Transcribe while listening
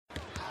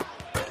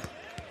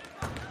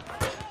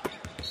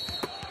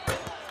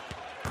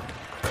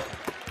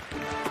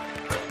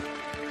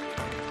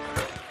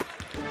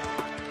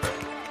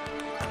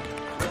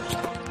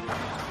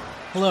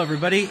Hello,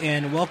 everybody,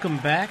 and welcome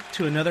back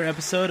to another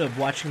episode of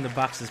Watching the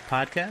Boxes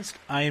podcast.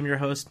 I am your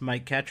host,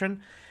 Mike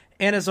Catron,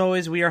 and as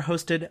always, we are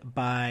hosted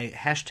by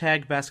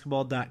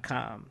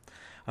 #basketball.com.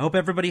 I hope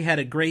everybody had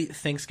a great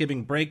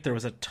Thanksgiving break. There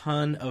was a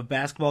ton of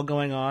basketball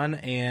going on,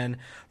 and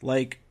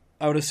like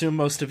I would assume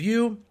most of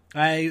you,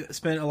 I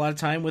spent a lot of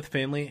time with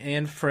family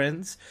and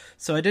friends,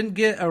 so I didn't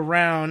get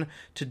around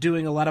to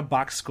doing a lot of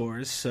box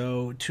scores.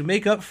 So to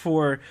make up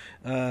for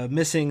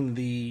missing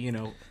the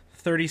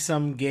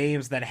 30-some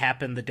games that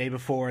happened the day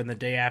before and the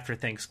day after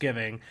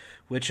Thanksgiving,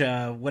 which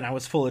when I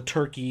was full of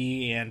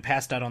turkey and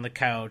passed out on the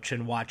couch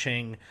and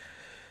watching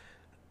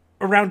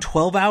around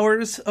 12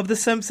 hours of The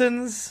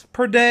Simpsons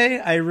per day,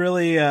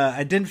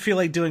 I didn't feel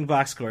like doing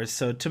box scores.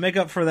 So to make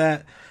up for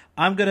that,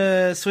 I'm going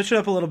to switch it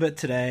up a little bit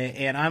today,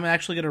 and I'm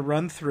actually going to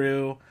run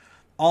through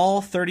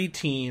all 30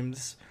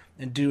 teams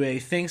and do a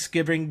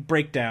Thanksgiving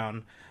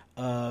breakdown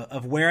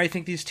of where I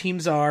think these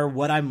teams are,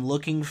 what I'm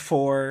looking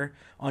for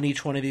on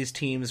each one of these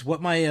teams, what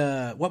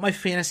my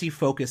fantasy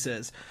focus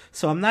is.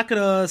 So I'm not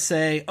going to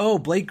say, oh,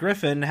 Blake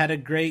Griffin had a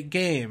great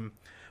game,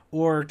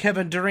 or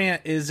Kevin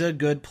Durant is a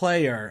good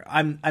player.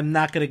 I'm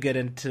not going to get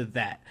into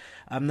that.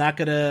 I'm not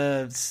going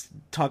to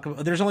talk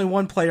about... There's only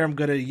one player I'm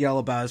going to yell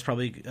about is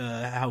probably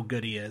how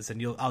good he is,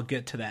 and I'll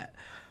get to that.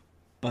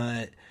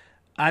 But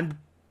I'm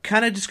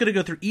kind of just going to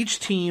go through each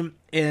team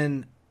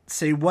and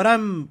say what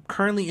I'm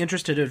currently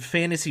interested in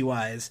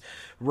fantasy-wise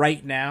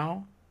right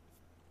now,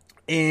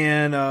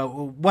 and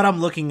what I'm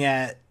looking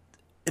at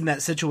in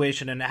that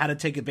situation and how to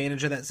take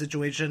advantage of that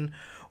situation,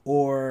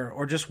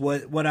 or just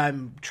what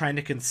I'm trying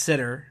to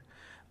consider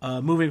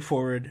moving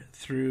forward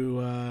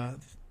through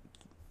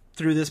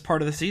this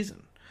part of the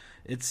season.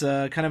 It's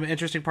kind of an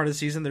interesting part of the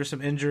season. There's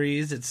some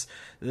injuries.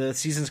 The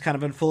season's kind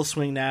of in full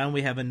swing now, and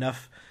we have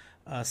enough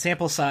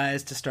sample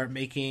size to start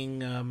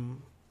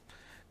making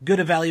good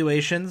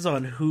evaluations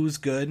on who's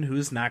good and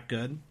who's not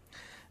good.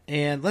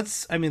 And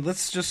let's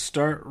just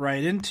start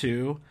right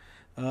into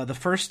the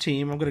first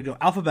team. I'm going to go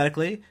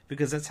alphabetically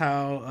because that's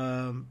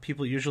how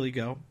people usually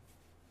go.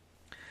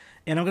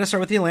 And I'm going to start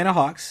with the Atlanta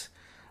Hawks.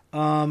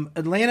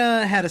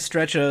 Atlanta had a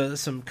stretch of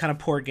some kind of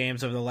poor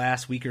games over the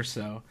last week or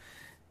so.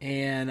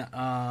 And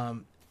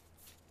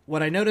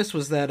what I noticed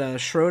was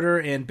that Schroeder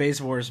and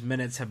Bazemore's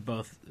minutes have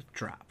both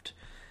dropped.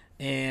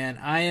 And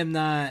I am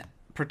not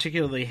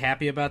particularly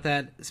happy about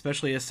that,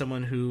 especially as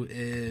someone who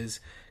is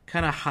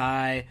kind of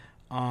high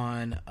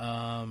on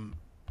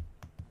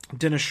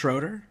Dennis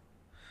Schroeder.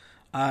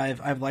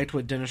 I've liked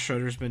what Dennis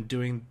Schroeder's been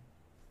doing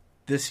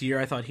this year.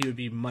 I thought he would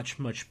be much,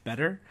 much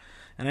better.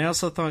 And I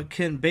also thought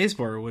Kent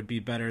Bazemore would be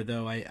better,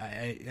 though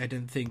I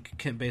didn't think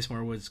Kent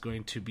Bazemore was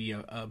going to be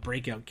a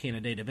breakout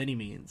candidate of any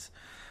means.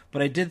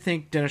 But I did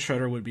think Dennis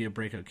Schroeder would be a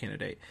breakout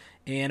candidate.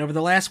 And over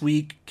the last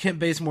week, Kent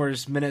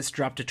Bazemore's minutes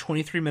dropped to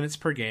 23 minutes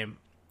per game.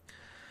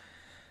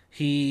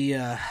 He's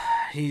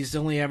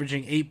only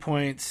averaging 8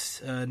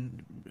 points,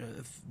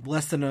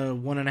 less than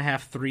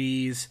 1.5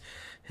 threes.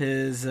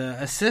 His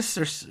assists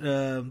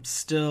are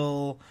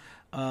still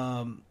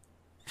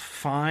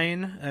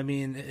fine. I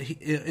mean,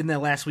 in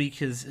that last week,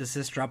 his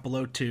assists dropped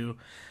below 2,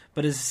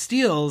 but his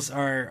steals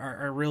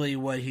are really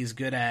what he's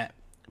good at.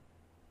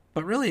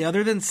 But really,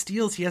 other than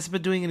steals, he hasn't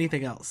been doing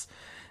anything else.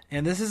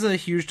 And this is a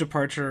huge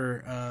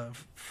departure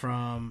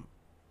from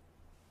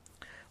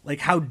like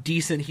how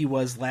decent he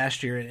was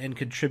last year and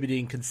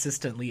contributing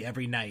consistently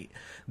every night.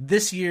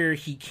 This year,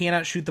 he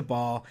cannot shoot the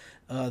ball.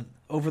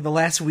 Over the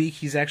last week,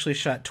 he's actually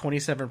shot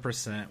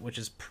 27%, which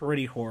is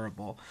pretty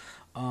horrible.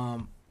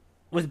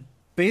 With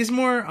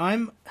Bazemore,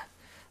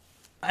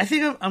 I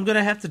think I'm going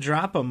to have to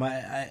drop him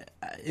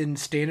in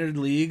standard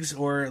leagues,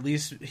 or at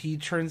least he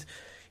goes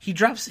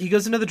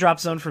into the drop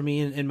zone for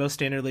me in most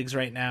standard leagues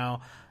right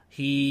now.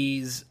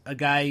 He's a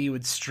guy you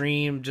would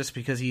stream just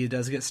because he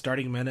does get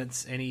starting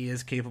minutes and he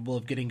is capable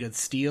of getting good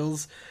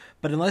steals.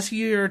 But unless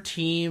your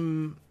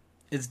team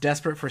is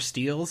desperate for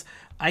steals,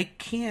 I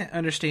can't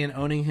understand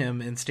owning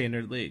him in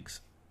standard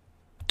leagues.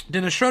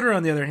 Dennis Schroeder,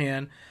 on the other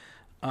hand,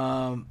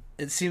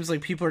 it seems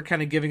like people are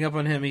kind of giving up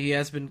on him. He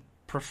has been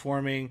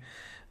performing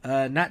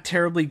not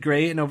terribly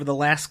great, and over the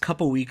last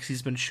couple weeks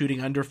he's been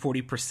shooting under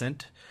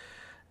 40%.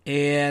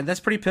 And that's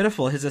pretty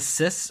pitiful. His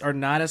assists are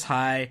not as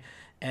high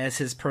as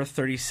his per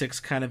 36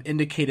 kind of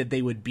indicated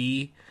they would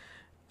be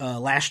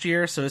last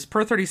year. So his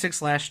per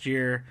 36 last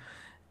year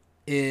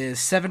is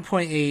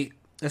 7.8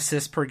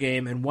 assists per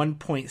game and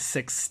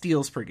 1.6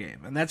 steals per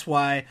game. And that's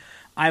why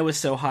I was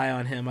so high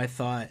on him. I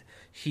thought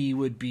he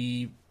would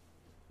be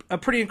a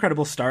pretty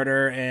incredible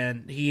starter,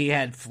 and he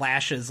had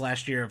flashes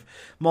last year of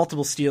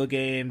multiple steal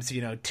games,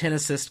 10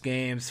 assist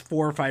games,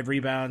 4 or 5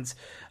 rebounds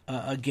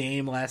a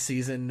game last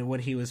season when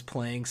he was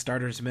playing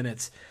starters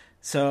minutes.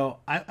 So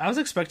I was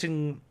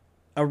expecting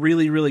a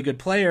really, really good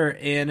player,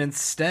 and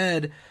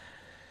instead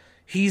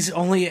he's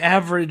only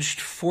averaged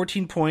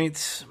 14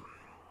 points,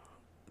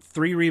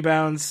 3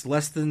 rebounds,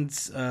 less than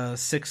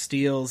 6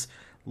 steals,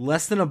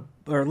 less than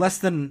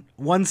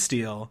 1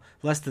 steal,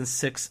 less than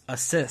 6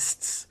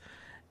 assists,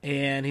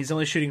 and he's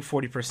only shooting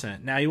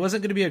 40%. Now, he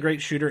wasn't going to be a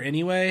great shooter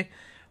anyway,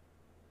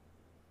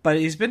 but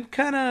he's been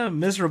kind of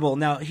miserable.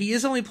 Now, he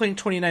is only playing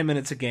 29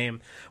 minutes a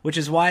game, which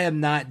is why I'm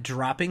not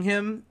dropping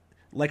him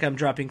like I'm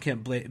dropping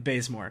Kent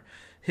Bazemore.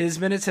 His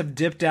minutes have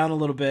dipped down a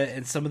little bit,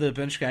 and some of the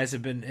bench guys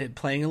have been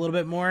playing a little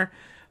bit more.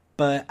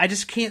 But I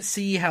just can't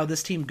see how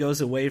this team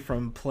goes away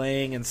from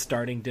playing and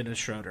starting Dennis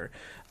Schroeder.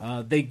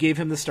 They gave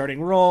him the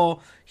starting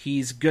role.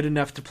 He's good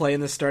enough to play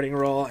in the starting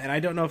role, and I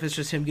don't know if it's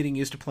just him getting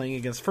used to playing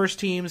against first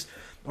teams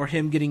or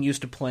him getting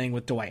used to playing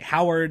with Dwight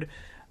Howard.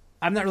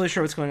 I'm not really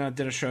sure what's going on with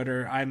Dennis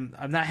Schroeder. I'm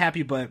not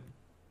happy, but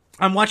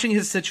I'm watching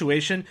his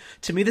situation.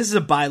 To me, this is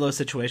a buy low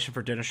situation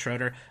for Dennis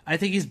Schroeder. I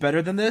think he's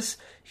better than this.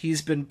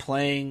 He's been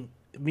playing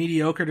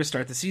mediocre to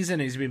start the season,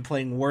 and he's been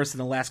playing worse in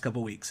the last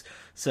couple weeks.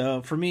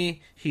 So for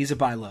me, he's a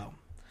buy low.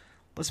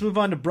 Let's move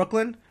on to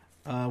Brooklyn.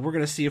 We're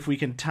going to see if we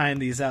can time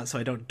these out so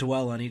I don't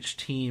dwell on each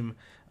team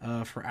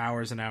for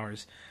hours and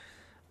hours.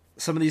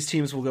 Some of these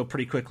teams will go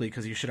pretty quickly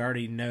because you should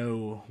already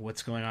know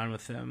what's going on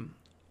with them.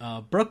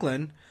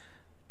 Brooklyn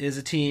is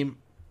a team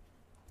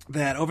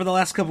that over the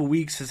last couple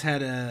weeks has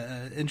had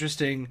an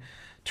interesting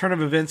turn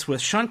of events with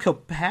Sean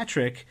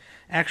Kilpatrick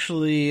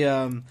actually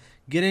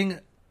getting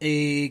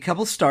a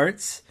couple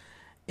starts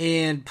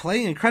and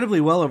playing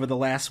incredibly well over the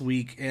last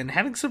week and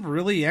having some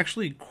really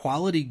actually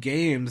quality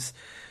games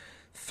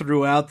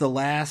throughout the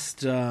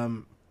last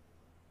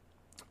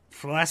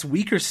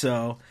week or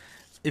so.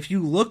 If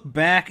you look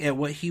back at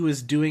what he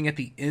was doing at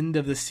the end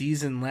of the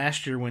season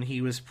last year when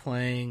he was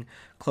playing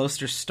close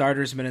to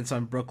starters minutes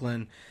on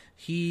Brooklyn,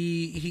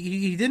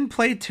 he didn't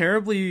play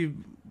terribly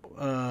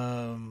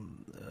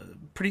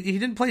he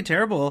didn't play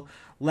terrible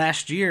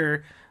last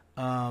year.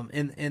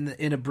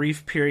 In a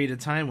brief period of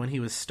time when he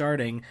was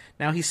starting.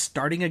 Now he's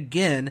starting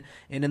again,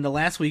 and in the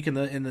last week, in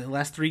the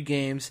last 3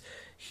 games,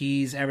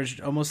 he's averaged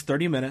almost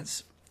 30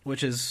 minutes,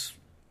 which is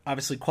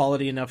obviously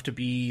quality enough to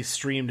be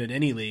streamed in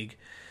any league.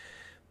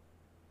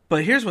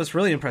 But here's what's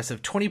really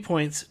impressive: 20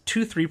 points,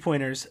 2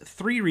 3-pointers,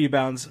 3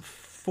 rebounds,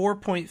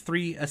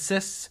 4.3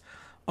 assists,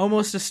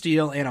 almost a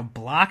steal, and a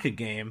block a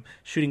game,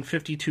 shooting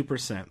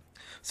 52%.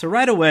 So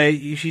right away,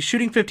 he's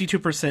shooting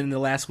 52% in the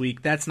last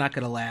week. That's not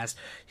going to last.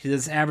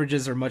 His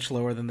averages are much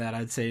lower than that.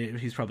 I'd say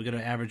he's probably going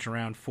to average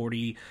around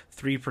 43%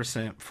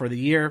 for the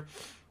year.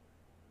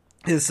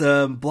 His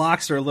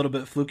blocks are a little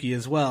bit fluky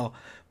as well.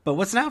 But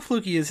what's not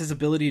fluky is his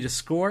ability to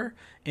score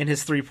and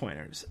his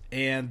 3-pointers.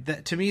 And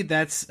that, to me,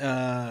 that's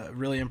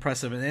really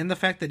impressive. And the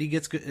fact that he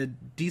gets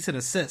decent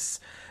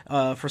assists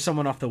for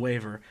someone off the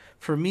waiver.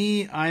 For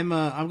me, I'm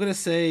going to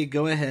say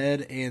go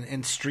ahead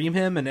and stream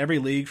him in every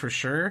league for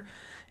sure.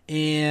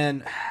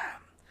 And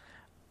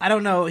I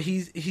don't know,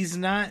 he's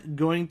not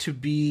going to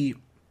be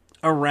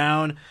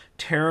around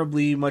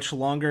terribly much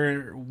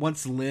longer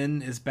once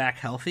Lynn is back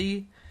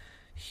healthy.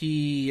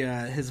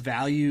 His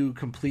value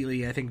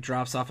completely, I think,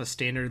 drops off of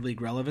standard league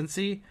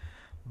relevancy.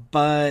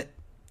 But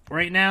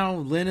right now,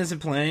 Lynn isn't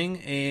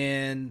playing,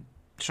 and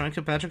Sean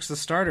Kilpatrick's the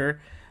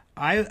starter.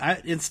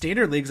 In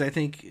standard leagues, I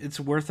think it's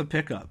worth a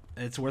pickup.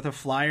 It's worth a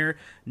flyer,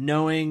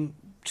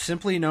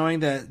 simply knowing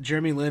that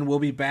Jeremy Lin will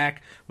be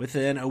back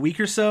within a week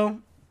or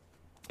so.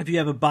 If you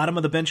have a bottom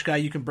of the bench guy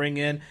you can bring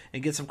in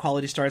and get some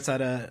quality starts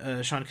out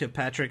of Sean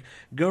Kilpatrick,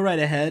 go right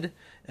ahead,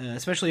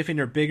 especially if in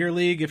your bigger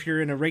league. If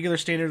you're in a regular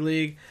standard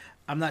league,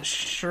 I'm not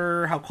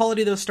sure how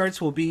quality those starts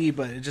will be,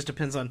 but it just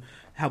depends on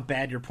how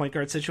bad your point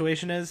guard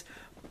situation is.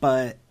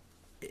 But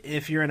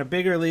if you're in a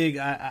bigger league,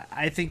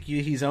 I think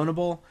he's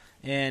ownable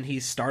and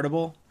he's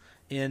startable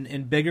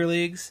in bigger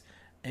leagues.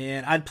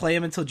 And I'd play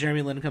him until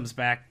Jeremy Lin comes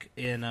back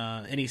in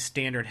any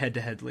standard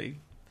head-to-head league.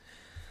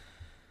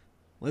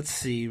 Let's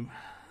see.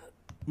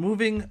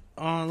 Moving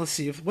on, let's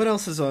see. What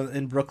else is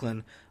in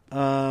Brooklyn?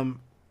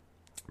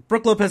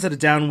 Brook Lopez had a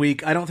down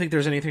week. I don't think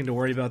there's anything to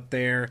worry about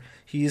there.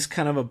 He's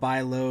kind of a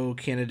buy low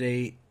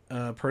candidate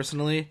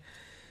personally.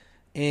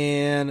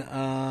 And,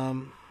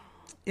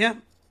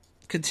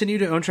 continue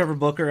to own Trevor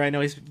Booker. I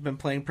know he's been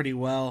playing pretty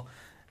well.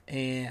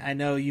 And I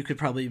know you could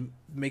probably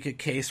make a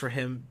case for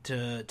him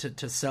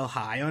to sell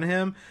high on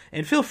him,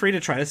 and feel free to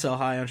try to sell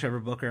high on Trevor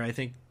Booker. I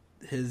think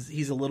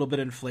he's a little bit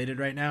inflated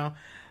right now,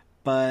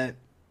 but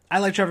I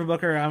like Trevor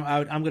Booker.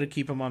 I'm going to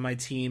keep him on my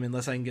team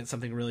unless I can get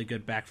something really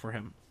good back for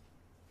him.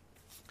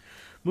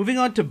 Moving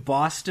on to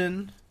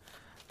Boston.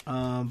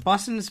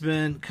 Boston's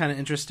been kind of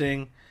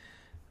interesting.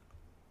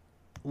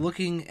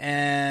 Looking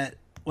at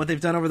what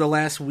they've done over the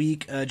last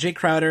week, Jay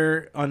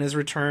Crowder on his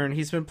return,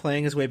 he's been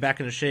playing his way back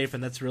into shape,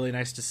 and that's really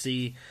nice to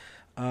see.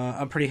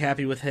 I'm pretty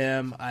happy with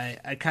him.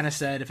 I kind of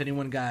said if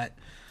anyone got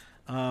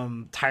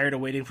tired of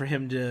waiting for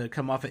him to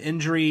come off an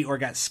injury or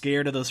got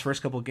scared of those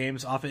first couple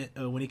games off it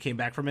when he came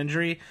back from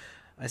injury,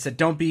 I said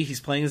don't be. He's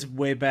playing his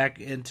way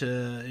back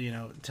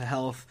into to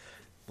health.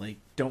 Like,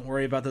 don't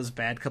worry about those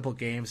bad couple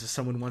games. If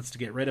someone wants to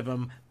get rid of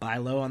him, buy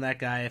low on that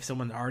guy. If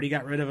someone already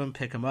got rid of him,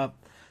 pick him up.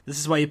 This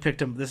is why you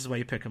picked him. This is why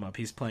you pick him up.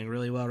 He's playing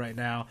really well right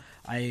now.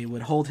 I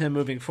would hold him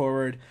moving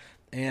forward.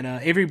 And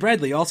Avery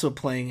Bradley also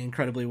playing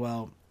incredibly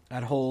well.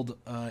 I'd hold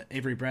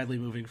Avery Bradley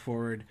moving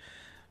forward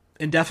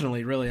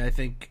indefinitely, really. I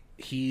think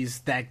he's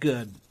that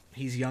good.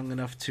 He's young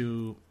enough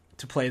to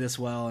play this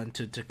well and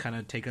to kind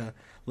of take a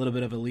little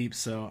bit of a leap.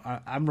 So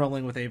I'm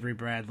rolling with Avery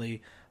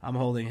Bradley. I'm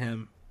holding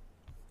him.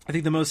 I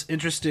think the most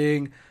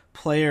interesting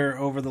player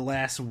over the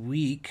last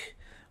week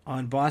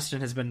on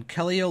Boston has been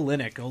Kelly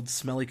Olynyk, old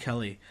Smelly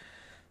Kelly.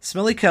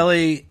 Smelly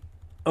Kelly,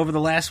 over the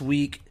last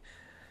week,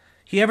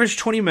 he averaged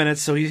 20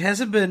 minutes, so he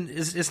hasn't been...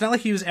 It's not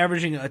like he was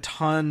averaging a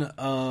ton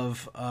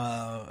of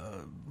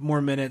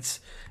more minutes,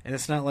 and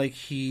it's not like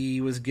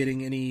he was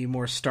getting any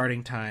more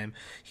starting time.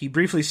 He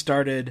briefly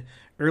started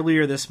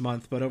earlier this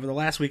month, but over the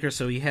last week or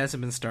so, he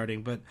hasn't been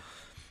starting. But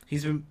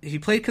he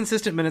played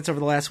consistent minutes over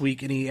the last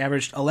week, and he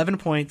averaged 11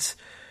 points,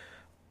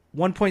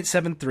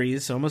 1.7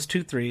 threes, so almost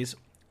 2 threes,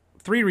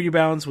 3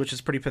 rebounds, which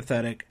is pretty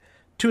pathetic,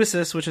 2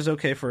 assists, which is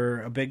okay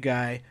for a big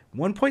guy,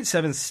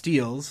 1.7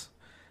 steals,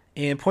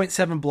 and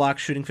 0.7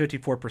 blocks, shooting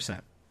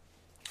 54%.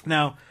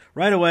 Now,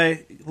 right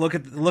away,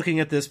 looking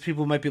at this,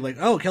 people might be like,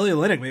 "Oh, Kelly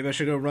Olynyk, maybe I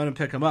should go run and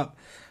pick him up."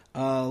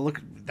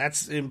 Look,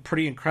 that's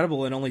pretty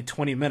incredible in only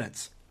 20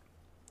 minutes.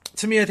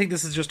 To me, I think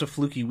this is just a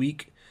fluky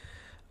week.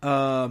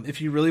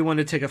 If you really want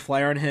to take a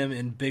flyer on him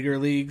in bigger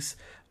leagues,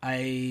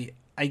 I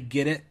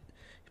get it.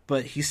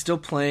 But he's still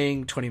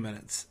playing 20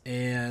 minutes,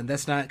 and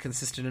that's not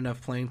consistent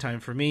enough playing time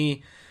for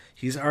me.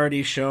 He's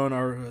already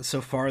shown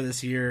so far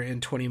this year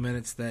in 20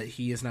 minutes that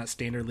he is not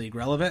standard league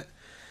relevant.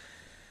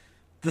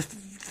 The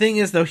thing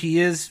is, though, he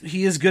is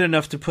good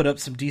enough to put up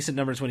some decent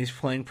numbers when he's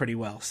playing pretty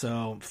well.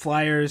 So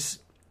flyers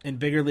in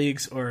bigger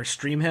leagues, or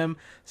stream him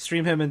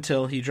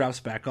until he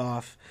drops back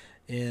off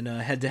in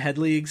head-to-head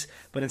leagues.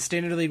 But in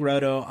standard league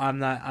roto, I'm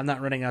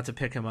not running out to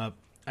pick him up.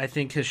 I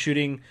think his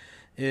shooting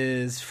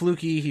is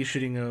fluky. He's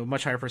shooting a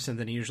much higher percent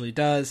than he usually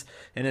does,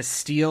 and his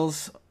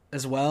steals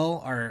as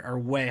well are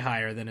way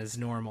higher than his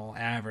normal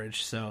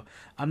average. So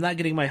I'm not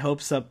getting my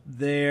hopes up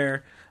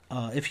there.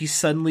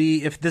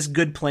 If this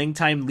good playing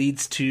time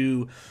leads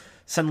to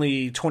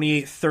suddenly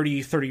 28,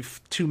 30,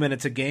 32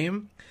 minutes a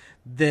game,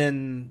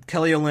 then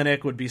Kelly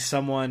Olynyk would be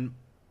someone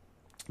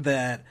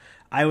that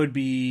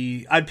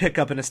I'd pick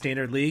up in a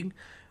standard league.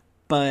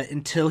 But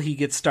until he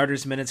gets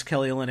starters minutes,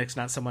 Kelly Olynyk's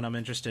not someone I'm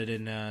interested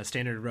in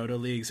standard roto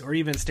leagues or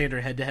even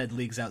standard head-to-head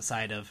leagues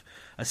outside of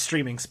a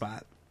streaming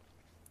spot.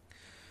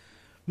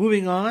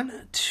 Moving on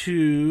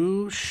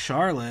to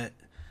Charlotte.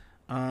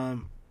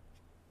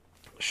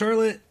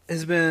 Charlotte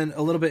has been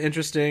a little bit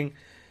interesting.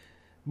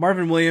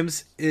 Marvin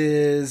Williams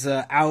is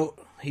out.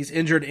 He's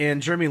injured,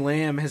 and Jeremy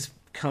Lamb has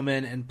come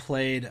in and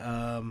played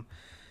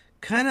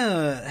kind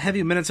of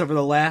heavy minutes over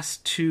the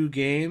last 2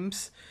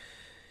 games.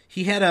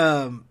 He had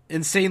a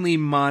insanely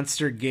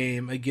monster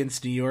game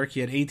against New York. He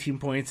had 18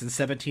 points and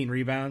 17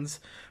 rebounds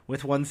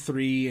with 1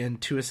 3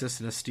 and 2 assists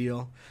and a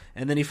steal.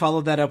 And then he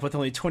followed that up with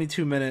only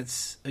 22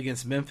 minutes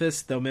against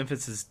Memphis, though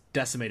Memphis is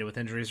decimated with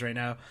injuries right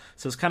now.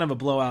 So it's kind of a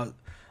blowout.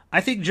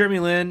 I think Jeremy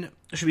Lin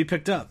should be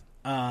picked up.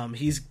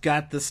 He's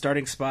got the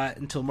starting spot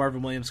until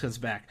Marvin Williams comes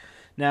back.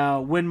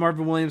 Now, when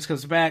Marvin Williams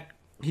comes back,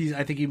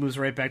 I think he moves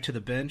right back to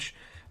the bench.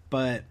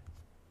 But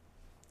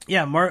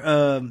yeah,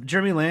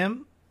 Jeremy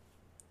Lamb,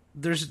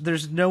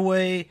 there's no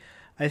way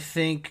I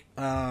think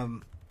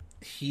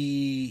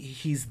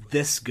he's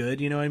this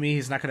good, you know what I mean?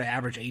 He's not going to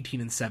average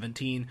 18 and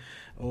 17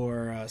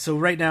 or so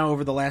right now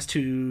over the last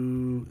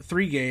 3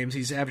 games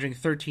he's averaging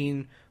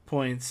 13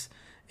 points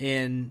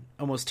and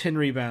almost 10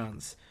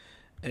 rebounds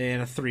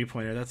and a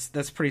 3-pointer.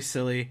 That's pretty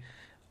silly.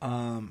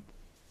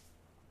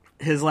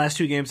 His last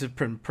 2 games have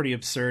been pretty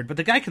absurd, but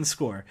the guy can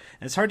score,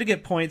 and it's hard to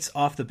get points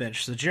off the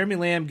bench. So Jeremy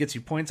Lamb gets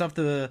you points off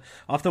the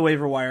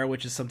waiver wire,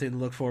 which is something to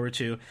look forward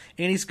to,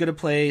 and he's going to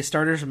play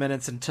starters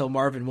minutes until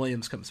Marvin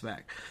Williams comes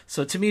back.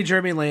 So to me,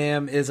 Jeremy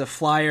Lamb is a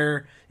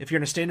flyer. If you're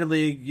in a standard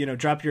league,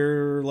 drop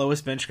your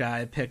lowest bench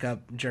guy, pick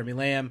up Jeremy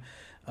Lamb.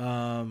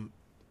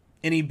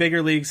 Any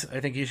bigger leagues,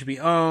 I think he should be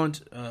owned.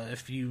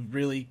 If you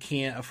really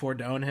can't afford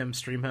to own him,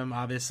 stream him,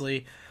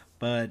 obviously.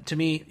 But to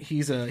me,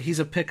 he's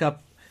a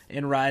pickup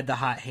and ride the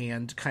hot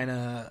hand kind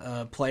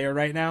of player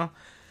right now.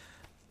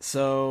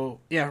 So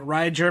yeah,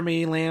 ride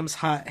Jeremy Lamb's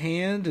hot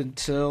hand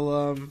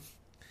until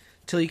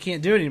he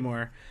can't do it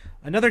anymore.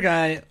 Another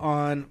guy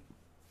on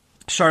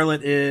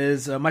Charlotte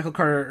is Michael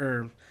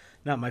Carter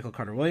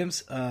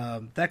Williams.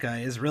 That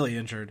guy is really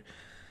injured.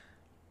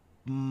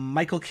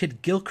 Michael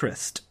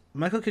Kidd-Gilchrist.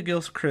 Michael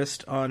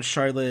Kidd-Gilchrist on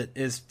Charlotte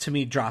is, to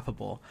me,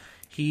 droppable.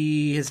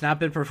 He has not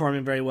been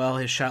performing very well.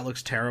 His shot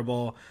looks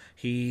terrible.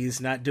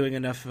 He's not doing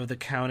enough of the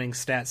counting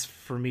stats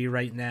for me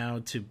right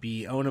now to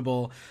be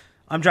ownable.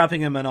 I'm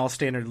dropping him in all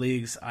standard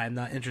leagues. I'm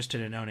not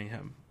interested in owning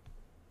him.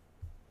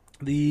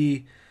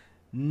 The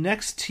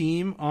next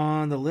team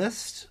on the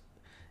list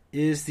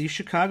is the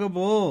Chicago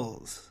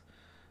Bulls.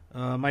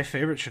 My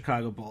favorite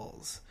Chicago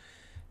Bulls.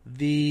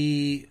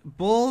 The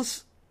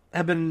Bulls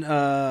have been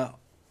out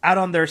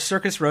on their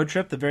circus road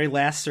trip, the very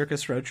last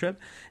circus road trip.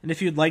 And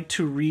if you'd like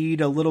to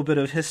read a little bit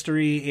of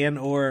history and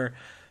or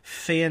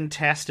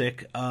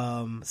fantastic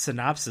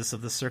synopsis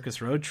of the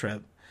circus road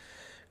trip,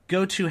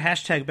 go to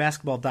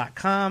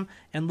 #basketball.com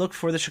and look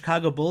for the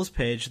Chicago Bulls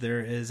page.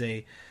 There is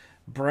a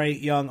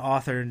bright young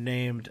writer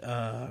named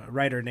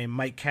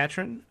Mike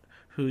Catron,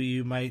 who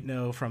you might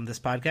know from this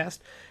podcast,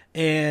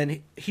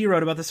 and he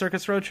wrote about the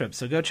circus road trip.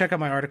 So go check out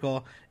my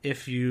article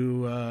if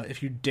you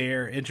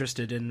dare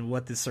interested in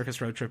what this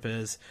circus road trip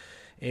is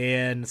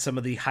and some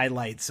of the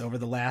highlights over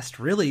the last,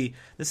 really,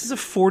 this is a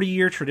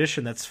 40-year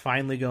tradition that's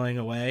finally going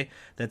away,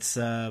 that's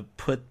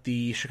put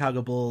the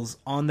Chicago Bulls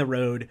on the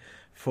road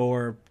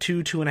for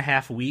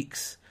 2.5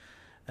 weeks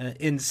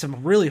in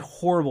some really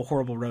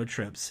horrible road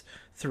trips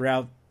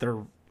throughout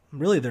their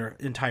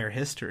entire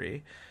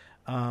history.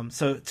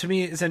 So to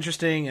me, it's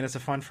interesting, and it's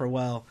a fun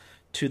farewell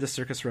to the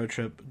circus road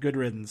trip. Good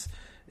riddance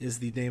is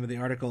the name of the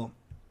article.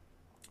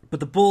 But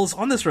the Bulls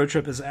on this road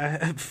trip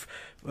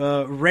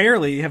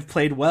rarely have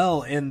played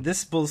well, and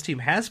this Bulls team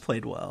has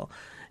played well.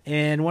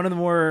 And one of the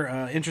more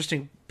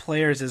interesting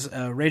players is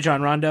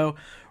Rajon Rondo.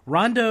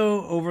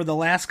 Rondo, over the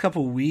last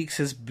couple weeks,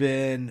 has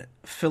been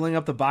filling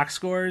up the box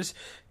scores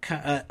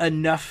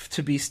enough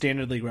to be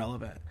standard league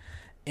relevant.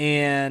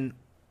 And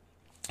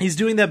he's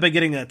doing that by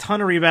getting a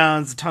ton of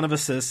rebounds, a ton of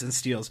assists, and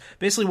steals.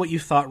 Basically what you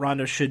thought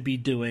Rondo should be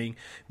doing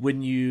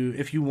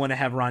if you want to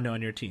have Rondo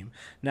on your team.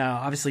 Now,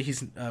 obviously,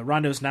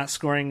 Rondo's not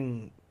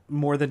scoring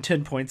more than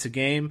 10 points a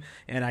game,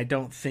 and I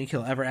don't think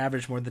he'll ever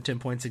average more than 10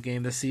 points a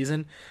game this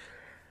season.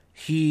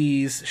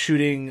 He's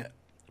shooting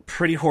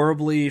pretty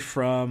horribly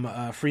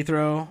from free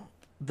throw,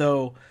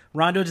 though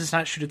Rondo does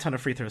not shoot a ton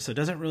of free throws, so it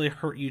doesn't really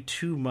hurt you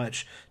too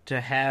much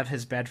to have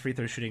his bad free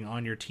throw shooting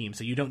on your team.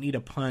 So you don't need a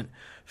punt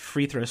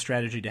free throw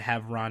strategy to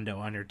have Rondo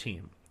on your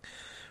team.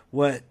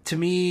 What to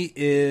me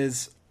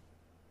is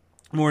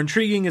more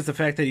intriguing is the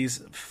fact that he's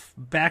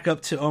back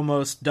up to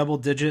almost double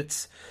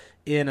digits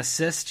in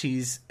assists.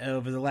 He's,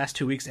 over the last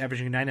 2 weeks,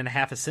 averaging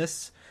 9.5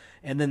 assists,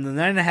 and then the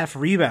 9.5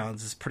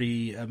 rebounds is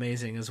pretty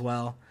amazing as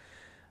well.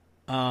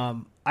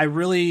 I'm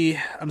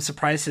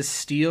surprised his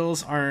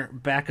steals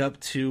aren't back up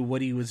to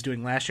what he was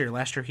doing last year.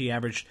 Last year he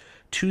averaged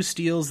 2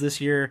 steals. This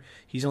year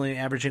he's only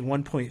averaging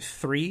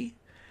 1.3.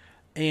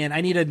 And I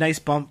need a nice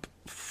bump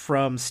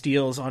from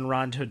steals on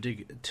Rondo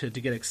to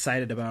get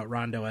excited about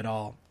Rondo at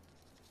all.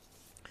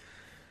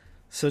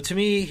 So to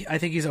me, I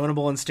think he's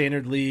ownable in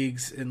standard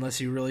leagues unless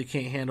you really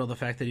can't handle the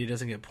fact that he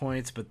doesn't get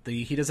points. But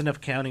he does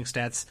enough counting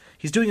stats.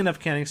 He's doing enough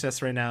counting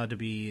stats right now to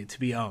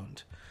be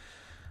owned.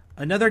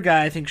 Another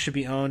guy I think should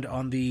be owned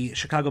on the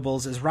Chicago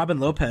Bulls is Robin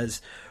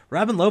Lopez.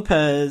 Robin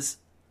Lopez,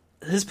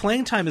 his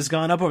playing time has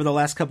gone up over the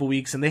last couple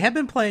weeks, and they have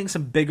been playing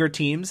some bigger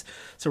teams.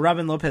 So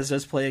Robin Lopez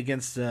does play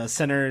against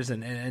centers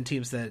and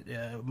teams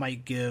that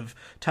might give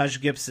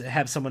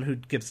someone who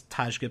gives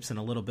Taj Gibson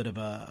a little bit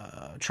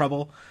of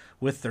trouble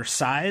with their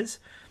size.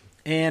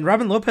 And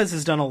Robin Lopez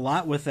has done a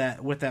lot with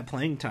that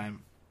playing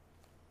time.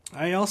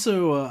 I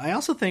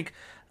also think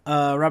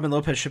Robin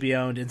Lopez should be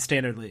owned in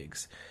standard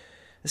leagues,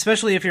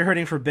 especially if you're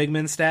hurting for big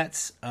men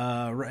stats.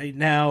 Right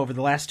now, over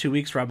the last 2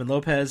 weeks, Robin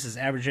Lopez is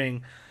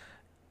averaging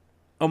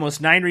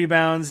almost 9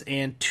 rebounds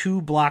and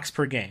 2 blocks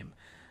per game.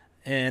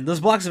 And those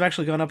blocks have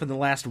actually gone up in the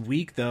last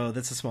week, though.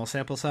 That's a small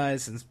sample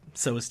size, and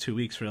so is 2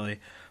 weeks, really.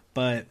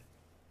 But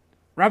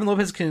Robin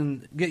Lopez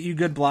can get you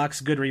good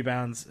blocks, good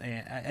rebounds,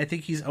 and I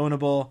think he's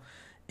ownable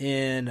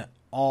in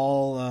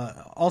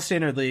all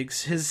standard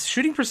leagues. His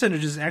shooting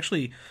percentage is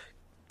actually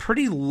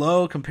pretty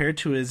low compared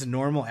to his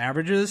normal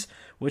averages,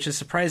 which is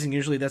surprising.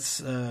 Usually that's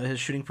his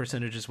shooting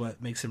percentage is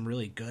what makes him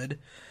really good.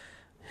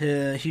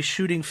 He's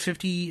shooting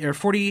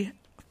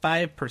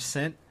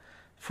 45%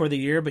 for the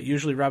year, but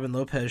usually Robin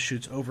Lopez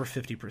shoots over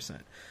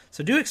 50%.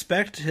 So do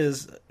expect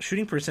his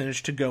shooting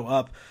percentage to go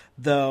up,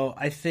 though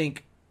I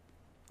think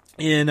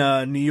in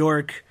New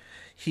York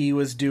he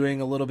was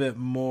doing a little bit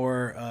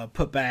more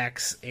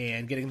putbacks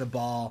and getting the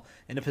ball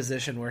in a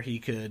position where he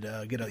could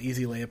get an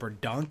easy layup or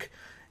dunk.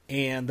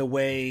 And the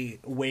way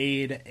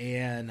Wade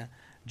and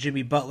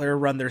Jimmy Butler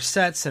run their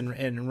sets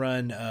and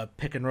run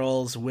pick and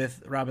rolls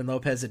with Robin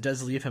Lopez, it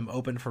does leave him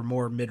open for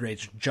more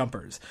mid-range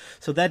jumpers.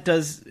 So that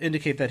does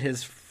indicate that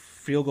his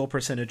field goal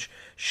percentage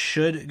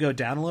should go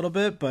down a little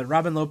bit, but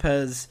Robin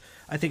Lopez,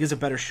 I think, is a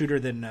better shooter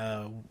than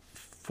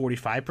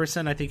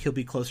 45%. I think he'll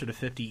be closer to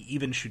 50,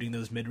 even shooting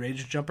those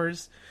mid-range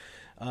jumpers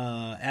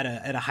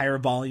at a higher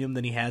volume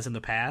than he has in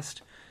the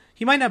past.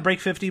 He might not break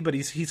 50, but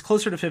he's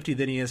closer to 50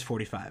 than he is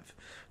 45.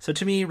 So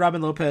to me,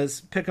 Robin Lopez,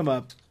 pick him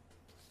up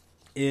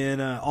in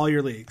all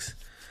your leagues.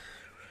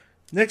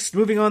 Next,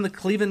 moving on, the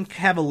Cleveland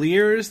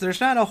Cavaliers. There's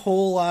not a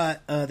whole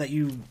lot that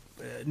you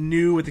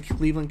knew with the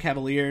Cleveland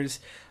Cavaliers.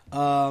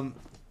 There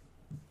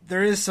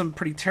is some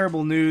pretty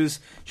terrible news.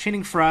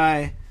 Channing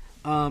Frye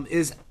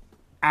is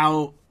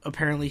out.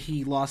 Apparently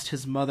he lost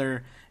his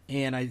mother,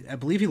 and I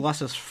believe he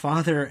lost his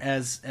father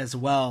as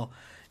well.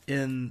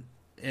 And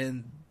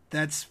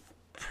that's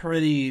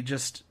pretty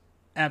just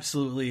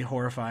absolutely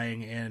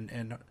horrifying,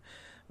 and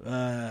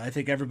I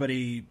think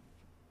everybody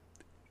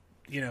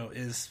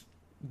is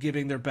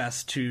giving their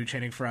best to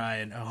Channing Frye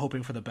and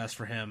hoping for the best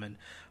for him and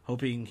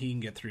hoping he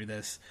can get through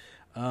this.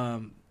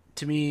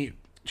 To me,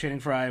 Channing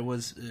Frye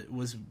was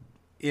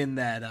in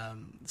that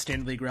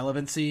standard league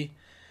relevancy,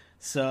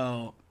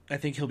 so I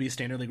think he'll be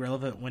standard league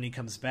relevant when he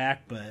comes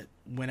back, but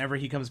whenever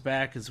he comes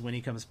back is when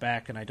he comes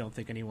back, and I don't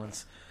think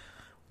anyone's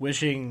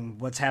wishing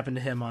what's happened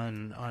to him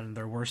on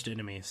their worst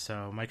enemy.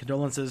 So my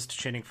condolences to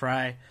Channing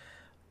Frye.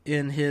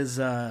 In his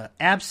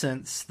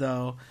absence,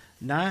 though,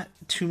 not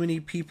too many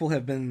people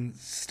have been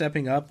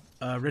stepping up.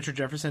 Richard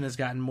Jefferson has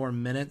gotten more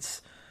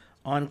minutes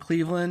on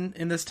Cleveland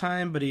in this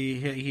time, but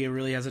he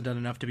really hasn't done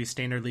enough to be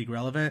standard league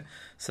relevant.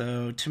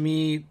 So to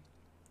me,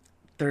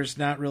 there's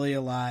not really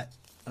a lot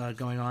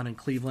going on in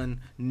Cleveland.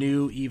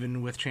 New,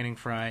 even with Channing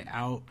Frye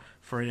out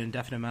for an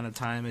indefinite amount of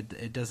time,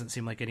 it doesn't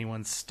seem like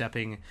anyone's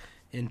stepping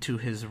into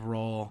his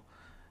role.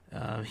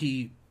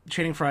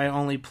 Channing Frye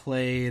only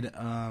played,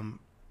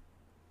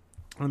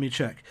 let me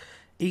check,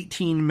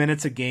 18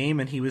 minutes a game,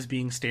 and he was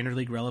being standard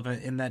league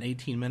relevant in that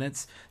 18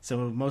 minutes.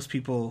 So most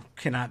people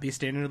cannot be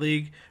standard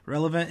league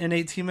relevant in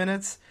 18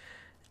 minutes.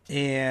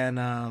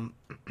 And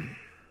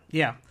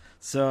yeah,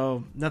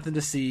 so nothing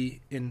to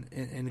see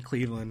in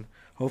Cleveland.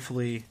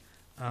 Hopefully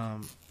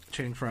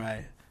Channing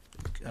Frye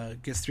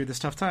gets through this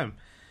tough time.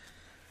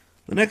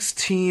 The next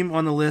team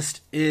on the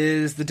list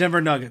is the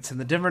Denver Nuggets, and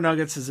the Denver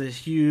Nuggets is a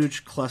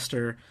huge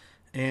cluster.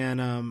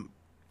 And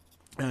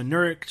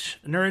Nurkic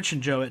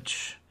and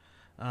Jokic,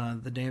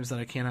 the names that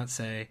I cannot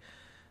say,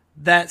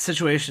 that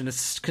situation is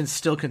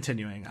still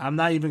continuing. I'm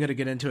not even going to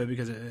get into it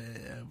because,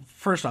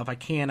 first off, I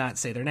cannot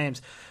say their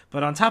names.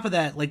 But on top of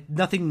that, like,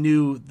 nothing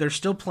new. They're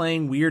still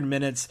playing weird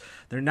minutes.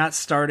 They're not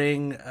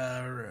starting,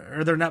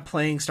 or they're not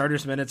playing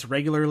starters minutes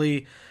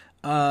regularly.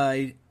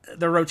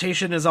 Their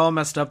rotation is all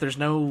messed up. There's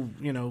no,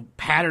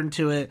 pattern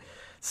to it.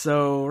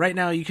 So right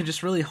now you can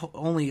just really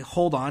only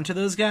hold on to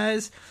those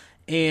guys.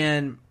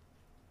 And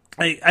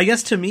I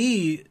guess to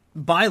me,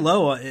 buy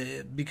low,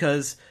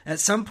 because at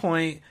some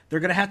point they're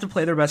going to have to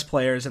play their best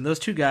players, and those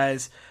two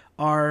guys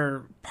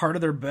are part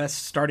of their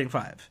best starting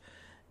five.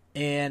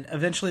 And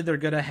eventually they're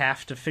going to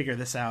have to figure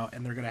this out,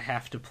 and they're going to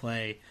have to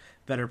play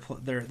better.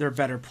 They're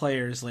better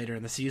players later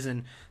in the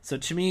season. So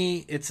to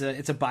me, it's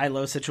a buy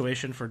low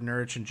situation for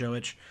Nurkic and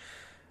Jokic.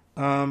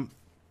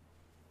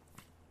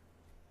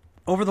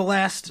 Over the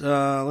last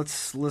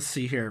let's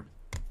see here,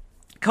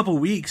 couple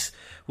weeks,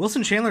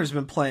 Wilson Chandler has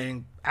been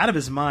playing out of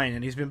his mind,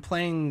 and he's been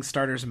playing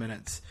starters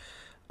minutes.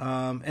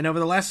 And over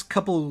the last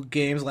couple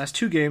games, last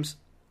two games,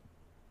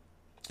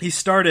 he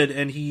started,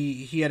 and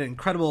he had an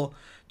incredible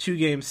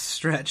 2-game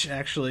stretch,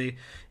 actually,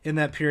 in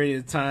that period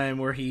of time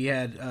where he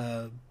had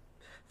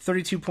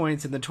 32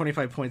 points and then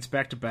 25 points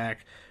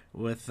back-to-back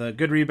with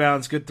good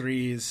rebounds, good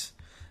threes,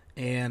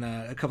 and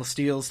a couple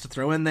steals to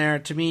throw in there.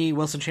 To me,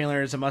 Wilson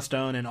Chandler is a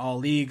must-own in all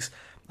leagues.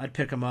 I'd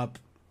pick him up,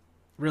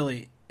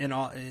 really, in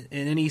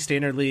any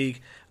standard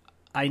league.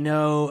 I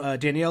know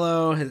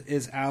Daniello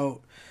is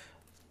out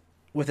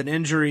with an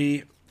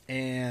injury,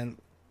 and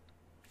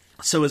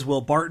so is Will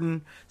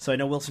Barton. So I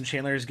know Wilson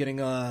Chandler is getting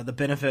the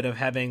benefit of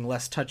having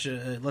less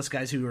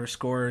guys who are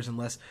scorers,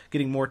 and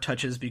getting more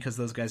touches because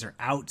those guys are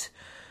out.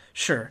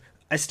 Sure,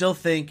 I still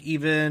think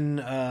even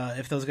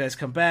if those guys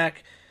come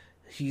back,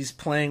 he's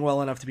playing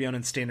well enough to be on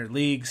in standard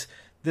leagues.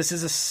 This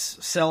is a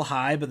sell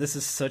high, but this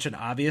is such an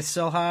obvious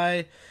sell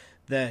high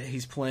that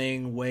he's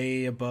playing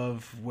way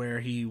above where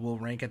he will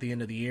rank at the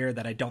end of the year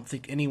that I don't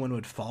think anyone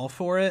would fall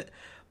for it.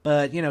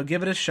 But,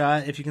 give it a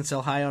shot. If you can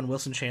sell high on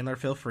Wilson Chandler,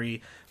 feel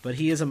free. But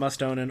he is a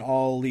must-own in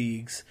all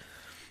leagues.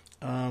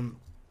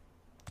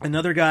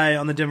 Another guy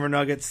on the Denver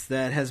Nuggets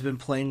that has been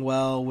playing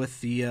well with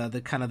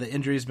the kind of the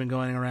injuries been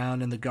going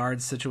around and the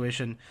guards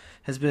situation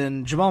has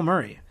been Jamal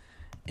Murray.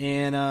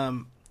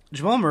 And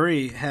Jamal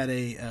Murray had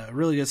a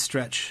really good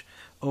stretch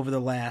over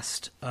the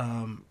last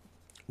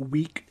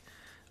week.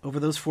 Over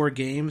those 4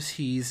 games,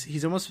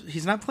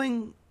 he's not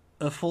playing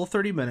a full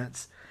 30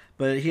 minutes,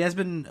 but he has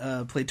been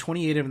played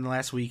 28 of them in the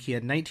last week. He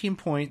had 19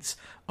 points,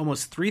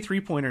 almost 3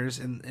 3-pointers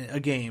in a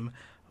game,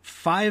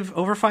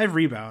 over 5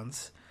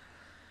 rebounds,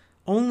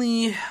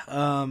 only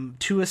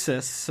 2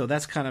 assists, so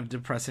that's kind of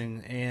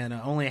depressing, and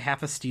only a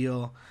half a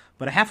steal,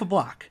 but a half a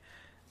block.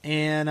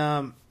 And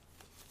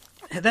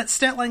that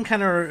stat line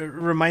kind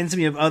of reminds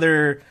me of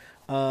other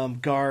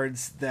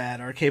guards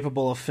that are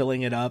capable of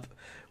filling it up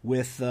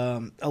with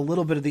a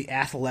little bit of the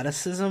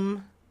athleticism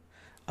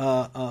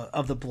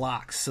of the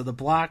blocks. So the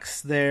blocks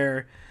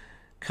there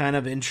kind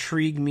of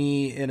intrigue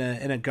me in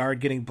a guard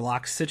getting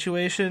blocked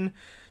situation.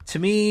 To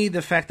me,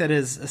 the fact that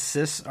his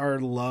assists are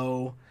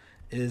low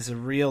is a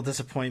real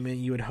disappointment.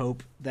 You would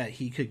hope that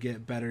he could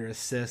get better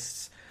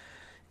assists.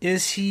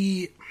 Is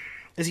he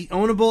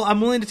ownable?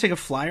 I'm willing to take a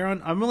flyer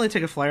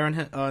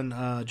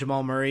on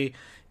Jamal Murray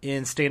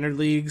in standard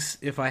leagues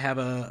if I have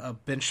a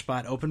bench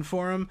spot open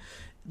for him.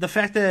 The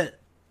fact that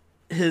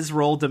his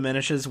role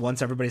diminishes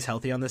once everybody's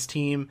healthy on this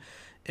team,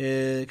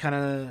 it kind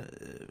of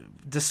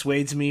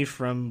dissuades me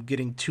from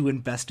getting too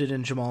invested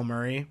in Jamal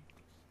Murray.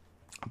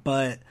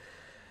 But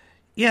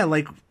yeah,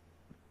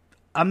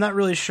 I'm not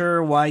really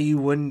sure why you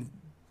wouldn't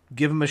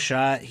give him a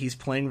shot. He's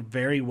playing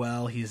very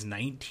well. He's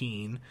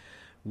 19,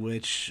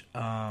 which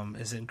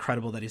is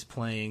incredible that he's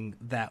playing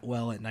that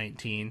well at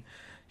 19.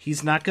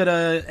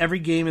 Every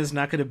game is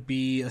not gonna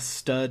be a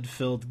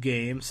stud-filled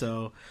game.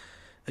 So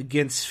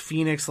against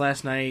Phoenix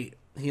last night,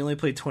 He only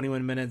played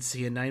 21 minutes.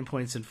 He had 9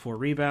 points and 4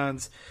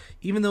 rebounds.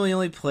 Even though he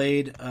only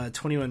played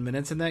 21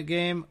 minutes in that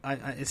game,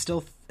 I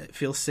still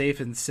feel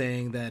safe in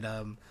saying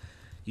that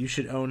you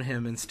should own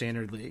him in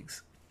standard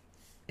leagues.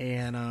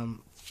 And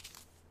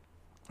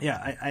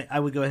I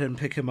would go ahead and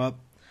pick him up.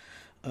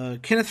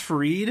 Kenneth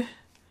Faried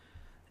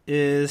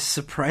is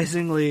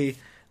surprisingly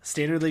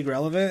standard league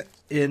relevant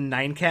in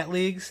 9-cat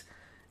leagues,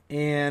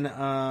 and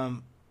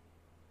I'm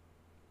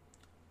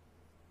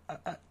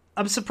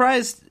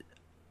surprised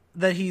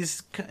that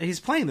he's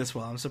playing this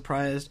well. I'm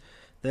surprised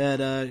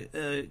that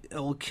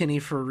old Kenny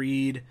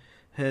Faried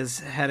has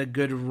had a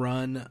good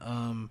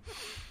run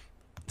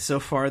so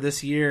far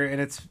this year,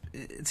 and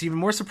it's even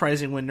more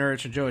surprising when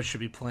Nurkic and Jokic should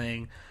be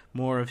playing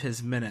more of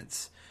his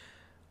minutes.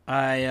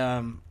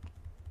 Kenneth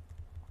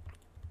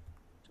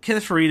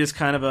Faried is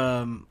kind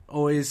of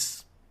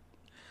always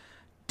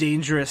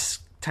dangerous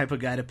type of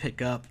guy to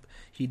pick up.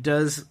 He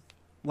does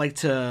like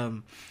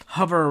to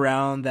hover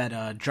around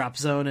that drop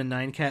zone in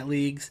 9-cat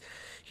leagues.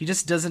 He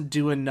just doesn't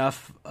do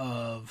enough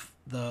of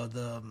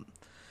the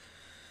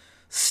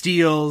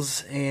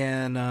steals,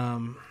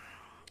 and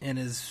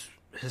his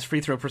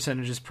free throw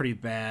percentage is pretty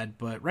bad.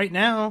 But right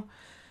now,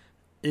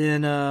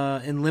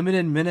 in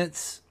limited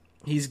minutes,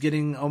 he's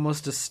getting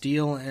almost a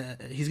steal.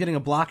 He's getting a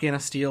block and a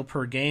steal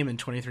per game in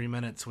 23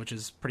 minutes, which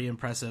is pretty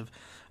impressive.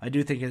 I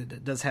do think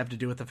it does have to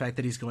do with the fact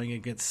that he's going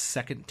against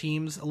second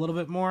teams a little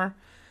bit more.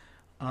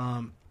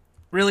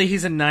 Really,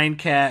 he's a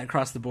 9-cat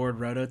across the board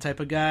roto type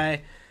of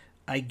guy.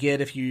 I get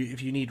if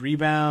you need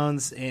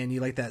rebounds and you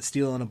like that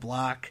steal and a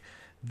block,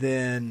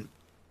 then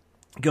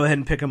go ahead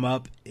and pick him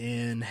up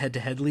in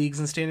head-to-head leagues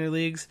and standard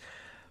leagues.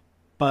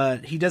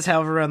 But he does,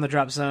 however, on the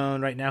drop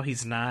zone right now.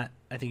 He's not.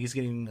 I think he's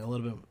getting a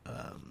little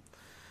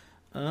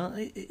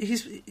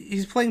bit.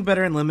 He's playing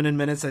better in limited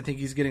minutes. I think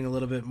he's getting a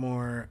little bit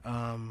more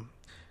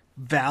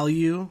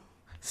value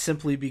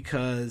simply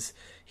because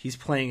he's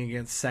playing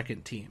against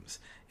second teams,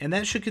 and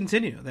that should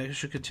continue. That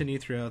should continue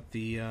throughout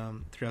the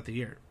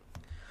year.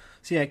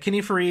 So yeah,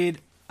 Kenny Faried,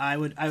 I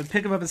would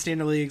pick him up in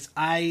standard leagues.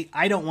 I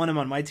don't want him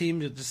on my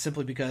team just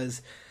simply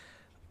because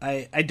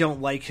I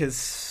don't like his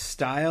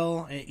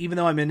style. Even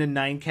though I'm into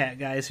 9-cat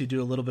guys who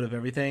do a little bit of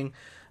everything,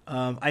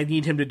 I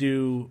need him to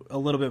do a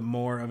little bit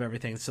more of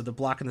everything. So the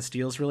block and the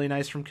steal is really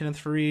nice from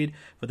Kenneth Faried,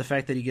 but the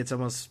fact that he gets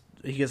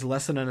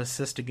less than an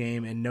assist a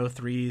game and no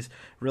threes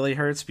really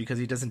hurts because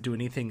he doesn't do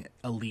anything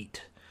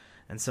elite.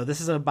 And so this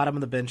is a bottom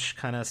of the bench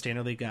kind of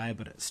standard league guy,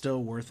 but it's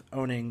still worth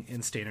owning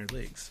in standard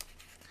leagues.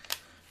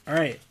 All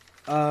right,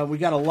 we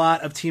got a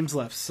lot of teams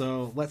left,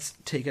 so let's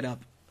take it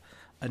up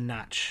a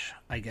notch,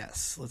 I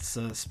guess. Let's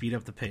speed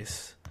up the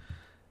pace.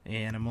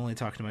 And I'm only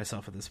talking to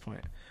myself at this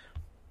point.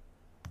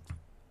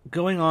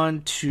 Going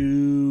on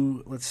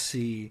to, let's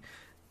see,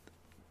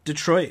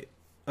 Detroit.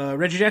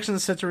 Reggie Jackson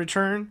is set to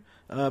return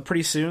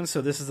pretty soon,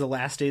 so this is the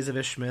last days of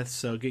Ish Smith,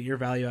 so get your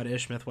value out of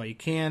Ish Smith while you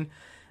can.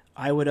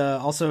 I would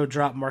also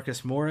drop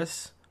Marcus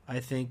Morris. I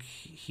think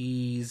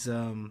he's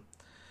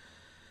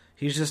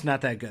just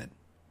not that good.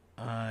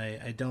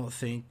 I don't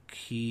think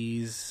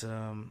he's...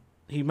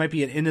 he might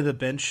be an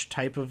end-of-the-bench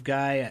type of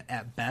guy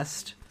at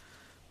best,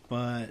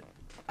 but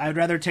I'd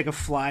rather take a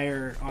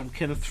flyer on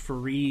Kenneth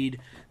Faried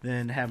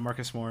than have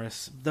Marcus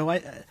Morris. Though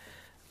I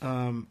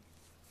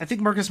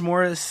think Marcus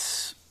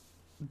Morris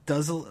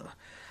does...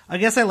 I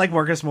guess I like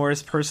Marcus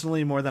Morris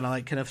personally more than I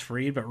like Kenneth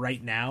Faried, but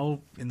right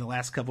now, in the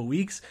last couple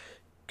weeks,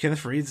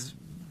 Kenneth Faried's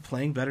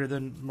playing better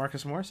than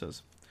Marcus Morris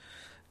is.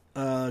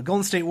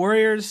 Golden State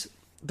Warriors,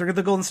 they're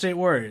the Golden State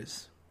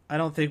Warriors. I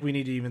don't think we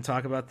need to even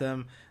talk about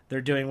them. They're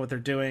doing what they're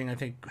doing. I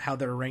think how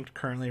they're ranked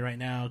currently right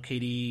now,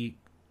 KD,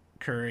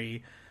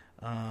 Curry,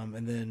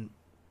 and then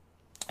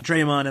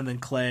Draymond, and then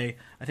Clay.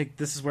 I think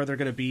this is where they're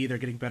going to be. They're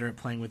getting better at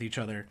playing with each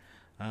other.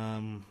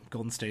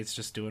 Golden State's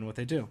just doing what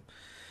they do.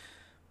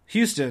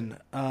 Houston,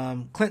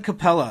 Clint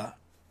Capella,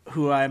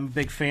 who I'm a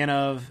big fan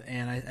of,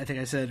 and I think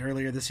I said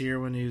earlier this year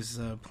when he was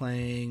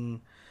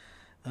playing,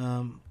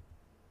 started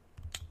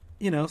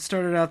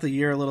out the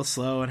year a little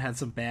slow and had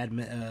some bad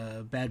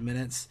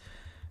minutes.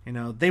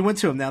 They went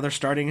to him. Now they're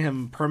starting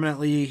him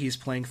permanently. He's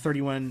playing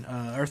 30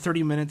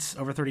 minutes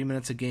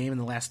a game in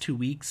the last 2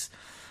 weeks.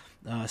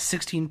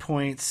 16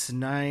 points,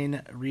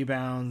 9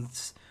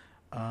 rebounds,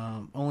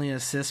 only an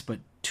assist, but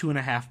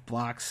 2.5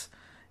 blocks,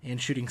 and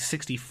shooting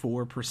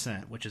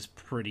 64%, which is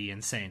pretty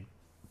insane.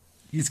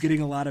 He's getting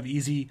a lot of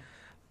easy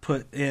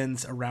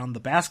put-ins around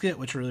the basket,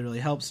 which really, really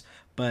helps.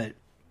 But,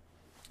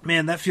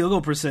 man, that field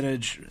goal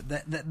percentage,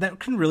 that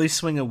can really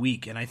swing a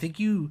week. And I think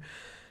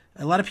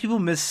a lot of people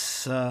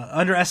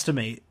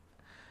underestimate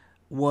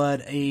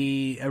what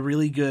a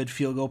really good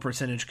field goal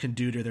percentage can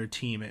do to their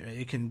team.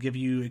 It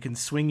can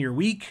swing your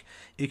week.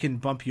 It can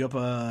bump you up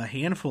a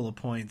handful of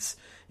points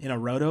in a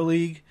roto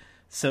league.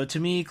 So to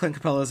me, Clint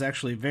Capella is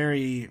actually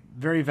very,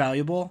 very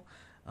valuable.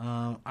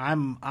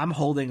 I'm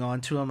holding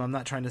on to him. I'm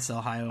not trying to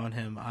sell high on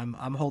him.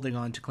 I'm holding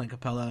on to Clint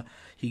Capella.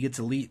 He gets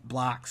elite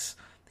blocks.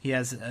 He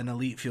has an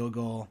elite field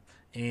goal,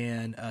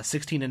 and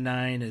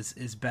 16-9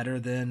 is better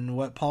than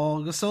what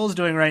Paul Gasol is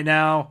doing right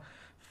now.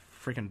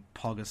 Freaking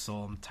Paul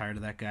Gasol. I'm tired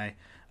of that guy.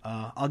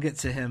 I'll get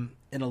to him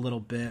in a little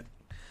bit.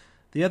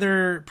 The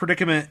other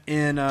predicament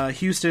in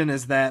Houston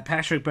is that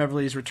Patrick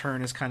Beverley's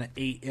return is kind of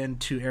ate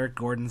into Eric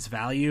Gordon's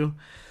value.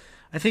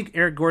 I think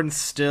Eric Gordon's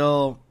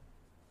still,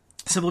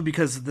 simply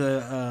because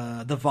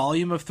the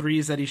volume of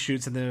threes that he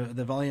shoots and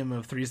the volume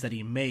of threes that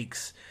he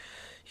makes,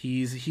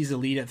 he's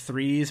elite at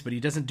threes, but he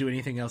doesn't do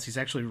anything else. He's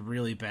actually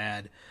really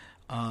bad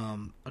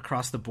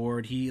across the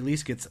board. He at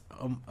least gets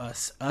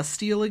a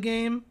steal a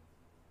game,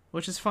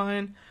 which is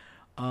fine.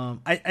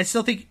 I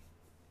still think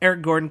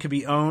Eric Gordon could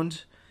be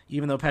owned,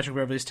 even though Patrick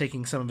Beverley is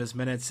taking some of his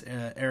minutes.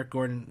 Eric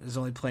Gordon is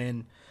only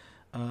playing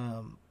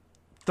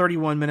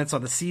 31 minutes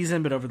on the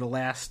season, but over the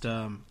last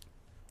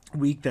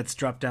week that's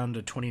dropped down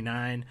to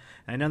 29.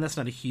 I know that's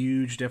not a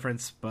huge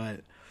difference,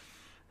 but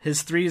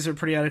his threes are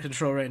pretty out of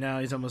control right now.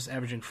 He's almost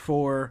averaging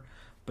 4,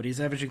 but he's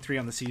averaging 3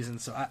 on the season.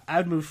 So I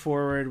would move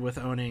forward with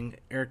owning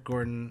Eric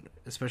Gordon,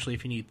 especially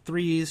if you need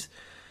threes.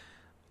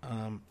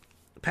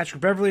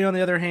 Patrick Beverley, on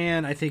the other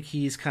hand, I think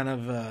he's kind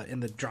of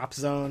in the drop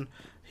zone.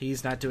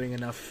 He's not doing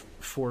enough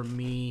for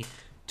me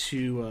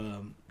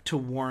to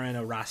warrant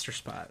a roster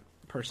spot,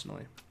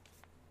 personally.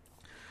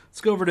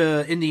 Let's go over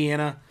to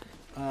Indiana.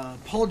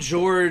 Paul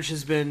George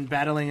has been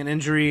battling an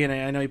injury, and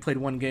I know he played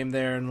one game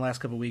there in the last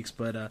couple of weeks,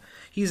 but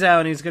he's out,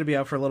 and he's going to be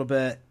out for a little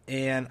bit.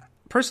 And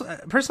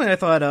personally, I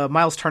thought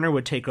Miles Turner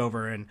would take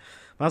over, and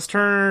Miles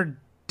Turner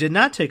did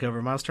not take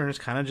over. Miles Turner's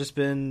kind of just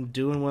been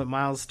doing what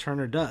Miles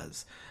Turner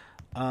does,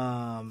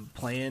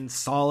 playing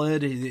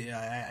solid.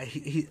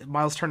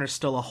 Miles Turner's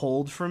still a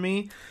hold for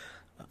me.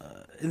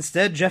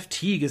 Instead, Jeff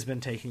Teague has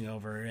been taking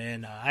over,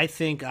 and I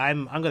think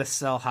I'm going to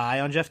sell high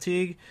on Jeff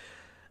Teague.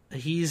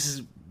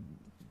 He's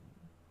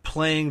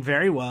playing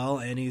very well,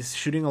 and he's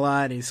shooting a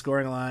lot, and he's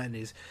scoring a lot, and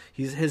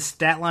his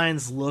stat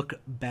lines look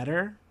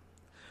better.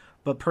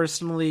 But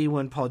personally,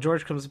 when Paul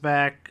George comes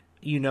back,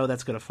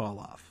 that's going to fall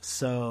off.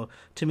 So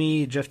to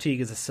me, Jeff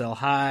Teague is a sell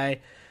high.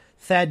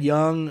 Thad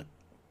Young,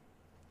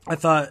 I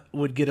thought,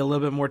 would get a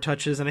little bit more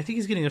touches, and I think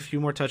he's getting a few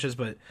more touches,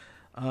 but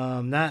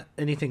not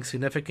anything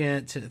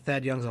significant.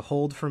 Thad Young's a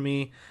hold for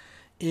me.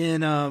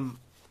 In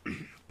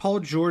Paul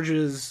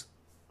George's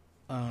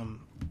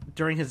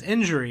during his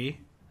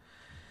injury,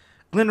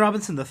 Glenn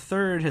Robinson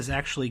III has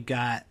actually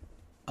got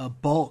a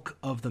bulk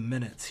of the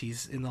minutes.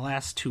 He's in the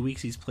last 2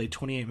 weeks, he's played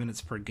 28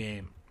 minutes per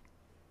game.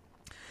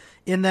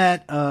 In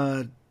that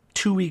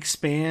 2-week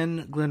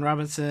span, Glenn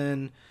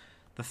Robinson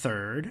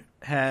III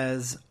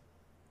has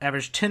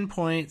averaged 10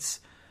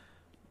 points,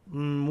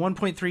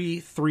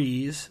 1.3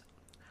 threes,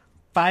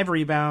 5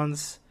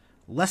 rebounds,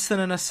 less than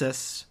an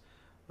assist,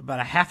 about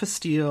a half a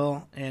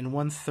steal, and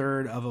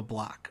 1/3 of a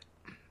block.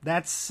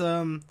 That's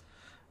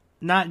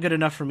not good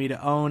enough for me to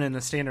own in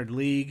a standard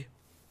league.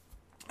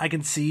 I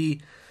can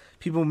see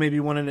people maybe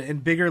wanting to, in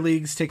bigger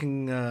leagues,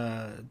 having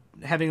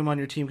him on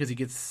your team because he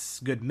gets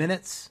good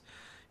minutes.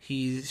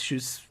 He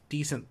shoots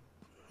decent,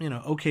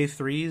 okay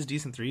threes,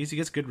 decent threes. He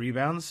gets good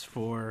rebounds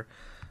for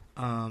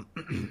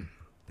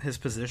his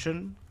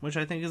position, which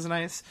I think is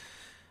nice.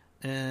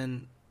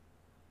 And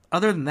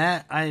other than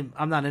that, I'm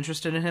not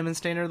interested in him in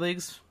standard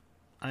leagues.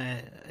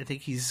 I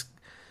think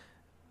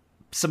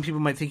some people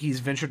might think he's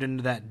ventured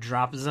into that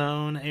drop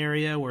zone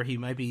area where he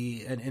might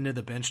be an end of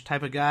the bench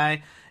type of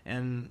guy.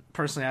 And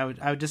personally,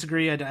 I would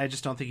disagree. I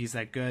just don't think he's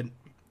that good.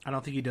 I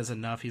don't think he does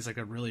enough. He's like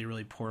a really,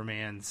 really poor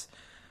man's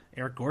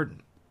Eric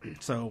Gordon.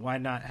 So why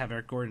not have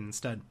Eric Gordon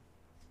instead?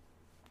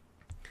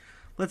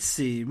 Let's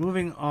see.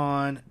 Moving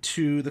on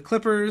to the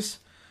Clippers.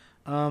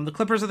 The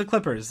Clippers are the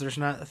Clippers. There's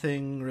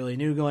nothing really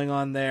new going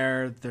on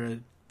there. They're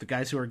the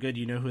guys who are good,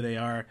 you know who they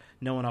are.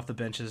 No one off the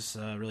bench has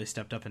really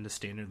stepped up into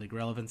standard league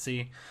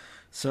relevancy.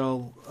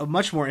 So a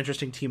much more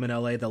interesting team in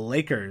LA, the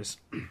Lakers.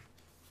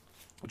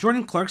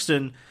 Jordan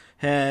Clarkson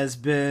has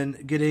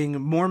been getting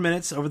more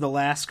minutes over the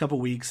last couple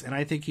weeks, and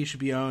I think he should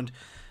be owned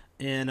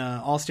in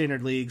all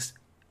standard leagues.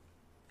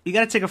 You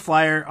got to take a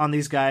flyer on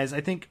these guys. I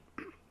think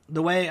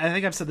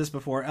I've said this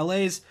before,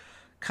 LA's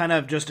kind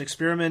of just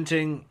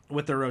experimenting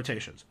with their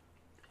rotations.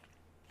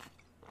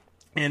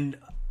 And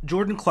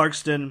Jordan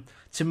Clarkson,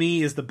 to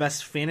me, is the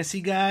best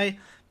fantasy guy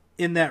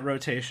in that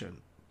rotation.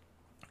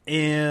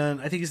 And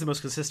I think he's the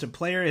most consistent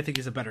player. I think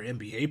he's a better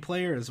NBA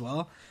player as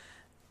well.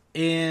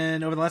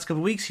 And over the last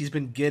couple of weeks, he's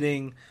been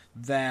getting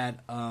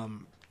that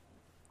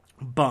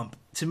bump.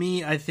 To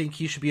me, I think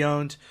he should be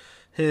owned.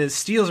 His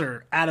steals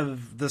are out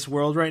of this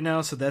world right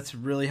now, so that's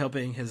really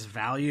helping his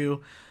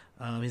value.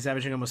 He's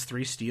averaging almost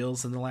 3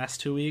 steals in the last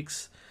 2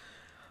 weeks.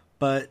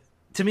 But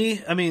to me,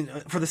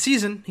 for the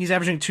season, he's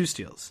averaging 2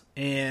 steals.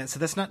 And so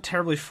that's not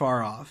terribly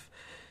far off.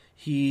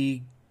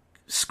 He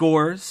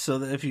scores, so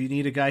that if you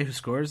need a guy who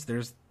scores,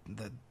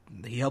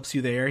 he helps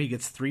you there. He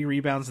gets 3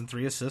 rebounds and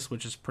 3 assists,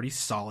 which is pretty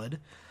solid.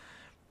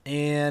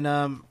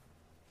 And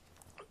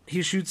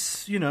he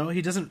shoots,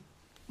 he doesn't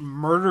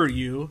murder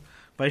you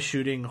by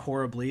shooting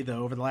horribly,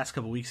 though over the last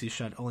couple of weeks he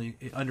shot only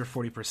under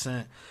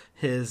 40%.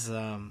 His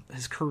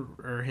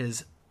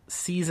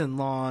season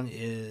long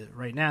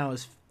right now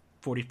is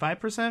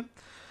 45%,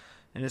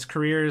 and his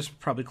career is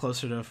probably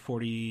closer to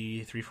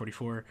 43,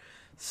 44.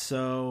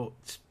 So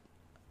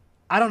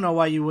I don't know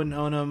why you wouldn't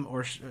own him,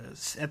 or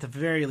at the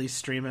very least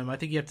stream him. I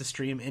think you have to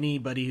stream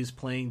anybody who's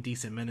playing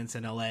decent minutes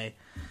in LA.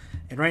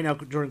 And right now,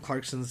 Jordan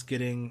Clarkson's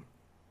getting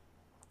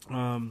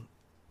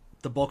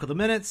the bulk of the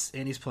minutes,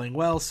 and he's playing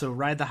well. So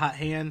ride the hot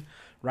hand,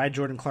 ride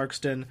Jordan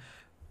Clarkson.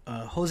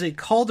 Jose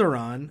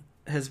Calderon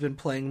has been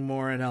playing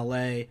more in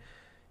LA.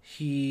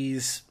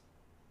 He's,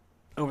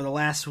 over the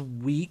last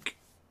week,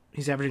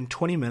 he's averaging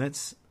 20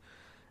 minutes,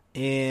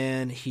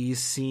 and he's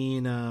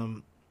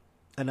seen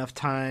enough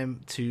time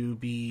to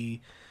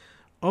be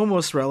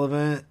almost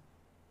relevant.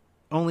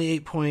 Only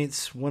 8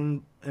 points,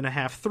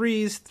 1.5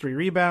 threes, 3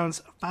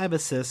 rebounds, 5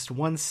 assists,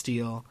 1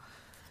 steal,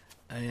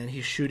 and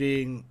he's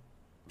shooting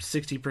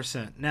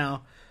 60%.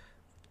 Now,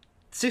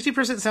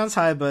 60% sounds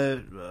high,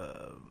 but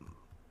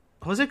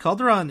Jose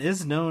Calderon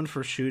is known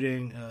for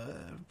shooting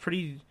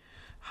pretty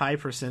high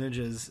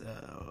percentages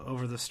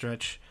over the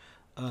stretch,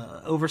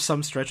 over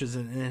some stretches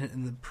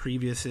in the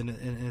previous in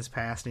his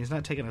past, and he's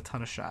not taking a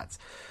ton of shots.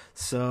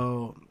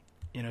 So,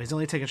 he's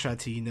only taking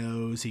shots he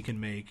knows he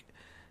can make,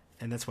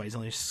 and that's why he's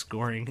only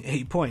scoring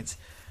 8 points.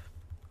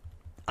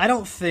 I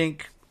don't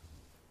think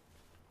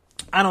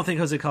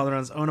Jose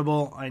Calderon's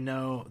ownable. I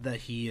know that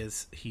he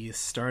is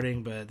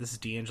starting, but this is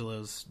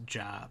D'Angelo's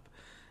job.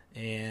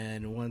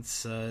 And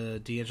once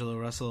D'Angelo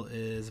Russell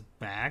is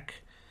back,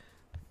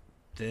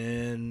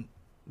 then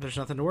there's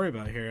nothing to worry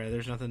about here.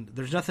 There's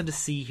nothing to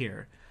see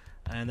here,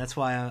 and that's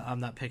why I'm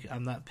not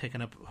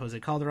picking up Jose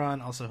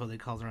Calderon. Also, Jose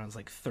Calderon's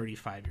like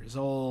 35 years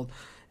old,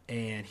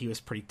 and he was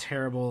pretty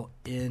terrible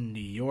in New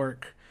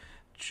York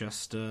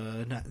just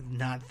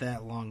not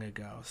that long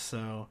ago.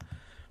 So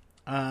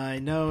I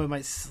know it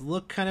might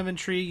look kind of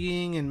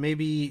intriguing, and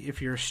maybe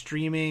if you're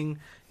streaming,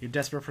 you're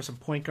desperate for some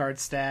point guard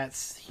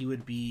stats, he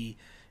would be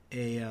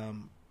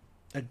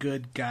a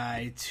good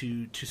guy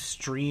to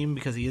stream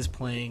because he is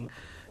playing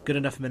good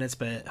enough minutes.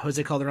 But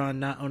Jose Calderon,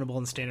 not ownable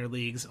in standard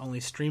leagues, only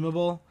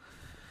streamable.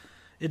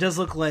 It does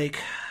look like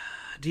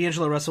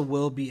D'Angelo Russell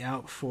will be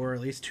out for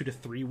at least 2 to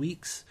 3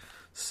 weeks,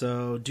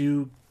 so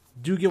do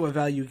get what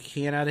value you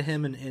can out of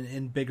him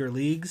in bigger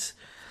leagues.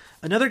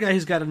 Another guy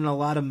who's gotten a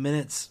lot of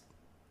minutes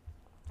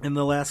in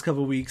the last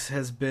couple of weeks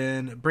has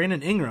been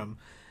Brandon Ingram,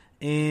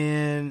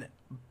 and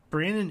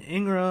Brandon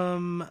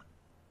Ingram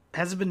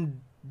hasn't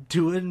been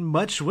doing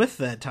much with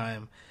that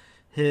time.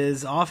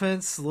 His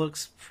offense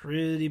looks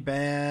pretty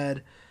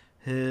bad.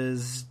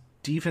 His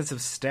defensive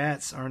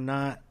stats are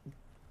not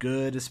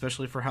good,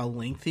 especially for how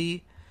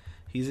lengthy.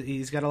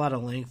 He's got a lot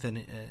of length,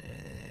 and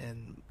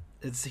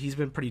he's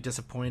been pretty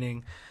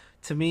disappointing.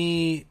 To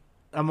me,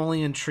 I'm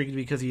only intrigued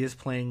because he is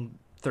playing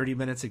 30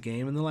 minutes a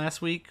game in the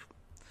last week.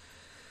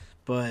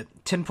 But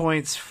 10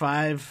 points,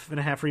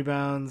 5.5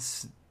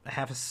 rebounds, a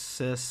half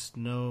assist,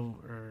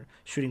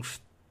 shooting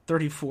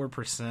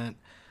 34%.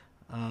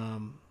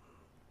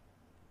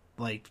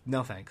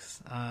 No thanks.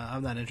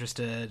 I'm not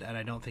interested, and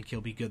I don't think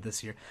he'll be good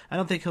this year. I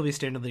don't think he'll be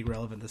standard league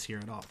relevant this year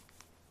at all.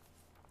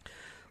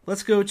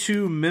 Let's go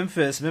to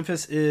Memphis.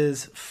 Memphis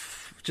is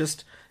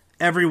just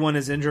everyone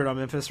is injured on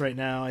Memphis right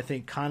now. I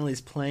think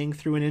Conley's playing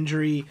through an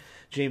injury.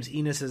 James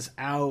Enos is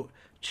out.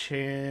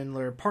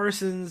 Chandler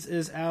Parsons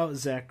is out.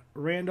 Zach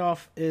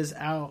Randolph is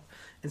out.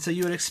 And so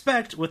you would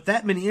expect with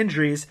that many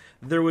injuries,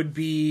 there would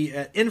be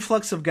an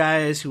influx of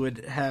guys who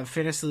would have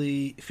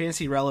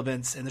fantasy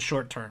relevance in the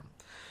short term.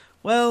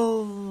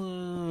 Well,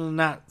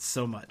 not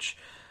so much.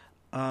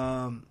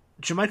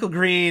 JaMychal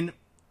Green,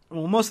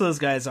 most of those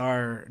guys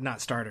are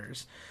not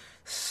starters.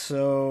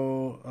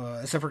 So,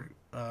 except for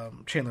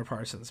Chandler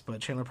Parsons.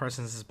 But Chandler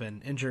Parsons has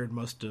been injured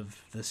most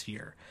of this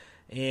year.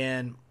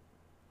 And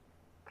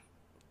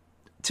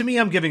to me,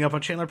 I'm giving up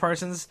on Chandler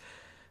Parsons.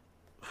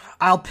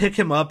 I'll pick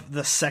him up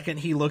the second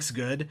he looks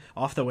good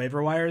off the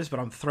waiver wires,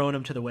 but I'm throwing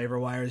him to the waiver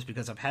wires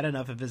because I've had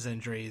enough of his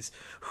injuries.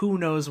 Who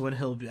knows when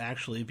he'll be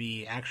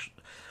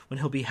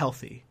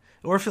healthy,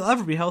 or if he'll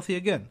ever be healthy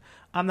again.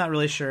 I'm not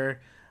really sure.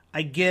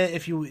 I get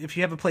if you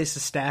have a place to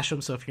stash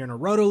him. So if you're in a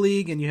roto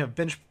league and you have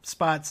bench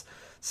spots,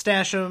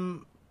 stash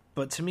him.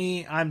 But to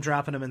me, I'm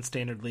dropping him in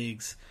standard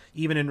leagues,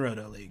 even in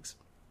roto leagues.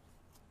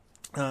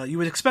 You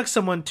would expect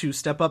someone to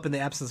step up in the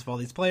absence of all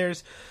these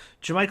players.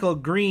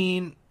 JaMychal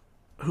Green,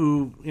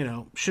 who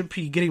should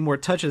be getting more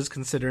touches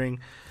considering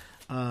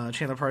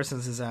Chandler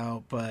Parsons is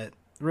out, but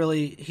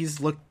really he's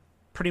looked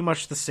pretty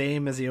much the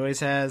same as he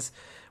always has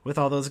with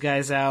all those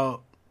guys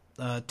out.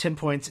 10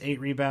 points, 8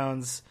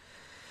 rebounds,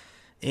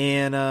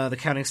 and the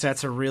counting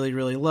stats are really,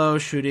 really low.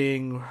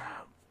 Shooting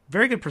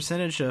very good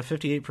percentage,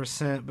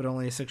 58%, but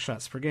only 6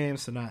 shots per game,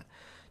 so not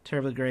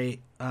terribly great.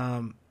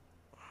 To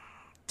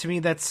me,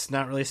 that's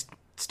not really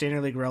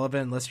standard league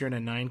relevant unless you're in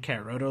a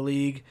 9-cat roto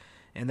league,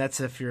 and that's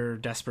if you're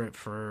desperate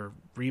for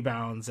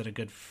rebounds and a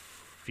good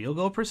field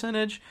goal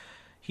percentage.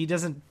 He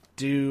doesn't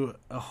do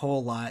a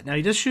whole lot. Now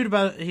he does shoot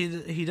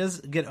he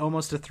does get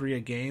almost a 3 a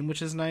game,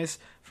 which is nice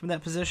from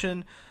that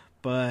position,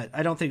 but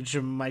I don't think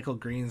JaMychal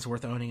Green's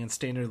worth owning in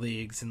standard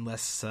leagues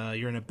unless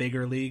you're in a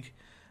bigger league.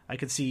 I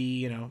could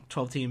see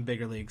 12-team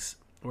bigger leagues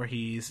where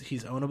he's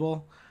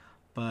ownable,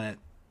 but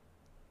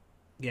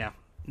yeah,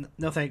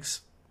 no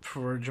thanks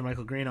for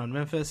JaMychal Green on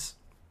Memphis.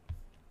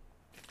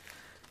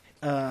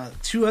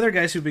 Two other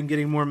guys who've been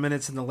getting more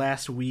minutes in the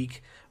last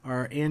week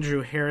are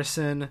Andrew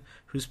Harrison,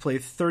 who's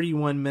played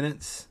 31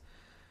 minutes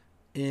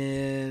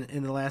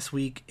in the last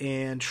week,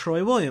 and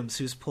Troy Williams,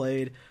 who's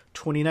played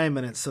 29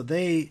 minutes. So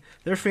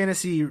their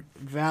fantasy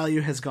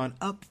value has gone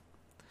up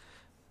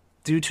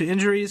due to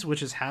injuries,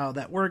 which is how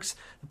that works.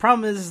 The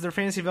problem is their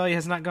fantasy value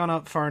has not gone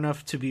up far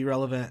enough to be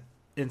relevant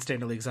in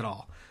standard leagues at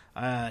all.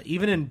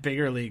 Even in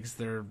bigger leagues,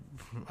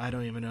 I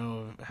don't even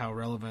know how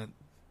relevant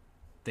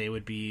they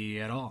would be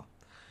at all.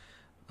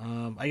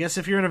 I guess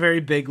if you're in a very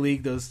big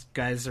league, those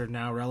guys are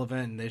now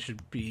relevant and they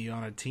should be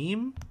on a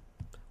team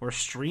or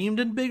streamed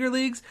in bigger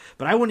leagues.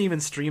 But I wouldn't even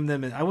stream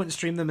them. I wouldn't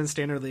stream them in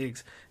standard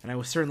leagues, and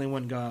I certainly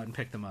wouldn't go out and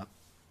pick them up.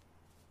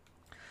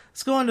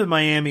 Let's go on to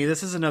Miami.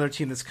 This is another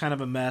team that's kind of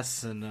a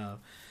mess, and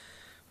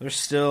there's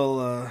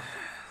still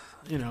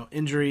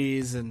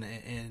injuries, and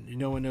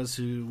no one knows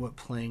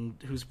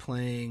who's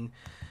playing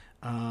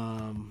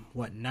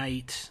what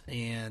night,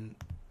 and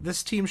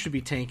this team should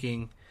be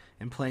tanking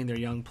and playing their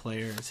young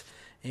players.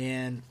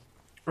 And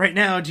right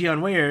now, Dion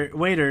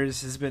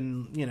Waiters has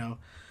been,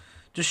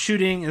 just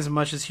shooting as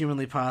much as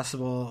humanly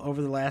possible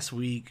over the last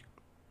week.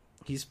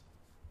 He's,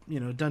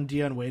 done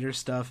Dion Waiters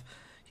stuff.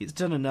 He's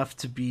done enough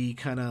to be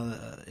kind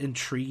of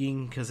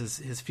intriguing because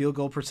his field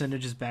goal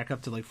percentage is back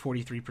up to like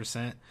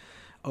 43%.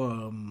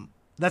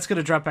 That's going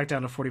to drop back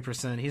down to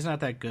 40%. He's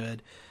not that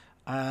good.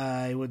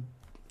 I would,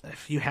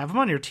 if you have him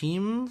on your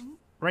team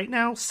right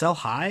now, sell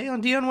high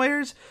on Dion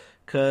Waiters,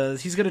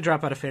 because he's going to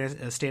drop out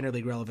of standard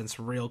league relevance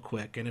real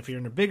quick. And if you're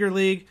in a bigger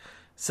league,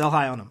 sell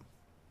high on him.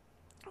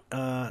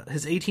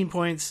 His 18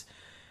 points,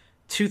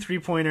 2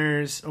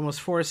 3-pointers,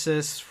 almost 4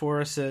 assists,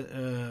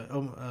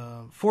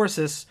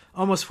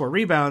 almost 4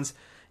 rebounds,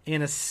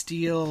 and a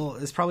steal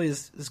is probably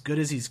as good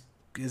as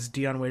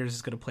Dion Waiters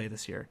is going to play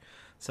this year.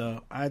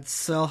 So I'd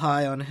sell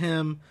high on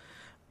him.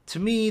 To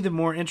me, the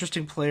more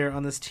interesting player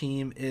on this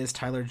team is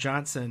Tyler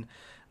Johnson.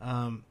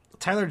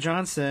 Tyler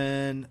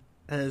Johnson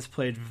has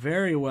played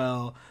very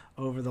well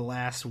over the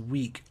last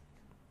week.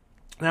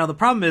 Now, the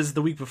problem is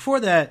the week before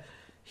that,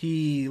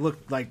 he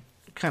looked like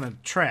kind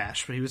of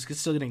trash, but he was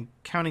still getting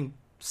counting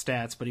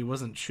stats, but he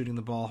wasn't shooting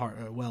the ball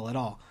well at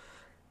all.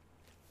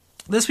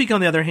 This week,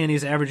 on the other hand,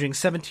 he's averaging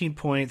 17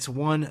 points,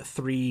 1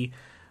 3,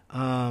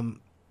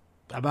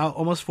 about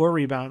almost 4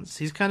 rebounds.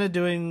 He's kind of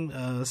doing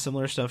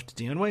similar stuff to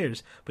Dion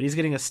Waiters, but he's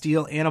getting a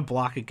steal and a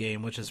block a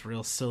game, which is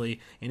real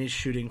silly, and he's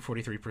shooting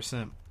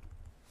 43%.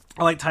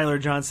 I like Tyler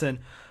Johnson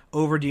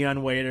over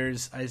Dion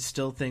Waiters. I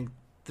still think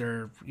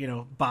they're,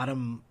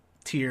 bottom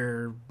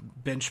tier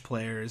bench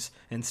players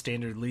in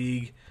standard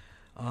league.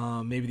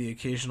 Maybe the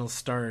occasional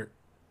start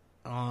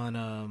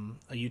on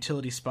a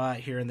utility spot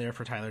here and there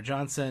for Tyler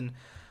Johnson.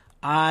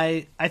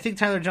 I think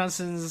Tyler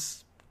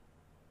Johnson's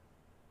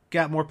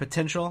got more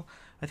potential.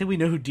 I think we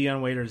know who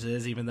Dion Waiters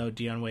is, even though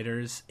Dion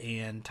Waiters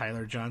and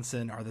Tyler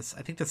Johnson are the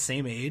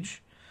same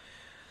age.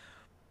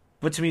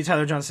 But to me,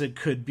 Tyler Johnson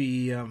could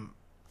be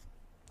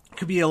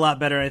a lot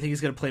better. I think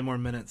he's going to play more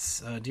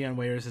minutes. Dion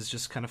Waiters is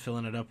just kind of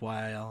filling it up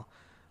while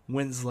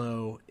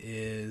Winslow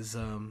is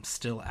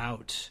still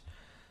out.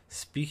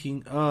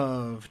 Speaking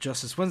of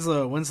Justice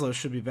Winslow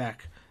should be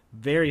back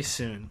very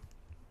soon.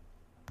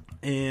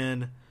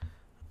 And,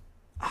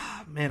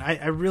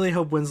 I really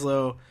hope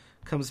Winslow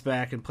comes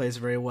back and plays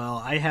very well.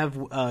 I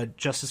have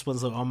Justice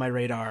Winslow on my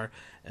radar,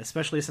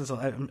 especially since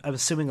I'm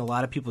assuming a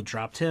lot of people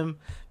dropped him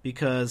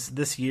because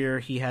this year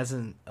he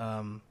hasn't.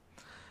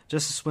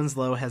 Justice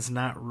Winslow has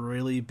not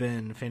really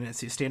been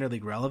fantasy standard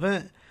league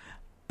relevant,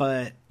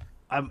 but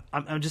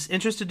I'm just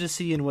interested to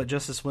see in what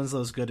Justice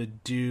Winslow is going to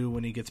do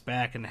when he gets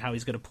back and how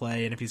he's going to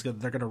play, and if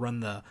they're going to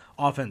run the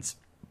offense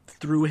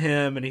through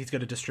him and he's going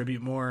to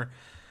distribute more.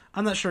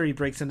 I'm not sure he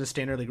breaks into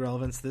standard league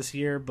relevance this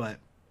year, but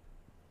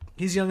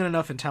he's young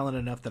enough and talented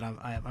enough that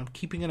I'm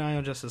keeping an eye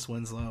on Justice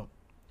Winslow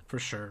for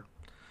sure.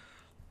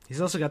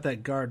 He's also got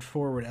that guard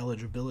forward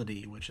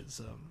eligibility, which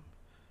is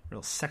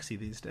real sexy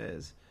these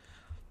days.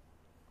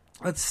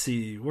 Let's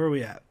see, where are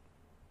we at?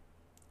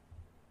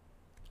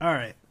 All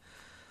right,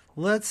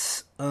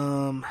 let's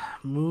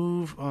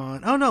move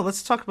on. Oh no,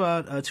 let's talk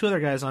about two other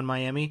guys on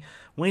Miami,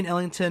 Wayne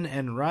Ellington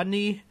and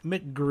Rodney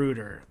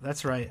McGruder.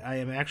 That's right, I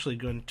am actually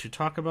going to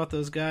talk about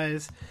those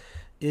guys.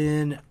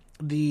 In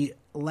the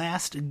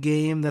last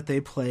game that they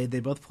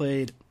both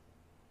played,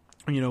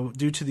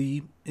 due to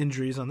the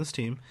injuries on this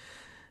team,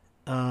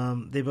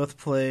 they both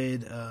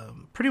played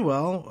pretty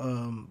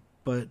well,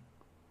 but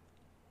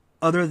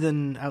other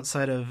than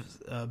outside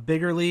of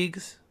bigger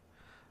leagues,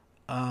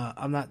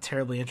 I'm not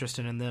terribly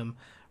interested in them.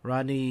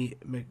 Rodney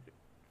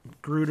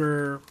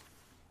McGruder,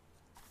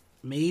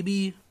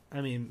 maybe.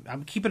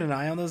 I'm keeping an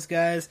eye on those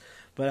guys,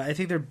 but I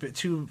think they're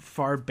too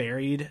far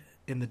buried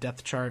in the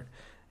depth chart,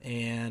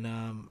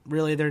 and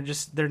really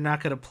they're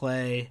not going to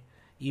play,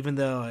 even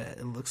though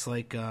it looks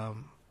like,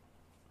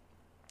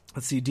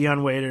 let's see,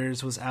 Dion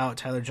Waiters was out,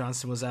 Tyler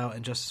Johnson was out,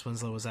 and Justice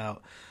Winslow was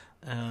out.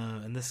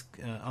 And this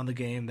on the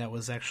game that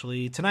was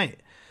actually tonight.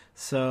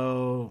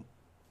 So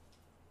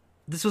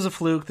this was a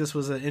fluke. This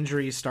was an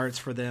injury starts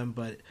for them,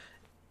 but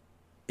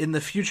in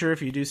the future,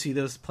 if you do see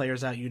those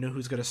players out, you know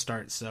who's going to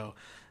start. So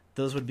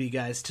those would be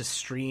guys to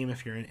stream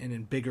if you're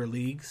in bigger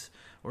leagues,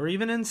 or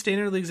even in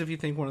standard leagues if you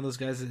think one of those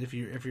guys, if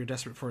you're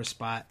desperate for a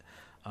spot,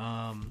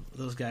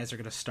 those guys are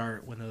going to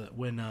start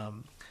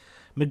when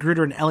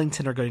Magruder and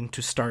Ellington are going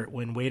to start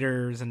when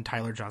Waiters and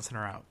Tyler Johnson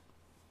are out.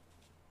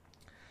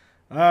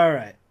 All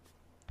right,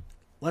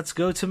 let's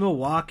go to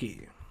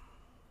Milwaukee.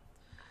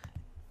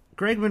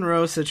 Greg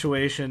Monroe's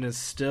situation is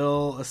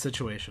still a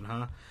situation,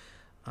 huh?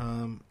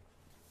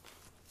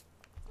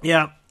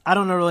 Yeah, I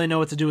don't really know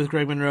what to do with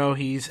Greg Monroe.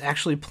 He's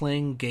actually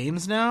playing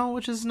games now,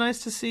 which is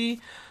nice to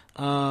see.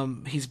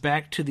 He's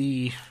back to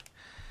the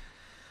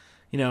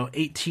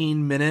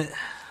 18-minute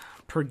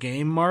per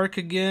game mark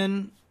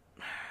again,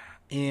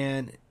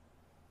 and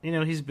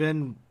he's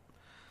been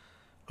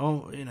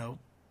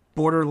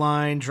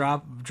borderline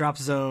drop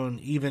zone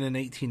even in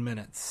 18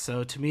 minutes.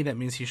 So to me, that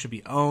means he should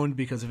be owned,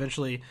 because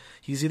eventually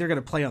he's either going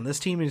to play on this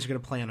team or he's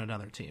going to play on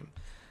another team.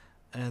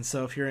 And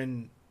so if you're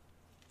in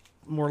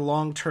more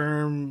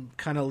long-term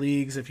kind of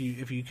leagues, if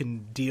you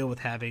can deal with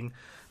having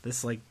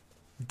this like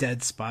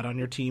dead spot on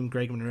your team,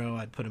 Greg Monroe,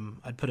 I'd put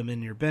him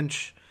in your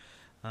bench.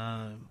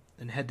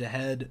 And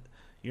head-to-head,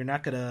 you're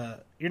not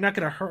gonna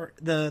hurt.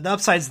 The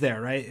upside's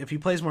there, right? If he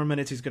plays more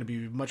minutes, he's gonna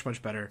be much,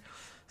 much better.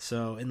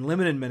 So in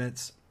limited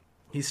minutes,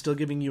 he's still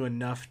giving you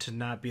enough to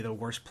not be the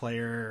worst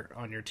player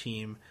on your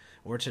team,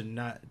 or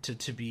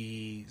to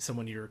be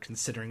someone you're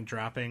considering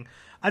dropping.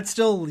 I'd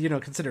still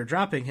consider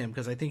dropping him,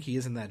 because I think he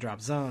is in that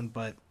drop zone,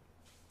 but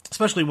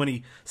especially when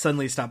he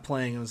suddenly stopped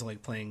playing and was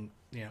like playing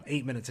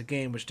 8 minutes a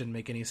game, which didn't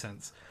make any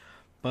sense.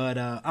 But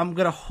I'm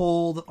going to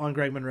hold on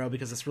Greg Monroe,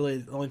 because it's really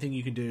the only thing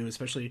you can do,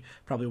 especially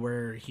probably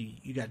where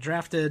you got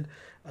drafted.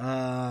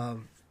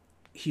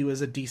 He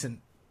was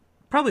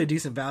probably a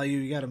decent value.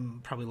 You got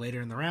him probably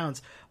later in the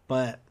rounds.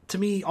 But to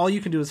me, all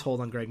you can do is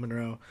hold on Greg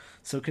Monroe.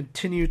 So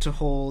continue to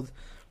hold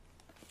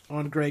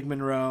on Greg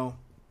Monroe.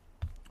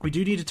 We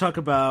do need to talk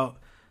about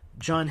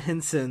John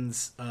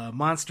Henson's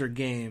monster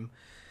game.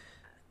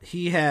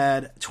 He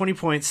had 20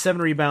 points,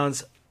 7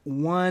 rebounds,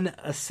 1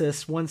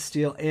 assist, 1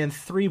 steal, and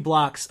 3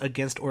 blocks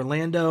against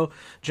Orlando.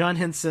 John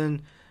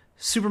Henson,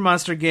 super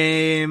monster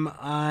game.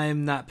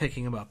 I'm not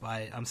picking him up.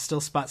 I'm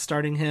still spot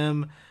starting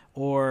him,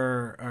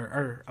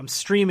 or I'm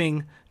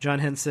streaming John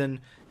Henson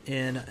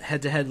in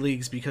head-to-head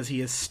leagues, because he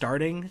is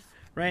starting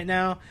right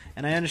now.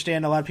 And I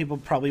understand a lot of people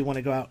probably want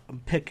to go out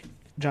and pick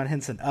John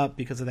Henson up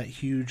because of that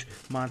huge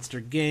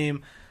monster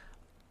game.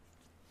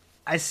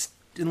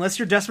 Unless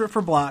you're desperate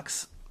for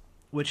blocks,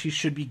 which he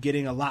should be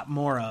getting a lot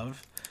more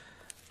of,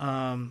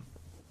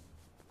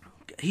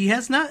 he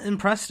has not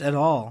impressed at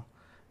all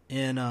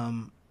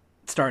in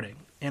starting,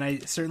 and I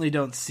certainly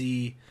don't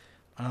see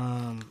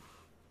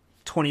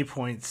 20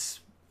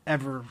 points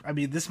ever. I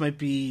mean, this might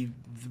be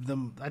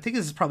I think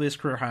this is probably his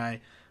career high.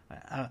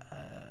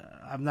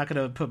 I'm not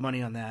going to put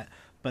money on that,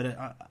 but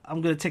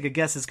I'm going to take a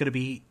guess it's going to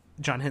be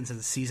John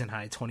Henson's season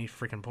high, 20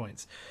 freaking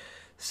points.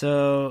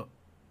 So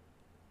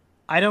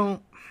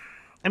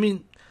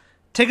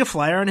take a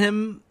flyer on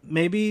him.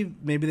 Maybe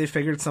they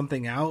figured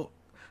something out.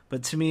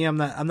 But to me, I'm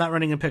not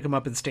running and pick him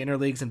up in standard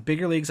leagues. In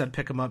bigger leagues, I'd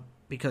pick him up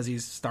because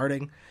he's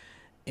starting.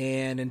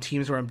 And in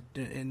teams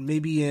and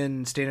maybe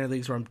in standard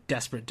leagues where I'm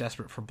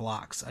desperate for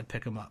blocks, I'd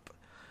pick him up.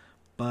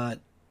 But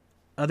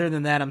other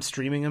than that, I'm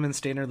streaming him in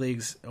standard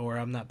leagues, or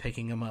I'm not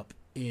picking him up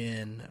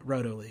in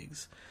roto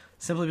leagues.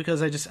 Simply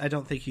because I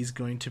don't think he's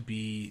going to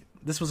be.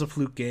 This was a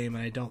fluke game,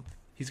 and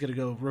he's going to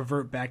go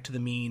revert back to the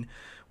mean,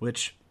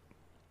 which,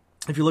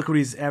 if you look what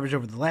he's averaged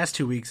over the last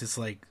 2 weeks, it's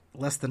like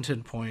less than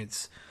 10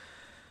 points,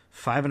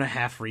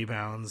 5.5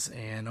 rebounds,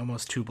 and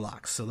almost 2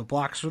 blocks. So the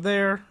blocks are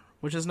there,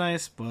 which is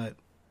nice, but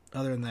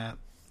other than that,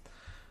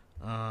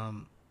 I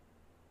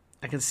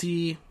can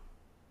see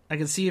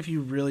if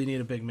you really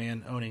need a big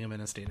man, owning him in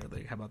a standard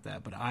league. How about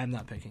that? But I'm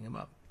not picking him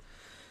up.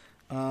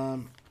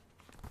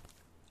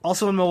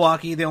 Also in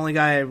Milwaukee, the only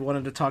guy I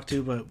wanted to talk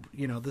to, but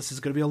this is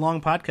going to be a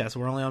long podcast.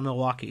 We're only on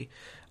Milwaukee.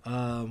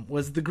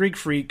 Was the Greek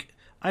Freak.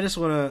 I just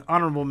want to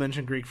honorable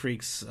mention Greek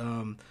Freak's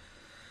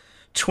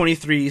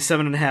 23,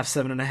 7.5,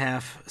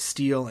 7.5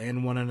 steal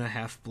and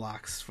 1.5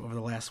 blocks over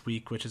the last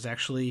week, which is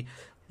actually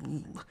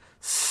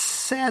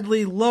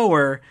sadly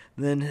lower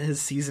than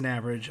his season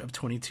average of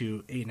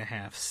 22,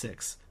 8.5,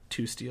 6,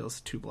 2 steals,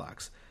 2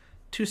 blocks.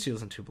 2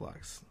 steals and 2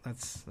 blocks.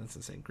 That's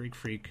insane. Greek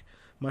Freak,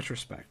 much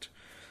respect.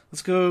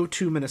 Let's go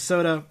to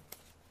Minnesota.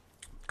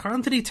 Karl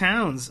Anthony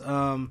Towns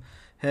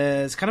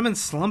has kind of been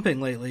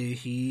slumping lately.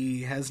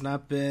 He has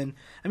not been.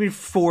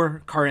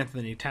 For Karl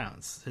Anthony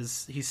Towns,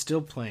 he's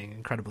still playing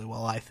incredibly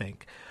well, I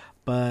think.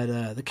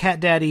 But the Cat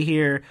Daddy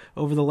here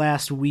over the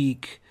last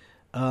week,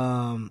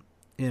 dropping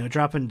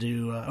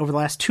to over the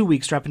last 2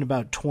 weeks, dropping to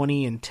about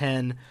 20 and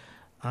 10,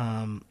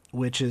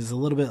 which is a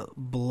little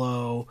bit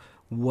below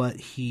what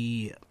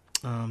he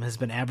has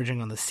been averaging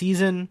on the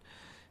season.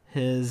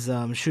 His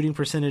shooting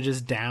percentage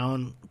is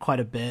down quite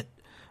a bit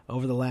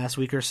over the last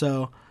week or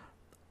so.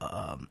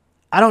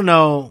 I don't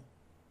know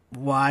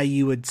why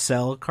you would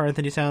sell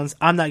Karl-Anthony Towns.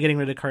 I'm not getting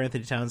rid of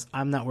Karl-Anthony Towns.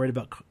 I'm not worried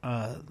about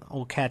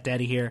old Cat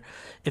Daddy here.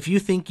 If you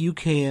think you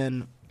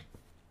can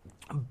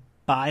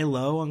buy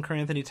low on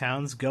Karl-Anthony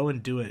Towns, go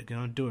and do it. Go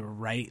and do it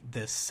right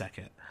this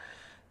second.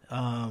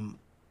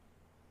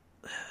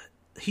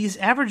 He's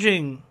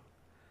averaging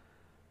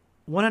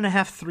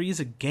 1.5 threes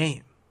a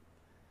game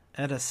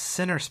at a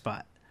center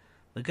spot.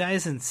 The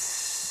guy's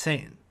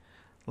insane.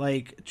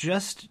 Like,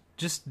 just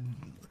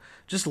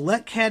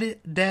let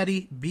Cat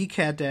Daddy be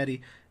Cat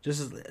Daddy.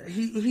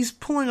 He's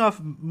pulling off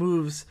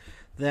moves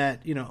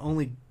that,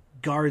 only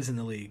guards in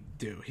the league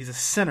do. He's a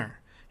center.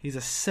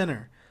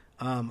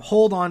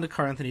 Hold on to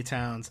Karl-Anthony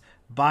Towns.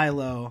 Buy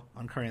low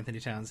on Karl-Anthony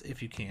Towns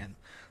if you can.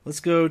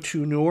 Let's go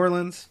to New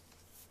Orleans.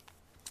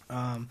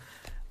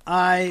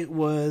 I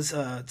was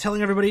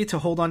telling everybody to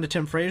hold on to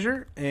Tim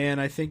Frazier, and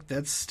I think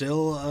that's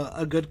still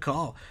a good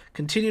call.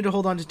 Continue to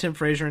hold on to Tim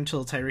Frazier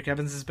until Tyreke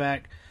Evans is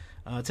back.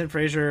 Tim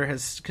Frazier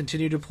has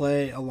continued to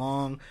play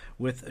along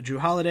with Drew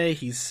Holiday.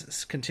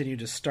 He's continued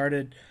to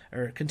start.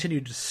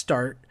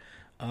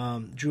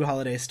 Drew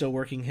Holiday is still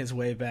working his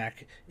way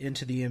back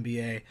into the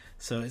NBA,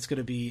 so it's going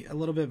to be a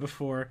little bit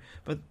before,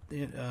 but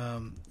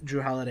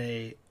Drew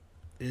Holiday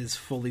is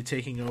fully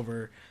taking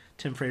over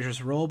Tim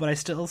Frazier's role, but I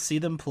still see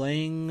them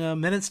playing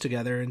minutes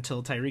together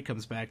until Tyreke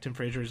comes back. Tim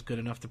Frazier is good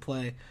enough to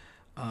play.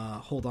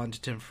 Hold on to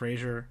Tim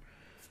Frazier.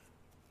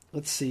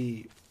 Let's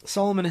see.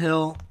 Solomon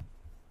Hill,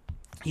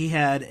 he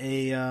had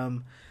a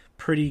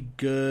pretty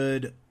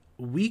good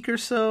week or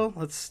so.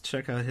 Let's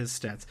check out his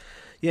stats.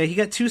 Yeah, he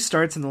got 2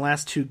 starts in the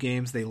last 2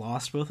 games. They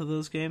lost both of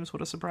those games.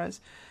 What a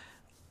surprise.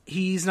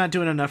 He's not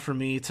doing enough for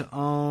me to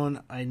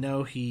own. I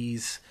know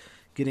he's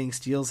getting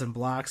steals and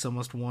blocks,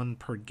 almost 1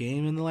 per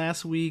game in the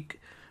last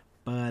week.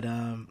 But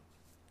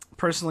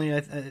personally,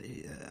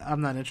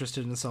 I'm not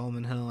interested in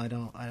Solomon Hill.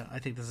 I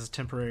think this is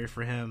temporary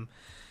for him.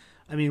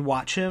 I mean,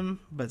 watch him,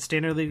 but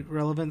standard league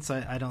relevance,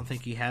 I don't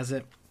think he has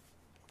it.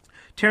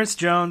 Terrence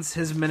Jones,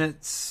 his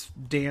minutes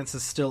dance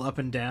is still up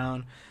and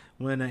down.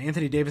 When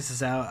Anthony Davis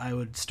is out, I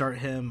would start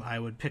him. I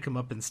would pick him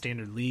up in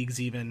standard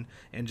leagues even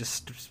and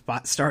just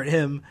start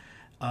him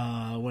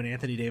when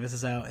Anthony Davis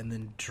is out, and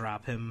then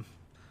drop him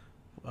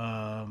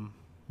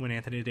when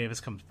Anthony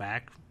Davis comes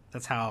back.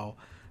 That's how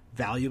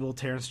valuable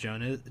Terrence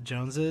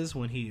Jones is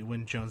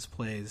when Jones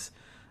plays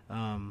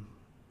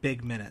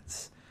big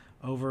minutes.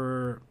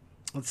 Over,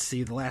 let's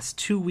see, the last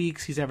 2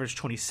 weeks he's averaged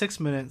 26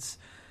 minutes,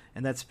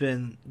 and that's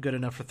been good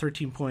enough for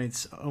 13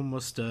 points,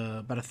 almost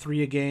about a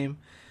 3 a game,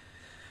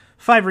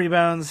 5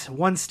 rebounds,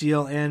 1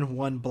 steal, and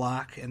 1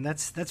 block, and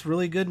that's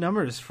really good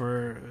numbers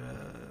for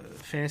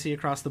fantasy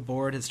across the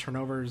board. His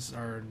turnovers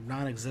are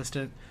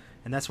non-existent.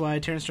 And that's why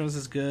Terrence Jones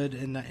is good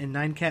in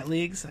 9-cat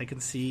leagues. I can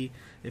see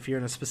if you're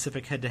in a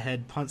specific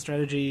head-to-head punt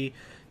strategy,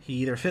 he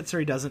either fits or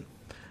he doesn't.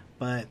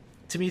 But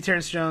to me,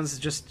 Terrence Jones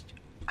is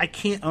I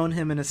can't own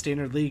him in a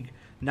standard league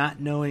not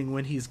knowing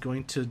when he's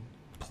going to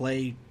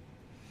play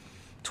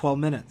 12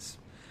 minutes.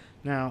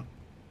 Now,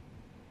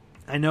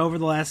 I know over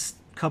the last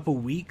couple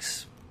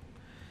weeks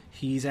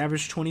he's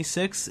averaged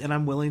 26, and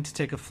I'm willing to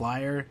take a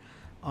flyer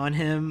on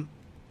him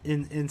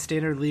in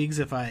standard leagues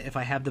if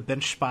I have the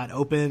bench spot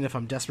open, if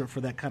I'm desperate for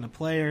that kind of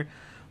player.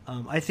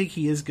 I think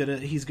he's good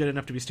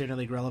enough to be standard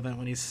league relevant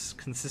when he's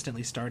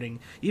consistently starting.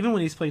 Even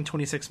when he's playing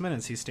 26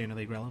 minutes, he's standard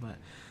league relevant.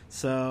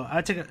 So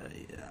I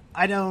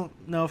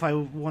don't know if I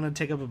want to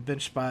take up a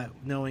bench spot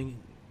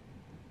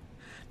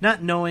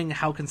not knowing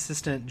how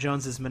consistent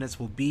Jones's minutes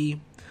will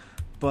be.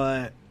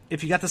 But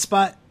if you got the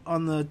spot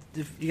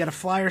if you got a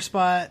flyer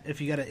spot,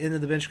 if you got an end of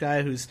the bench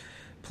guy who's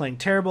playing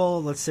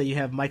terrible, let's say you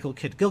have Michael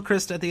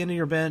Kidd-Gilchrist at the end of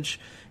your bench,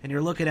 and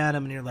you're looking at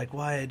him and you're like,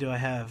 why do I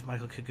have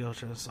Michael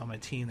Kidd-Gilchrist on my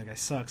team? That guy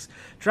sucks.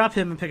 Drop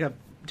him and pick up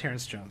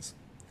Terrence Jones.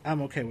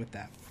 I'm okay with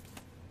that.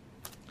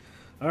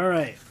 All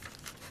right.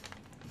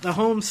 The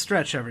home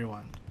stretch,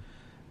 everyone.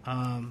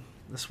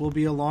 This will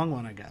be a long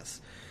one, I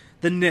guess.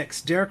 The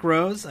Knicks. Derrick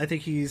Rose, I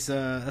think he's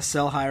a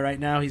sell high right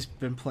now. He's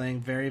been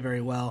playing very, very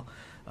well.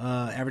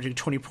 Averaging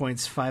 20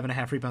 points,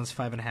 5.5 rebounds,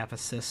 5.5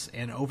 assists,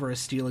 and over a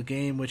steal a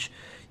game, which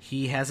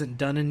he hasn't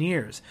done in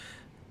years.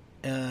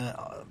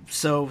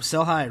 So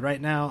sell high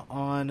right now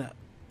on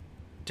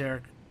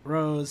Derrick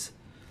Rose.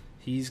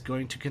 He's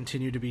going to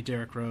continue to be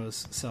Derrick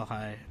Rose. Sell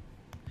high.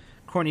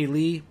 Courtney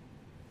Lee.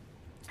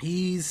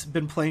 He's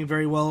been playing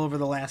very well over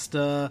the last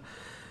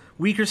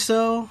week or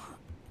so.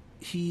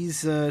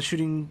 He's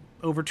shooting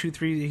over 2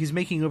 threes. He's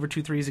making over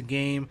 2 threes a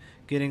game,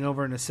 getting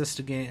over an assist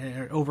a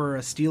game, over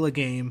a steal a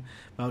game,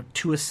 about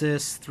 2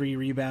 assists, 3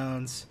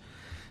 rebounds.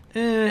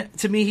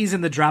 To me, he's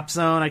in the drop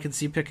zone. I can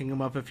see picking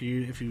him up if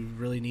you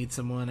really need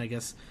someone. I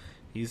guess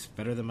he's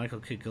better than Michael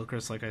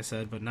Kidd-Gilchrist, like I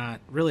said, but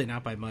not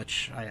by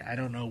much. I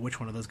don't know which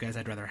one of those guys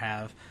I'd rather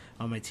have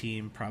on my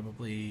team.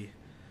 Probably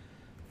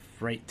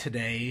right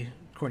today,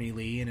 Courtney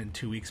Lee, and in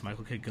 2 weeks,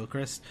 Michael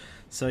Kidd-Gilchrist.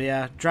 So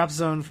yeah, drop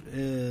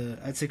zone.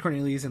 I'd say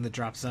Courtney Lee's in the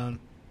drop zone.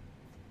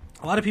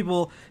 A lot of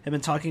people have been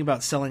talking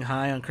about selling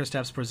high on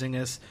Kristaps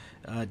Porzingis.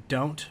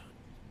 Don't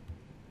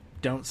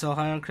sell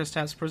high on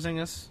Kristaps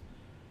Porzingis.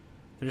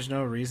 There's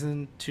no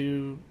reason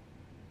to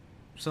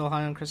sell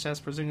high on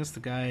Kristaps Porzingis. The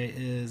guy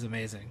is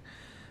amazing.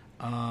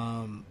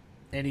 And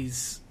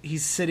he's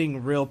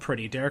sitting real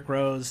pretty. Derrick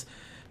Rose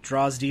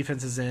draws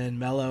defenses in,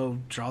 Melo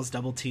draws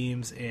double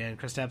teams, and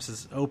Kristaps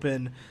is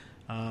open.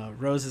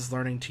 Rose is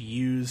learning to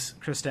use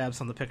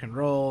Kristaps on the pick and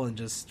roll, and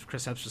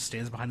Kristaps just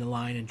stands behind the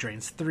line and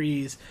drains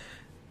threes.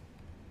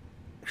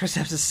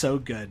 Kristaps is so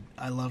good.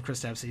 I love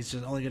Kristaps. He's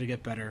just only going to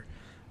get better.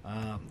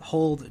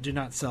 Hold, do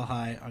not sell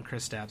high on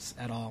Kristaps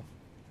at all.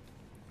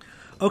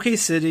 OK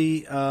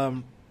City,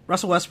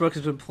 Russell Westbrook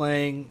has been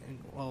playing,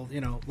 well,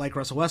 like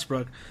Russell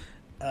Westbrook,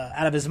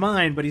 out of his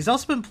mind, but he's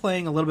also been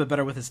playing a little bit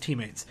better with his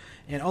teammates.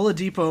 And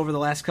Oladipo over the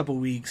last couple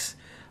weeks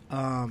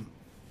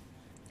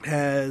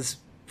has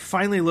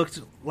finally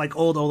looked like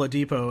old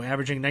Oladipo,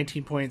 averaging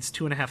 19 points,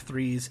 2.5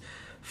 threes,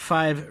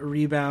 5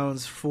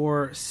 rebounds,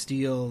 4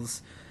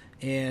 steals,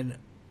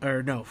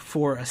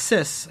 4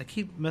 assists. I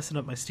keep messing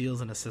up my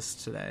steals and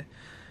assists today.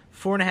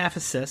 4.5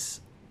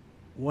 assists,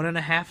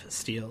 1.5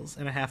 steals,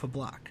 and a half a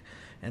block.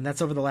 And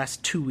that's over the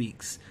last 2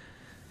 weeks,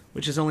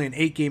 which is only an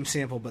 8-game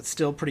sample, but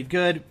still pretty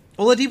good.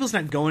 Oladipo's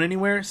not going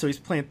anywhere, so he's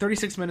playing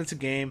 36 minutes a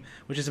game,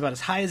 which is about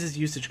as high as his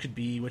usage could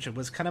be, which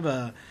was kind of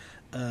a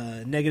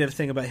negative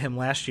thing about him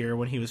last year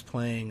when he was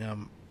playing,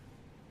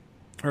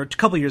 or a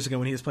couple years ago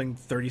when he was playing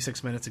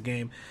 36 minutes a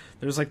game.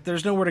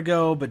 There's nowhere to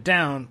go but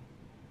down.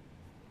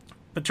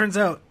 But turns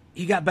out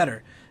he got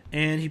better,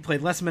 and he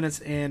played less minutes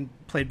and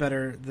played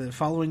better the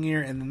following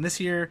year. And then this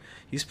year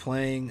he's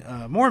playing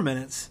more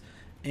minutes,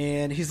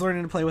 and he's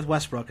learning to play with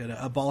Westbrook,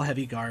 a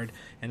ball-heavy guard.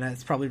 And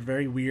that's probably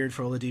very weird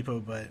for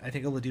Oladipo, but I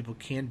think Oladipo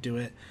can do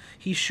it.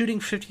 He's shooting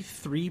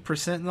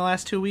 53% in the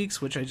last 2 weeks,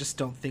 which I just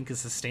don't think is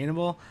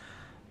sustainable.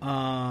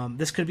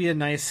 This could be a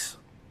nice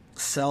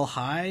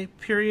sell-high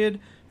period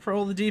for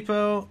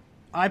Oladipo.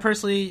 I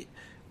personally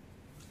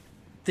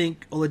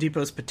think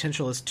Oladipo's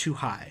potential is too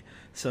high.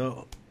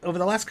 So over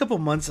the last couple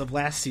months of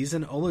last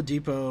season,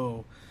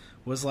 Oladipo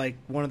was like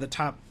one of the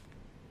top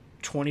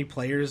 20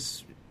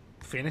 players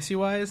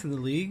fantasy-wise in the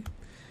league.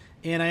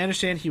 And I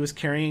understand he was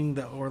carrying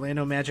the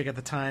Orlando Magic at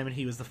the time, and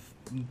he was the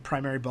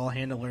primary ball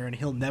handler, and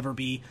he'll never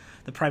be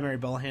the primary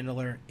ball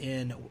handler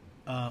in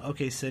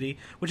OK City,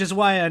 which is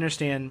why I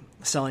understand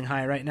selling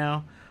high right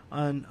now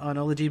on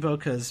Oladipo,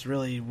 because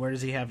really, where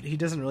does he have? He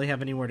doesn't really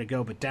have anywhere to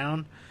go but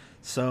down.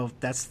 So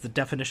that's the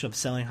definition of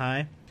selling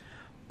high.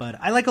 But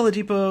I like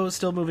Oladipo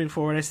still moving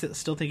forward. I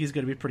still think he's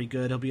going to be pretty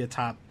good. He'll be a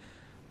top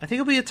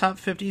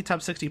 50,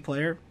 top 60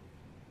 player.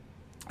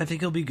 I think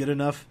he'll be good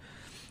enough.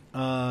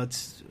 I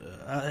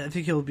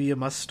think he'll be a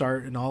must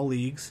start in all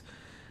leagues.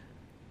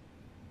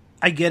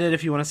 I get it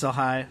if you want to sell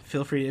high.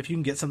 Feel free. If you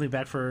can get something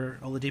back for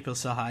Oladipo,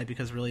 sell high,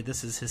 because really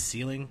this is his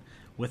ceiling.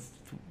 With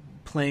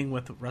playing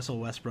with Russell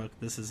Westbrook,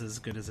 this is as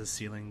good as his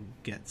ceiling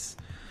gets.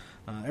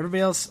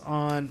 Everybody else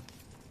on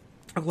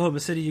Oklahoma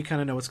City, you kind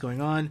of know what's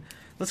going on.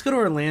 Let's go to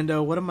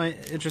Orlando. What am I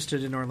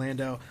interested in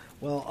Orlando?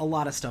 Well, a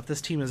lot of stuff.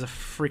 This team is a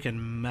freaking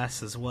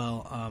mess as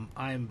well.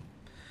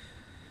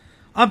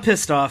 I'm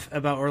pissed off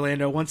about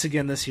Orlando once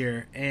again this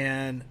year,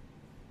 and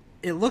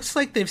it looks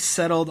like they've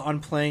settled on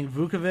playing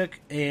Vucevic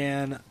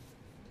and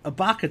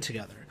Ibaka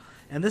together.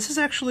 And this is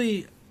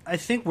actually, I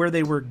think, where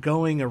they were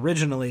going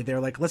originally.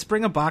 They're like, let's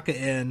bring Ibaka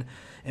in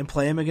and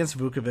play him against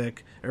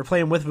Vucevic, or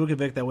play him with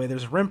Vucevic. That way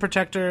there's a rim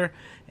protector,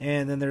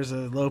 and then there's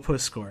a low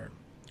post scorer.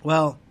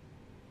 Well,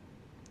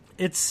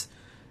 it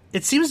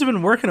seems to have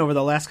been working over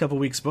the last couple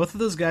weeks. Both of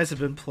those guys have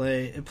been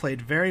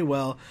played very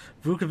well.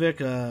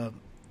 Vucevic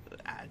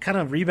kind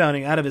of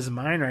rebounding out of his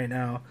mind right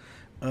now.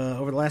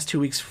 Over the last 2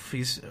 weeks,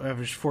 he's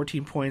averaged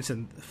 14 points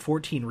and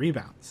 14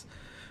 rebounds,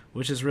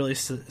 which is really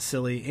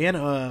silly, and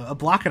a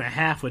block and a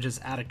half, which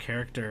is out of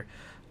character.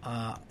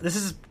 This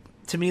is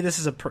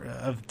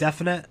a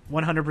definite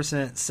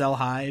 100% sell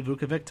high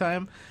Vucevic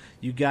time.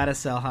 You gotta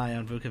sell high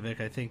on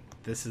Vucevic. I think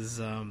this is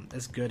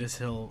as good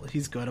as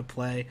he's going to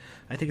play.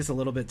 I think it's a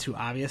little bit too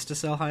obvious to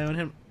sell high on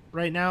him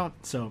right now,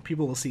 so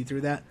people will see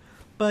through that.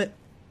 But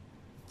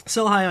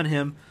sell high on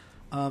him.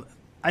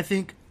 I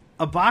think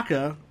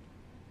Ibaka,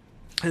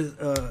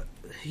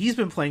 he's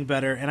been playing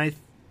better, and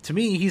to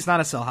me, he's not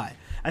a sell high.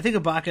 I think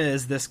Ibaka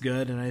is this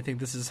good, and I think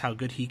this is how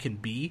good he can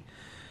be.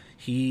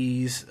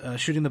 He's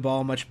shooting the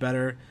ball much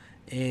better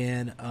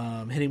and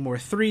hitting more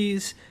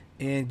threes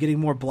and getting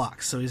more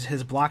blocks. So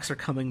his blocks are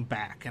coming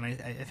back, and I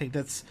think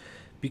that's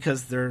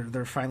because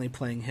they're finally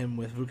playing him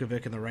with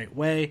Vucevic in the right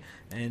way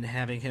and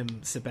having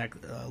him sit back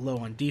low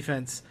on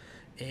defense,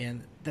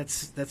 and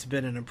that's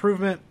been an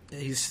improvement.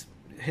 He's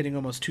hitting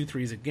almost 2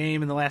 threes a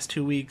game in the last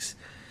 2 weeks.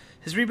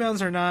 His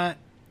rebounds are not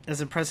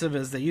as impressive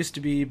as they used to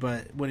be,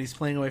 but when he's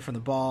playing away from the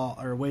ball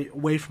or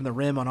away from the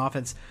rim on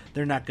offense,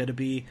 they're not going to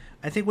be.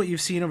 I think what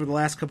you've seen over the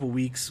last couple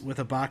weeks with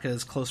Ibaka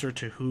is closer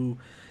to who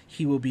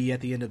he will be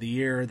at the end of the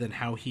year than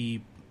how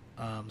he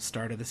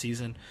started the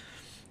season.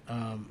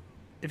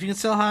 If you can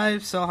sell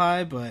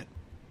high, but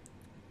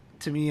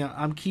to me,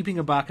 I'm keeping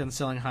Ibaka and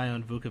selling high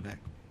on Vucevic.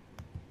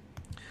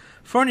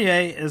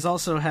 Fournier has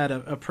also had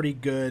a pretty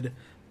good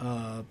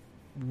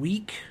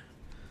week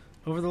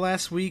over the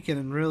last week,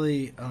 and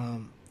really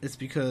it's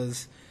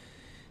because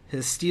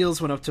His steals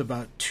went up to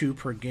about 2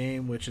 per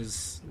game, which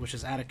is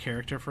out of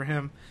character for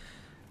him.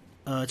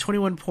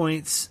 21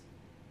 points,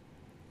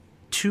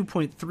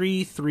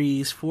 2.3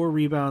 threes, 4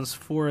 rebounds,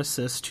 4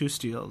 assists, 2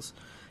 steals,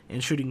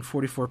 and shooting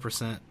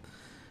 44%.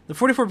 The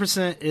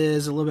 44%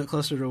 is a little bit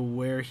closer to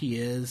where he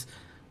is.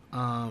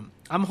 I'm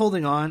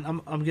holding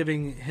on. I'm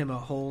giving him a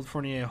hold,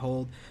 Fournier a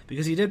hold,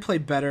 because he did play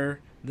better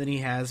than he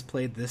has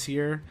played this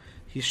year.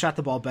 He shot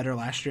the ball better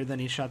last year than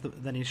he shot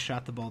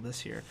the ball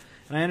this year.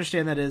 And I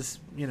understand that is,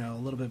 a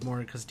little bit more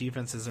because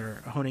defenses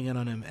are honing in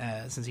on him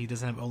since he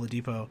doesn't have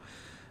Oladipo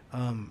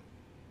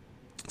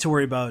to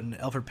worry about, and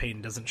Elfrid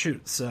Payton doesn't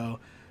shoot. So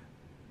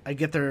I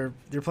get they're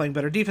playing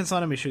better defense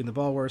on him. He's shooting the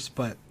ball worse,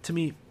 but to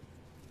me,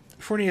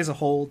 Fournier is a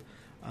hold.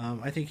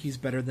 I think he's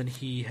better than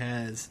he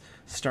has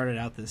started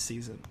out this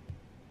season.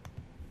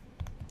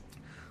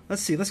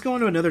 Let's see. Let's go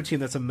on to another team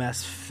that's a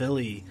mess,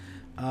 Philly.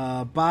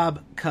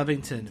 Bob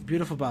Covington,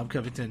 beautiful Bob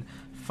Covington,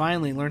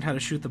 finally learned how to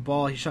shoot the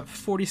ball. He shot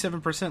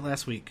 47%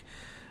 last week.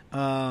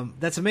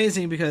 That's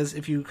amazing because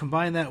if you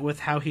combine that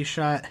with how he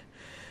shot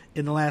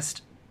in the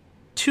last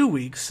 2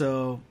 weeks,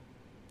 so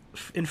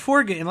in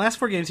the last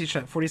 4 games he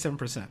shot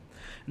 47%.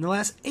 In the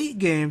last 8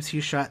 games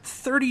he shot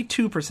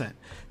 32%.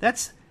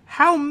 That's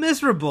how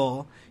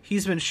miserable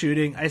he's been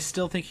shooting. I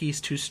still think he's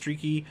too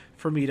streaky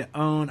for me to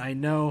own. I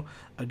know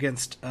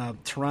against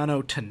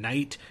Toronto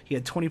tonight, he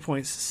had 20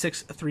 points,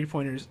 6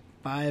 3-pointers,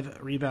 5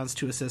 rebounds,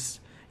 2 assists,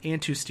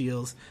 and 2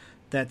 steals.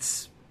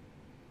 That's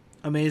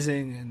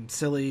amazing and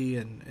silly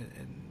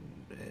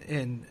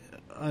and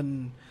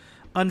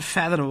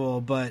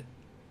unfathomable. But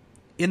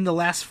in the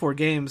last 4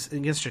 games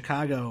against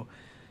Chicago,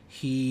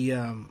 he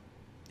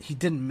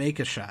didn't make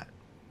a shot.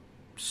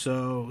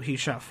 So he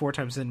shot 4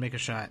 times, didn't make a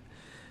shot.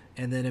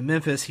 And then in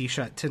Memphis, he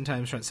shot 10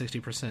 times, shot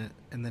 60%.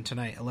 And then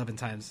tonight, 11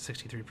 times,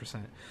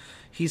 63%.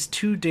 He's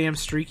too damn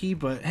streaky,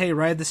 but hey,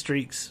 ride the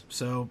streaks.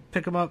 So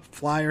pick him up,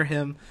 flyer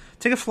him.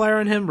 Take a flyer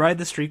on him, ride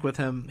the streak with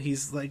him.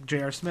 He's like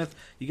J.R. Smith.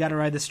 You got to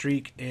ride the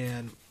streak.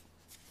 And,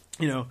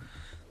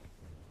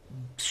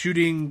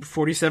 shooting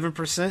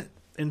 47%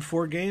 in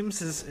 4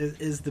 games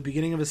is the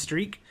beginning of a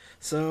streak.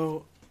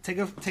 So take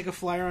a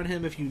flyer on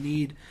him if you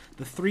need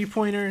the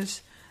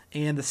 3-pointers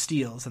and the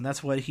steals. And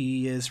that's what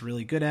he is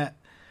really good at.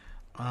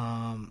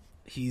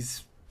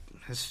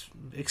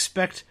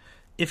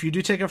 If you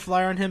do take a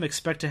flyer on him,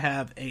 expect to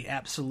have a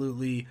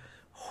absolutely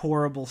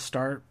horrible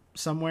start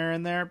somewhere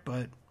in there,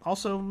 but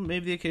also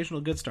maybe the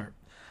occasional good start.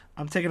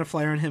 I'm taking a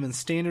flyer on him in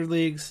standard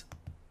leagues.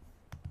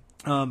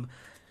 Ersan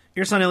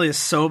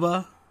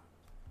Ilyasova,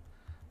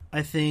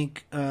 I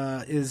think,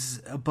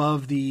 has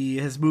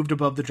moved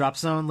above the drop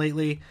zone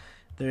lately.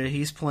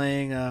 He's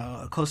playing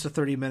close to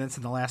 30 minutes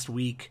in the last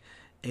week,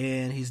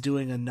 and he's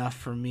doing enough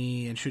for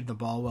me and shooting the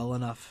ball well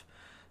enough.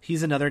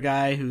 He's another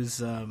guy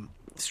who's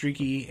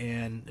streaky,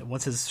 and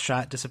once his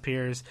shot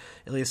disappears,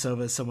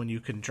 Ilyasova is someone you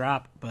can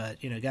drop.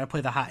 But you got to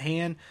play the hot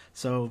hand.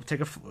 So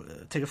take a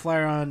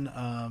flyer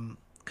on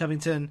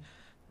Covington,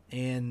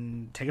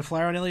 and take a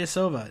flyer on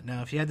Ilyasova.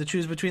 Now, if you had to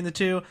choose between the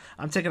two,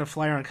 I'm taking a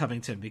flyer on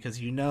Covington because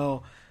he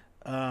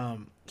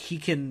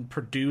can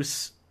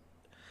produce.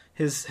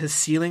 His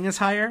ceiling is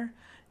higher.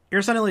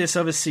 Ersan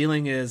Ilyasova's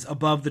ceiling is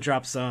above the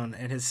drop zone,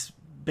 and his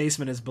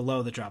basement is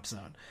below the drop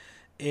zone.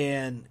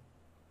 And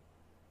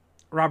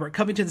Robert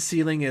Covington's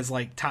ceiling is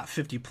like top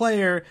 50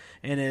 player,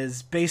 and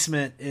his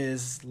basement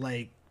is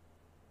like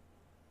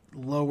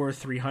lower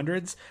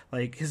 300s.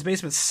 Like his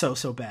basement's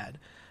so bad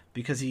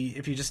because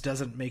if he just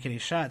doesn't make any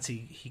shots,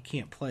 he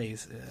can't play.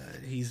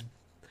 He's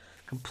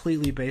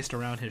completely based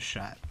around his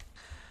shot.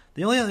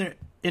 The only other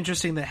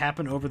interesting that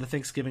happened over the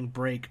Thanksgiving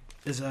break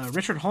is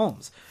Richard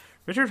Holmes.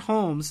 Richard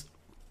Holmes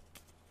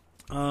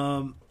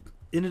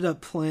ended up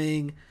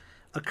playing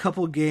a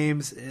couple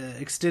games,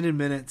 extended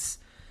minutes.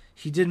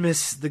 He did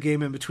miss the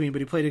game in between,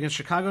 but he played against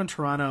Chicago and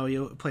Toronto. He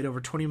played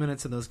over 20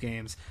 minutes in those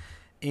games.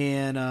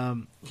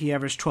 And he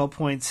averaged 12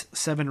 points,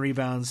 7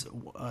 rebounds,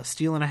 a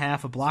steal and a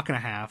half, a block and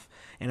a half,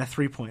 and a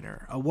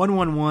 3-pointer. A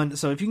 1-1-1.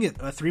 So if you can get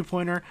a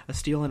 3-pointer, a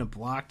steal, and a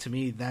block, to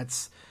me,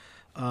 that's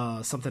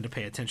something to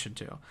pay attention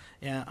to.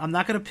 And I'm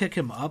not going to pick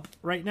him up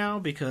right now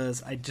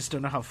because I just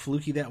don't know how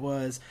fluky that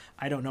was.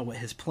 I don't know what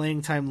his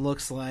playing time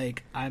looks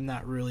like. I'm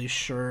not really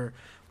sure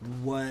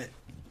what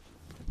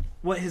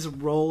his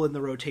role in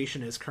the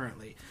rotation is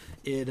currently.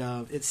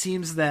 It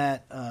seems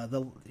that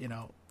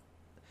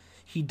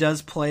he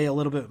does play a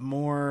little bit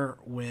more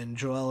when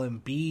Joel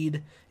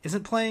Embiid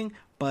isn't playing,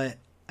 but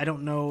I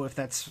don't know if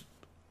that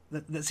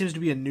seems to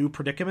be a new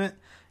predicament,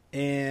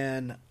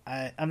 and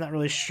I'm not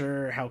really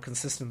sure how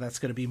consistent that's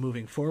going to be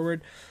moving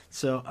forward.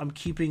 So I'm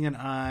keeping an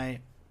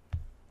eye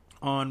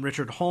on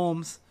Richard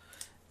Holmes,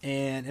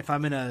 and if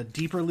I'm in a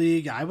deeper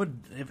league,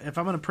 if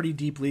I'm in a pretty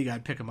deep league,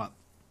 I'd pick him up.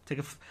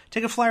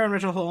 Take a flyer on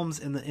Richard Holmes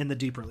in the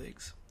deeper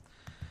leagues.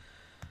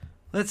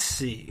 Let's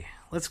see.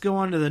 Let's go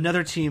on to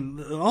another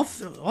team. All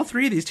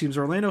 3 of these teams,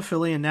 Orlando,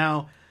 Philly, and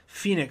now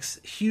Phoenix.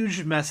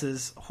 Huge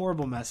messes,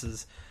 horrible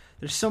messes.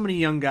 There's so many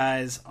young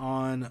guys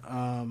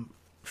on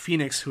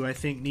Phoenix who I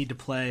think need to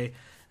play,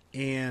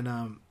 and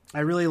I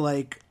really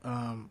like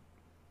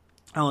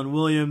Alan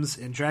Williams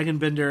and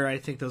Dragonbender, I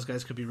think those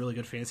guys could be really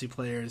good fantasy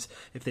players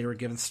if they were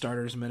given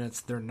starters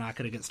minutes. They're not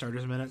going to get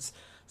starters minutes,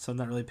 so I'm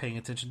not really paying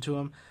attention to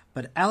them.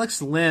 But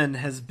Alex Lynn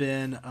has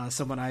been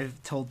someone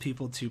I've told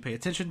people to pay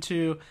attention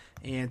to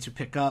and to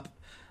pick up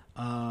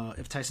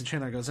if Tyson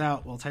Chandler goes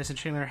out. Well, Tyson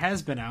Chandler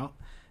has been out,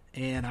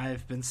 and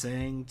I've been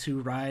saying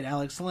to ride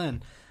Alex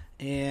Lynn.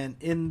 And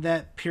in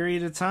that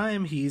period of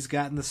time, he's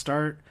gotten the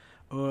start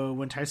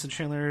when Tyson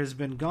Chandler has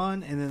been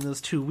gone, and in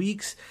those 2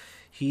 weeks,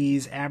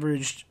 he's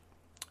averaged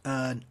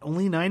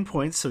only 9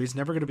 points, so he's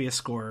never going to be a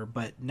scorer,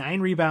 but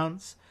 9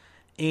 rebounds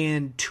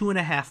and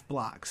 2.5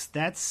 blocks.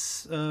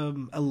 That's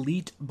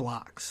elite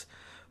blocks.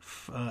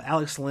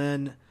 Alex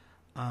Lynn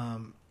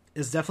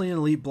is definitely an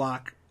elite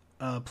block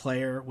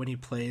player when he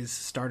plays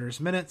starters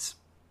minutes.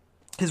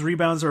 His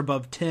rebounds are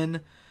above 10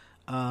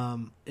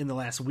 in the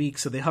last week,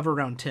 so they hover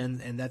around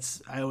 10, and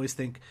I always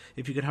think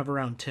if you can hover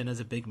around 10 as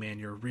a big man,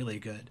 you're really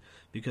good,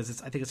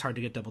 because I think it's hard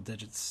to get double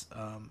digits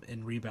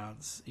in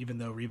rebounds, even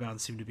though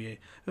rebounds seem to be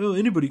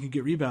anybody can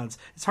get rebounds.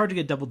 It's hard to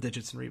get double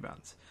digits in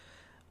rebounds.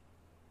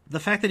 The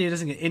fact that he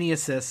doesn't get any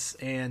assists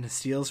and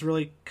steals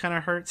really kind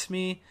of hurts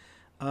me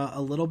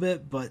a little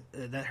bit, but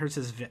that hurts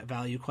his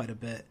value quite a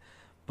bit.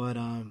 But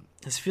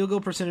his field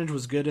goal percentage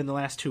was good in the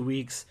last 2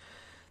 weeks.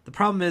 The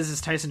problem is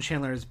Tyson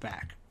Chandler is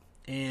back.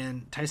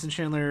 And Tyson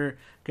Chandler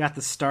got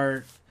the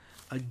start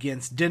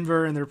against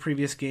Denver in their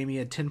previous game. He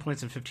had 10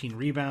 points and 15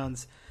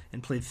 rebounds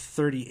and played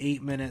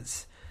 38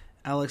 minutes.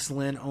 Alex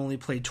Lynn only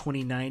played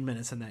 29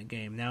 minutes in that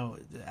game. Now,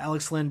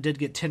 Alex Lynn did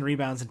get 10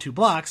 rebounds and 2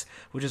 blocks,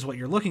 which is what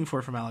you're looking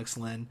for from Alex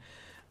Lynn.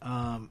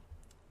 I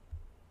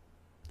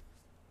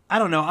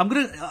don't know.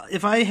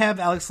 If I have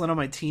Alex Lynn on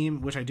my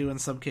team, which I do in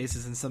some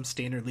cases in some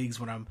standard leagues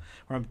where I'm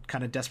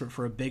kind of desperate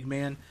for a big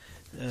man,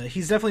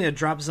 he's definitely a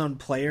drop zone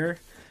player,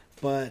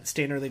 but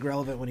standard league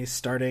relevant when he's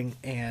starting.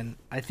 And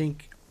I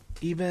think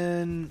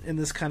even in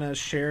this kind of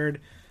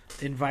shared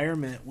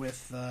environment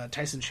with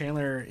Tyson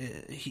Chandler,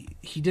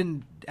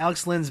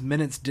 Alex Lynn's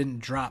minutes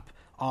didn't drop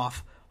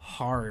off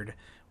hard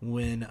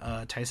when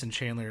Tyson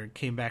Chandler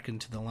came back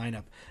into the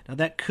lineup. Now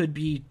that could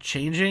be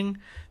changing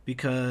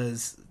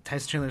because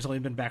Tyson Chandler's only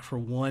been back for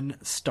 1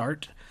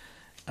 start,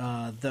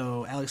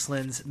 though Alex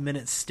Lynn's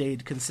minutes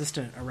stayed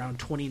consistent around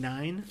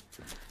 29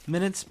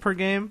 minutes per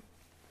game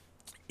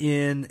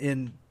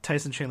in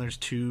Tyson Chandler's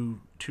two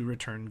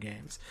return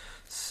games.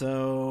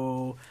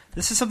 So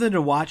this is something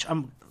to watch.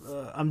 I'm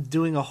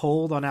doing a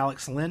hold on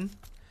Alex Lynn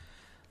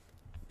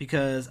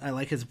because I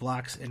like his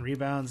blocks and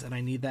rebounds, and I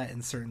need that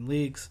in certain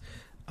leagues.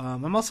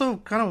 I'm also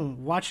kind of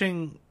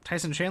watching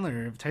Tyson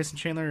Chandler. If Tyson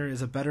Chandler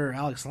is a better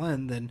Alex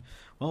Lynn, then,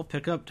 well,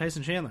 pick up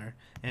Tyson Chandler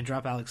and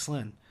drop Alex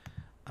Lynn.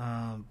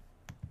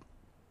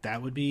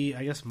 That would be,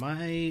 I guess,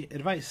 my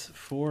advice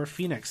for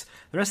Phoenix.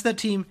 The rest of that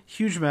team,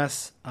 huge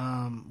mess.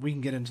 We can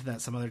get into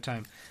that some other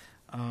time.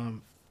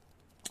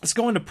 Let's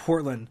go into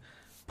Portland.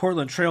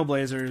 Portland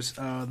Trailblazers.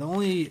 The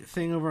only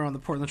thing over on the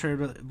Portland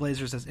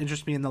Trailblazers that's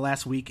interested me in the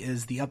last week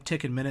is the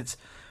uptick in minutes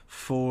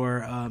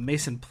for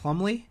Mason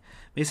Plumlee.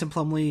 Mason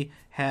Plumlee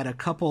had a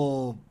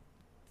couple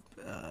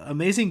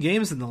amazing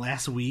games in the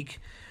last week.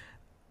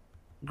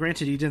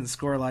 Granted, he didn't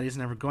score a lot. He's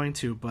never going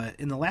to. But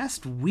in the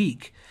last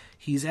week,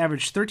 he's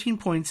averaged 13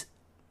 points,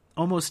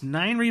 almost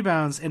 9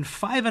 rebounds, and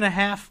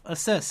 5.5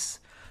 assists.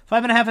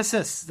 5.5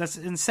 assists. That's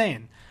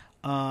insane.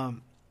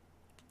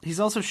 He's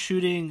also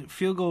shooting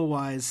field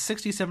goal-wise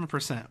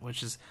 67%,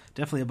 which is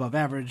definitely above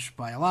average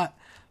by a lot.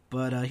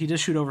 But he does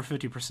shoot over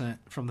 50%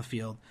 from the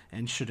field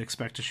and should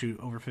expect to shoot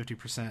over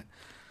 50%.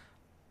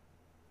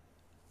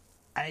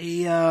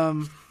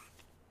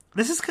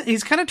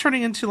 He's kind of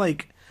turning into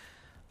like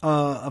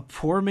a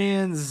poor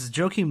man's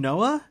Joakim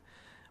Noah,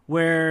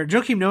 where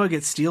Joakim Noah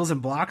gets steals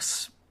and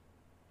blocks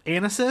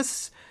and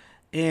assists,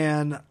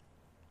 and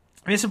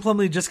Mason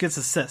Plumlee just gets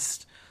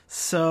assists.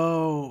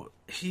 So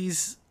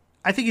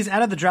I think he's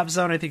out of the drop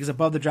zone. I think he's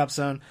above the drop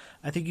zone.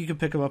 I think you can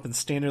pick him up in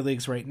standard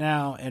leagues right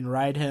now and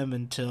ride him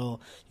until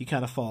he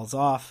kind of falls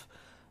off.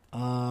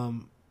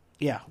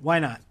 Yeah, why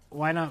not?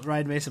 Why not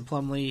ride Mason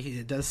Plumlee?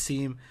 It does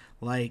seem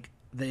like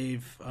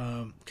they've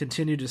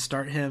continued to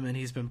start him, and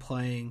he's been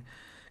playing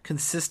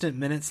consistent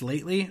minutes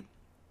lately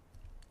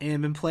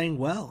and been playing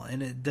well.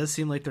 And it does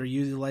seem like they're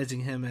utilizing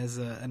him as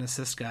an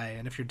assist guy.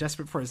 And if you're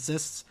desperate for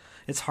assists,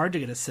 it's hard to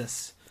get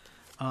assists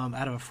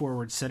out of a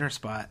forward center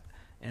spot.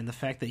 And the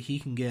fact that he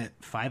can get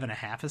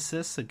 5.5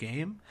 assists a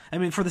game, I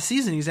mean, for the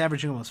season, he's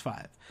averaging almost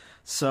 5.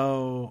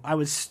 So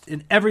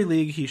in every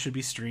league, he should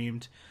be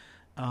streamed.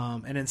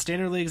 And in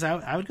standard leagues,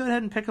 I would go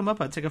ahead and pick him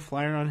up. I'd take a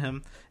flyer on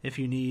him if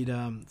you need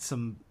a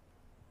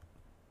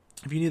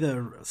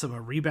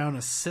rebound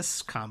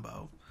assist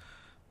combo,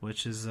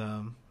 which is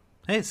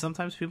hey,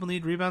 sometimes people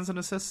need rebounds and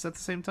assists at the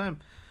same time.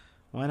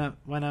 Why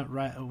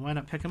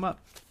not pick him up?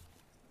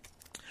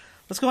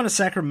 Let's go on to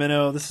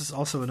Sacramento. This is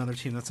also another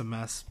team that's a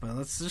mess, but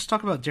let's just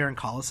talk about Darren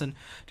Collison.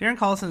 Darren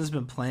Collison has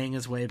been playing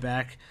his way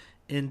back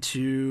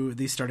into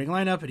the starting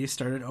lineup, and he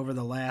started over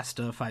the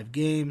last 5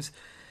 games.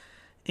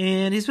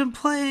 And he's been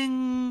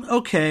playing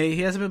okay.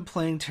 He hasn't been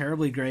playing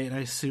terribly great. And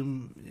I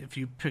assume if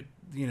you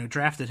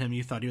drafted him,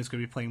 you thought he was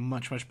going to be playing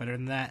much, much better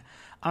than that.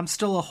 I'm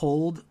still a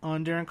hold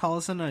on Darren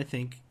Collison. I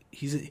think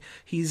he's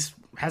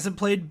hasn't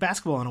played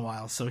basketball in a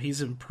while, so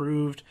he's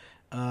improved.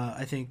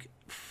 I think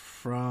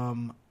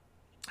from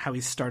how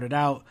he started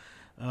out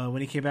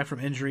when he came back from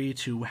injury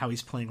to how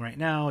he's playing right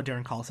now,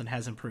 Darren Collison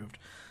has improved.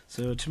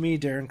 So to me,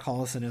 Darren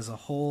Collison is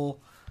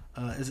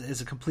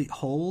a complete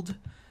hold.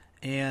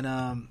 And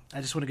I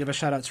just want to give a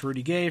shout out to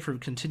Rudy Gay for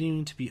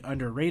continuing to be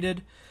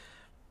underrated.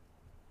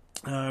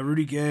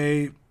 Rudy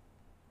Gay,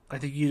 I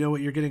think you know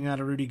what you're getting out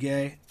of Rudy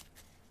Gay.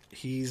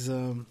 He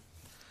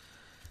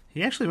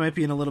actually might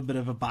be in a little bit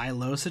of a buy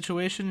low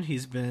situation.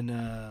 He's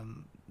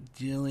been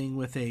dealing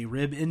with a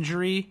rib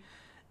injury,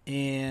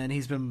 and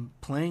he's been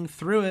playing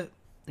through it.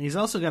 And he's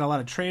also got a lot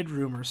of trade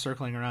rumors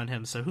circling around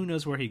him, so who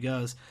knows where he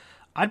goes.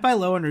 I'd buy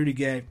low on Rudy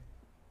Gay.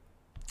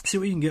 See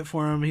what you can get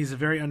for him. He's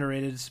very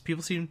underrated.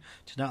 People seem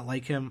to not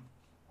like him.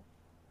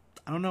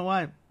 I don't know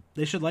why.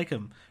 They should like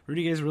him.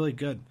 Rudy Gay's really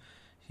good.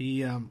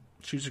 He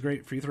shoots a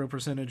great free throw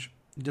percentage.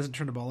 He doesn't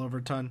turn the ball over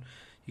a ton.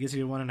 He gets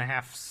you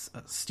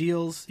 1.5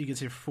 steals. He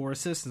gets you 4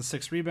 assists and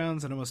 6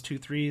 rebounds and almost 2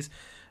 threes.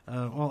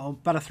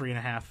 About a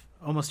 3.5.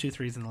 Almost 2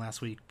 threes in the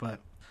last week. But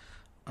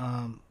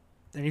and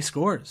he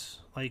scores.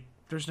 Like,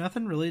 there's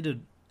nothing really to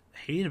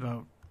hate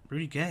about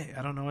Rudy Gay.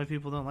 I don't know why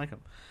people don't like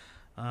him.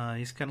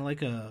 He's kind of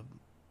like a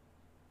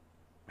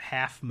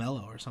half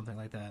Melo or something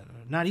like that.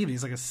 Not even.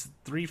 He's like a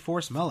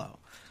 3/4 Melo.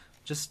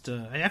 Just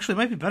he actually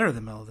might be better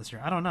than Melo this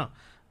year. I don't know.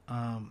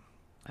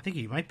 I think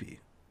he might be.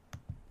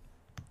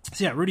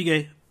 So yeah, Rudy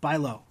Gay, buy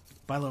low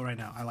right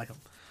now. I like him.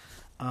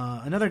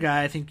 Another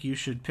guy I think you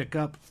should pick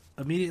up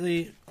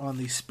immediately on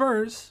the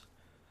Spurs,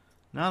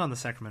 not on the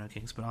Sacramento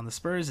Kings, but on the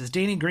Spurs, is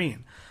Danny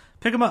Green.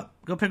 Pick him up.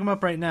 Go pick him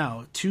up right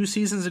now. 2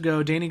 seasons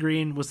ago, Danny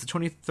Green was the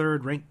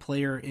 23rd ranked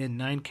player in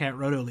 9-cat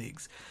roto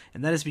leagues,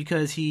 and that is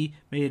because he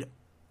made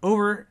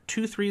over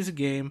 2 threes a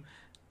game,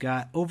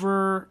 got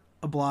over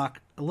a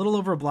block, a little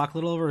over a block, a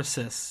little over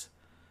assists.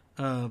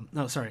 A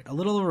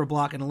little over a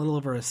block and a little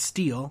over a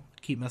steal.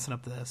 Keep messing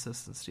up the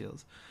assists and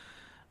steals.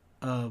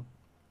 And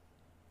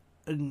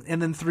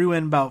then threw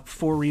in about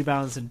 4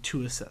 rebounds and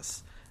 2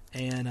 assists.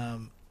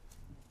 And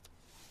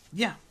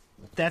yeah,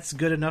 that's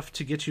good enough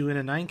to get you in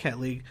a 9-cat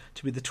league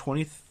to be the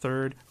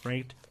 23rd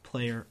ranked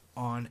player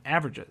on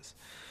averages.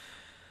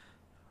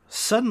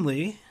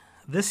 Suddenly,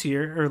 last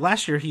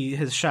year,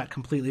 his shot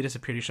completely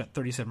disappeared. He shot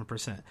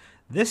 37%.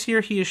 This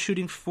year, he is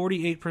shooting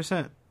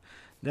 48%.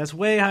 That's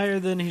way higher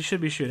than he should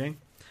be shooting.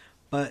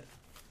 But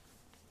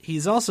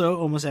he's also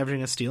almost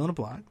averaging a steal and a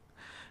block.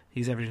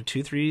 He's averaging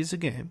 2 threes a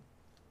game.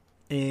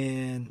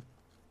 And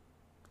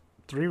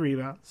 3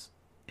 rebounds.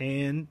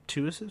 And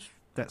 2 assists.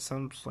 That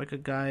sounds like a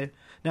guy.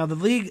 Now, the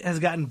league has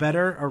gotten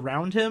better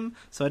around him,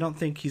 so I don't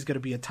think he's going to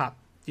be a top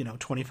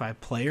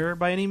 25 player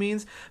by any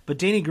means. But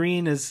Danny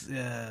Green is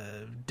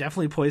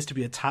definitely poised to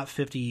be a top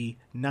 50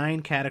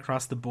 9-cat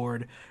across the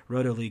board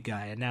roto league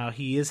guy. And now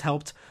he is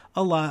helped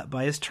a lot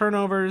by his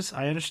turnovers.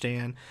 I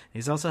understand.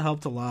 He's also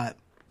helped a lot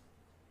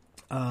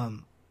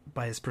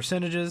by his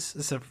percentages.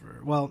 His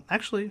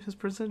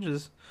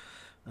percentages.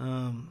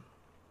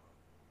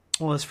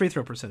 His free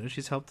throw percentage.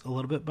 He's helped a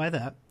little bit by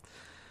that.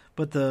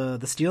 But the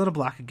steal and a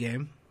block a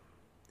game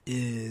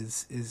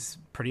is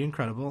pretty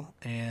incredible,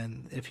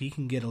 and if he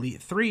can get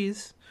elite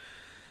threes,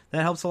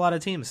 that helps a lot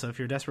of teams. So if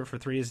you're desperate for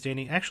threes,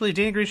 Danny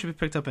Green should be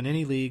picked up in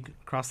any league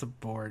across the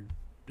board.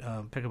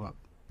 Pick him up.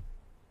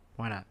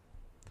 Why not?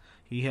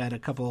 He had a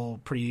couple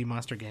pretty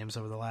monster games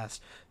over the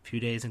last few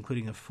days,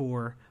 including a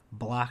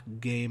 4-block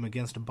game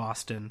against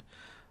Boston.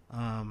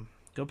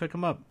 Go pick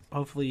him up.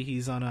 Hopefully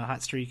he's on a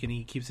hot streak and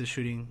he keeps his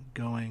shooting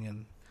going,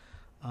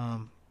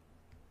 and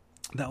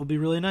that will be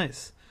really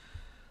nice.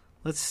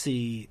 Let's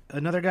see.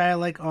 Another guy I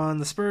like on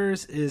the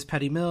Spurs is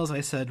Patty Mills.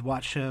 I said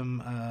watch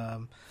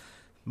him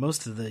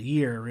most of the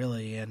year,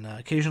 really, and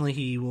occasionally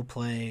he will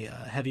play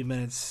heavy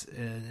minutes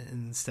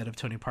instead of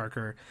Tony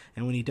Parker.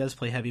 And when he does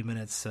play heavy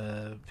minutes,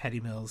 Patty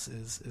Mills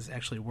is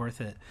actually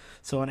worth it.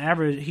 So on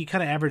average, he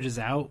kind of averages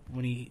out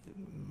when he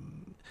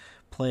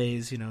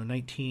plays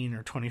 19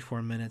 or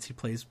 24 minutes. He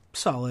plays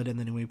solid, and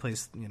then when he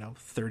plays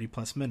 30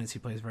 plus minutes, he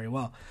plays very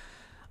well.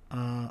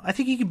 I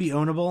think he can be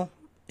ownable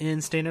in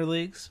standard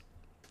leagues.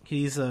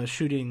 He's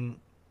shooting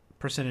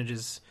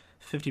percentages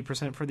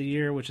 50% for the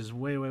year, which is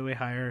way, way, way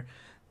higher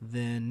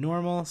than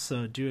normal.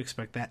 So do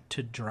expect that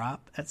to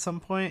drop at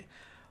some point.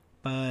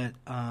 But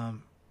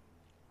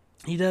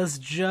he does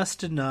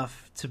just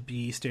enough to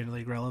be standard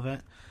league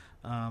relevant.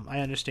 I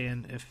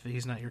understand if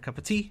he's not your cup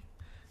of tea,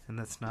 and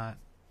that's not.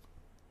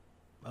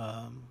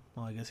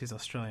 I guess he's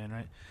Australian,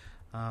 right?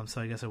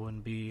 So I guess it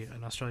wouldn't be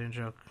an Australian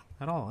joke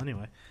at all.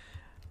 Anyway,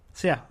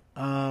 so yeah.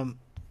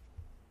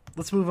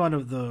 Let's move on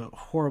to the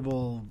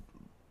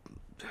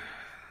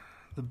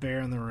bear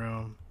in the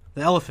room,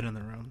 the elephant in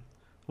the room,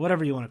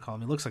 whatever you want to call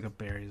him. He looks like a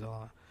bear. He's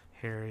all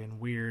hairy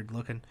and weird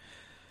looking.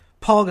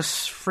 Paul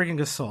freaking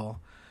Gasol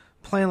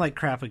playing like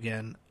crap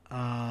again.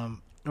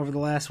 Over the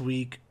last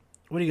week,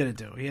 what are you going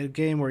to do? He had a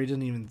game where he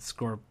didn't even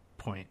score a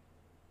point.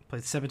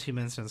 Played 17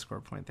 minutes and didn't score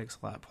a point. Thanks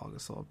a lot, Paul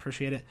Gasol.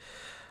 Appreciate it.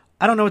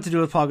 I don't know what to do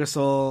with Paul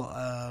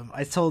Gasol.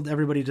 I told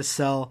everybody to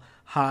sell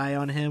high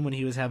on him when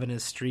he was having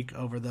his streak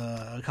over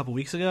a couple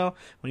weeks ago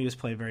when he was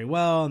playing very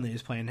well and he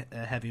was playing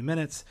heavy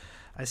minutes.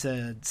 I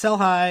said sell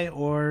high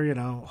or,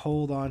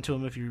 hold on to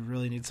him if you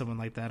really need someone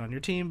like that on your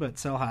team, but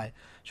sell high.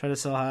 Try to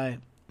sell high.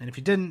 And if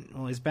you didn't,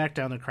 well, he's back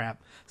down to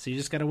crap. So you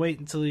just got to wait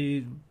until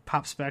he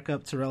pops back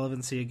up to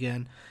relevancy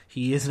again.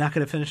 He is not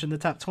going to finish in the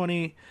top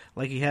 20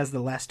 like he has the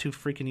last 2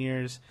 freaking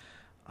years.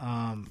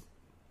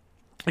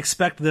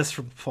 Expect this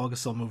from Paul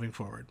Gasol moving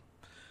forward.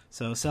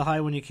 So sell high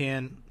when you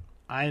can.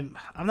 I'm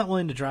not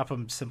willing to drop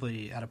him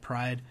simply out of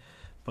pride,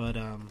 but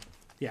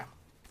yeah.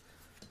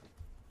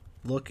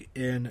 Look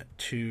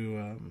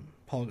into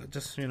Paul.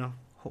 Just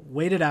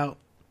wait it out.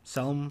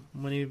 Sell him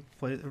when he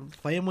plays.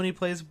 Play him when he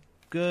plays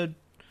good.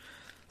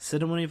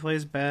 Sit him when he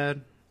plays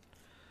bad.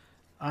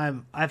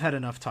 I've had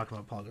enough talk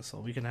about Paul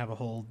Gasol. We can have a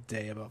whole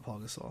day about Paul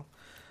Gasol.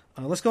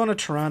 Let's go on to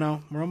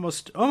Toronto. We're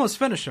almost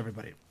finished,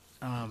 everybody.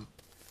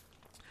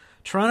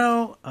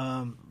 Toronto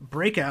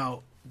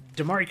breakout.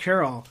 DeMar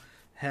Carroll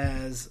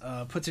has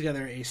put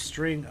together a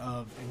string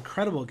of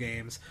incredible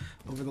games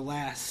over the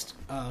last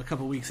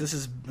couple weeks. This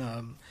is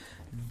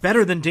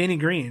better than Danny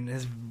Green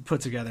has put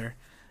together.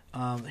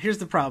 Here's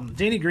the problem.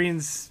 Danny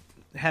Green's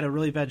had a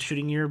really bad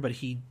shooting year, but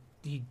he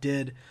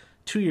did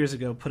 2 years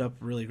ago put up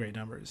really great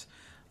numbers.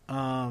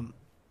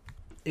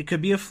 It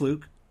could be a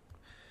fluke,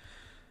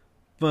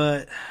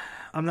 but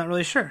I'm not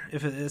really sure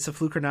if it's a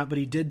fluke or not, but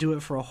he did do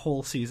it for a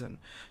whole season.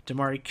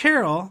 DeMar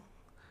Carroll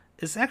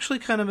is actually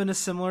kind of in a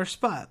similar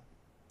spot.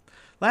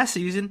 Last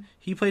season,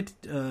 he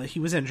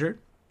was injured,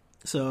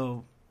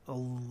 so a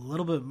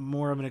little bit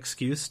more of an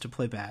excuse to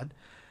play bad.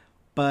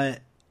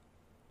 But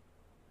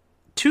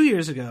 2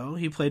 years ago,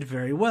 he played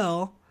very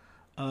well,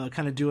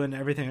 kind of doing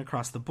everything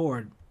across the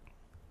board.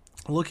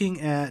 Looking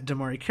at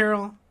DeMar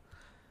Carroll,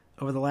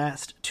 over the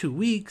last 2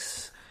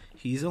 weeks,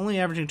 he's only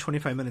averaging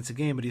 25 minutes a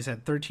game, but he's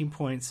had 13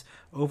 points,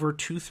 over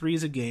 2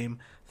 threes a game,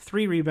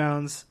 3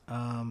 rebounds,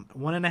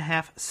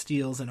 1.5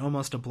 steals, and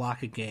almost a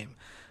block a game.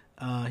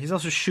 He's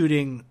also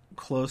shooting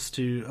close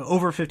to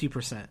over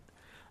 50%,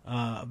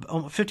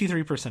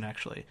 53%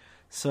 actually.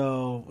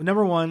 So,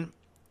 number one,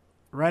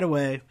 right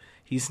away,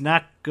 he's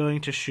not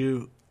going to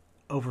shoot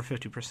over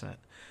 50%.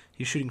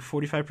 He's shooting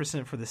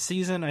 45% for the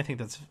season. I think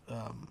that's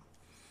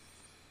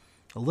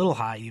a little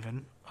high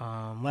even.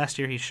 Last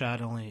year he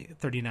shot only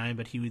 39,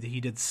 but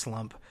he did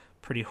slump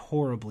pretty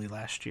horribly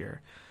last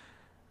year.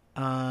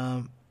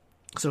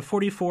 So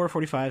 44,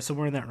 45,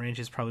 somewhere in that range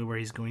is probably where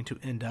he's going to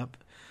end up.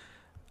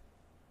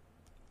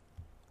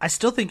 I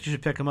still think you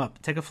should pick him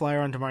up. Take a flyer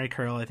on DeMar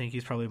Carroll. I think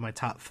he's probably my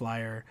top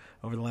flyer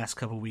over the last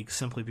couple of weeks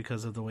simply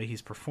because of the way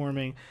he's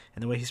performing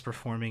and the way he's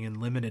performing in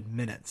limited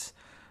minutes.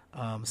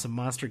 Some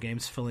monster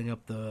games filling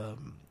up the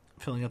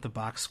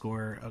box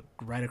score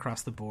right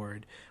across the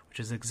board, which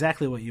is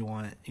exactly what you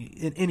want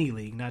in any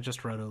league, not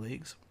just roto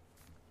leagues.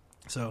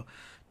 So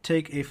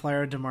take a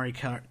flyer on DeMar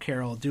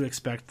Carroll. Do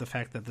expect the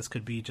fact that this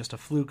could be just a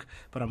fluke,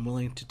 but I'm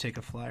willing to take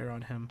a flyer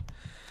on him.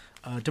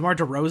 DeMar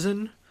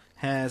DeRozan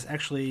has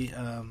actually,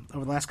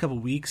 over the last couple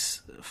of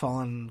weeks,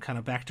 fallen kind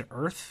of back to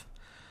earth.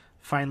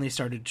 Finally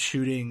started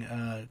shooting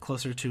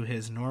closer to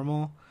his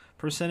normal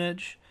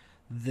percentage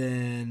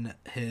than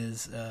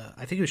his, I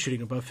think he was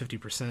shooting above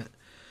 50%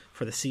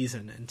 for the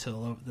season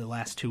until the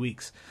last 2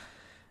 weeks.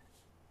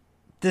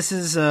 This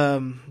has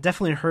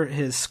definitely hurt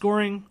his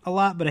scoring a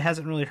lot, but it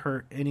hasn't really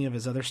hurt any of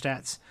his other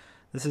stats.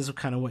 This is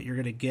kind of what you're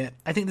going to get.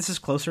 I think this is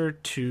closer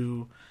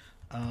to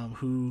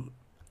who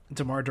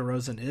DeMar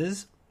DeRozan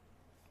is.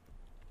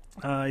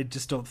 I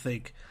just don't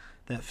think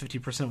that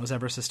 50% was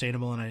ever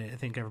sustainable, and I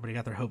think everybody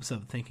got their hopes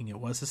up thinking it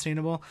was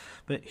sustainable.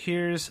 But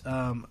here's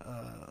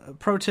a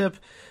pro tip.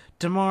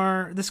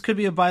 This could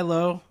be a buy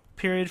low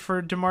period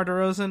for DeMar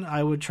DeRozan.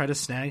 I would try to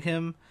snag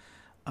him.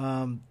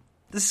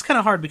 This is kind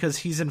of hard because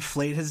he's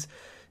inflated.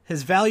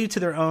 His value to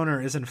their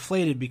owner is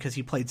inflated because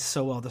he played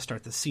so well to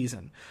start the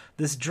season.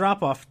 This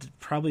drop-off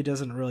probably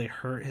doesn't really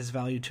hurt his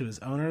value to his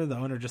owner. The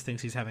owner just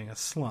thinks he's having a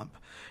slump.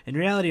 In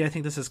reality, I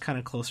think this is kind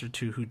of closer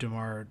to who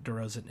DeMar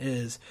DeRozan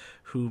is,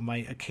 who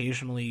might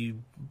occasionally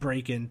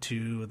break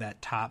into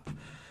that top,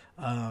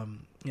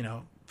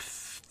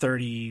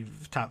 30,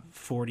 top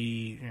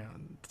 40,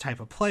 type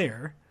of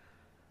player,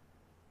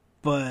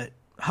 but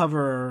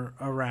hover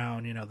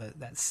around,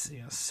 that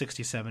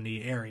 60,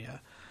 70 area.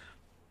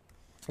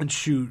 And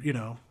shoot,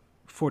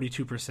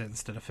 42%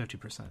 instead of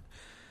 50%.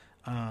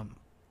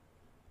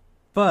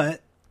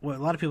 But what a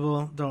lot of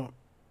people don't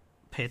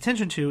pay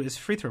attention to is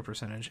free throw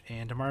percentage,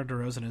 and DeMar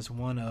DeRozan is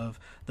one of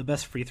the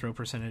best free throw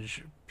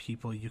percentage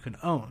people you can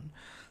own.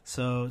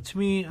 So to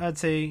me, I'd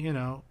say,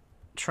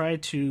 try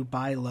to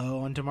buy low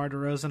on DeMar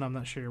DeRozan. I'm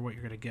not sure what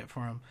you're going to get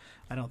for him.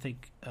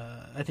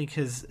 I think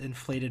his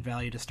inflated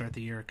value to start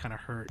the year kind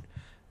of hurt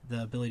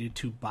the ability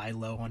to buy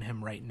low on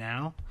him right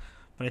now.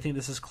 But I think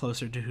this is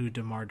closer to who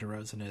DeMar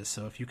DeRozan is.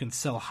 So if you can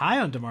sell high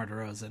on DeMar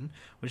DeRozan,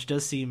 which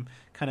does seem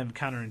kind of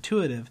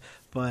counterintuitive,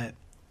 but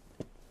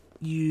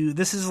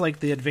this is like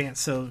the advance.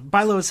 So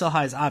buy low and sell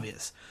high is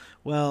obvious.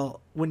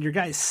 Well, when your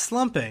guy's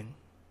slumping,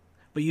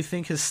 but you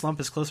think his slump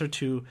is closer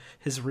to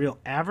his real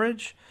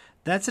average,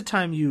 that's a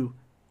time you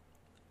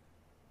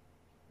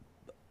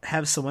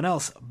have someone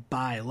else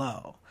buy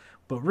low.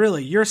 But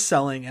really, you're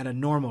selling at a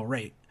normal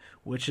rate,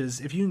 which is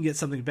if you can get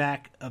something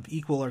back of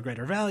equal or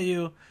greater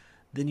value,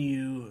 then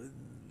you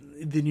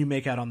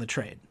make out on the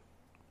trade.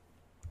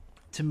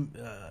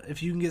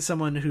 If you can get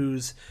someone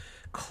who's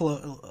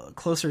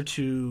closer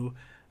to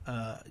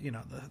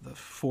the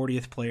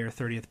 40th player,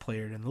 30th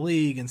player in the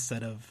league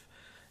instead of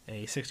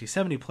a 60,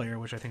 70 player,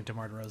 which I think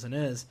DeMar DeRozan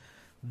is,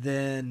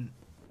 then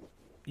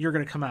you're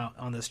going to come out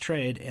on this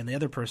trade, and the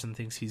other person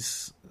thinks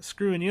he's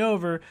screwing you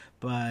over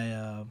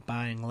by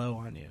buying low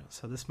on you.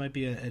 So this might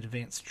be an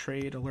advanced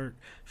trade alert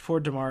for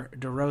DeMar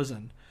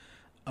DeRozan.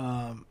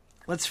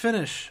 Let's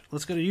finish.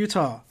 Let's go to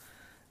Utah.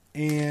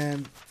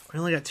 And we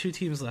only got 2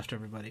 teams left,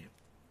 everybody.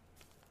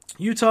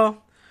 Utah,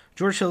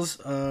 George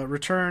Hill's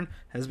return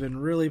has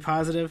been really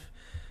positive.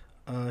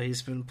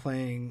 He's been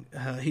playing...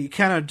 he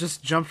kind of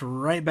just jumped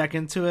right back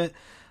into it,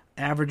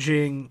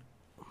 averaging...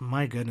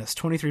 my goodness,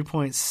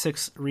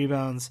 23.6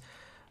 rebounds,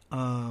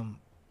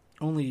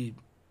 only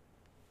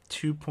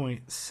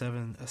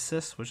 2.7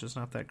 assists, which is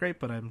not that great,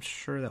 but I'm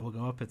sure that will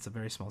go up. It's a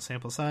very small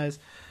sample size.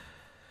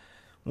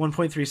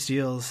 1.3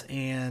 steals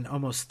and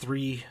almost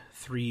 3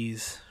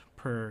 threes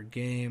per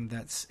game.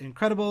 That's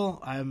incredible.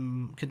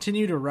 I'm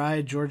continue to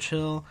ride George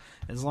Hill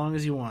as long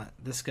as you want.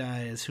 This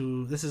is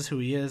who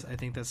he is. I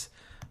think that's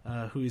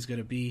who he's going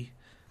to be.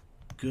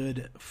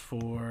 Good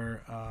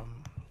for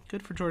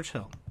George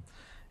Hill.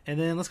 And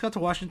then let's go to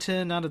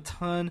Washington. Not a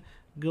ton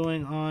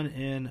going on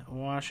in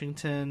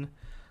Washington.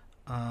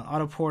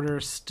 Otto Porter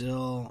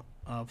still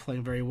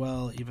playing very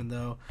well, even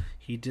though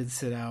he did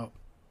sit out.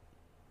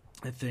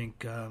 I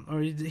think,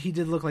 or he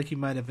did look like he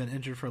might have been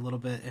injured for a little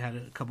bit. He had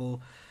a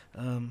couple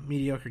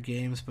mediocre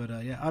games, but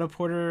Otto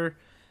Porter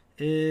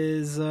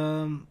is.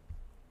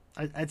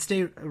 I'd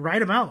stay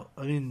ride him out.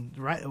 I mean,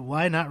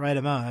 why not ride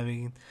him out? I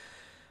mean,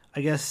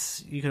 I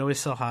guess you can always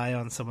sell high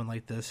on someone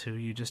like this who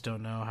you just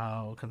don't know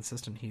how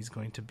consistent he's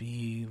going to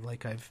be.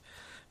 Like I've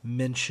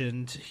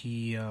mentioned,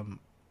 he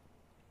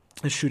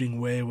is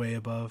shooting way, way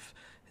above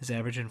his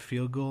average in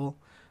field goal.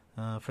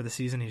 For the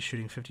season, he's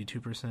shooting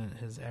 52%.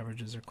 His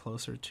averages are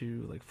closer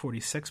to like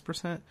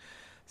 46%.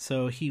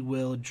 So he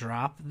will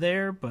drop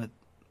there, but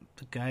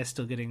the guy is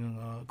still getting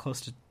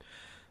close to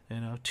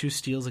 2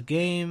 steals a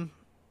game,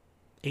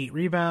 8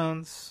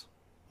 rebounds,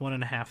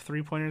 1.5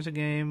 3-pointers a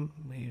game,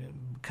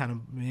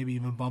 maybe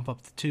even bump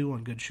up to 2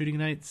 on good shooting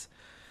nights.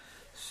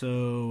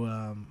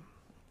 So,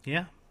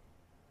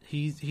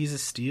 he's a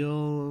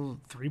steal,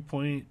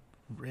 3-point,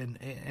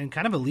 and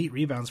kind of elite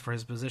rebounds for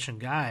his position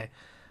guy.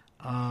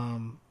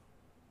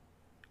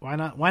 Why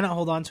not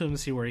hold on to him and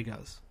see where he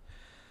goes?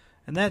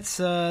 And that's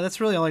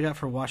really all I got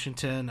for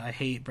Washington. I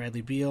hate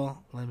Bradley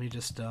Beal. Let me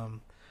just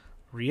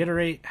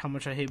reiterate how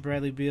much I hate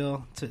Bradley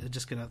Beal to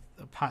just get a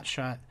pot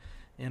shot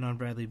in on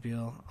Bradley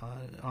Beal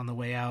on the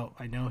way out.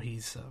 I know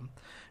he's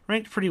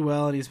ranked pretty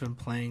well and he's been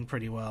playing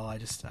pretty well.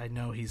 I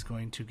know he's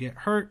going to get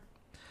hurt.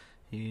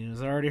 He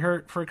was already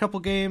hurt for a couple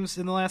games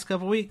in the last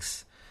couple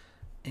weeks,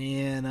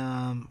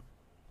 and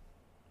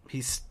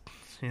he's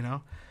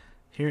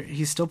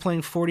he's still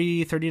playing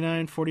 40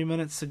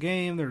 minutes a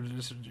game. They're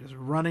just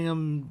running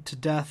him to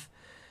death.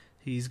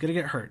 He's gonna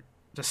get hurt.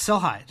 Just sell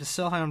high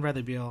on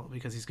Bradley Beal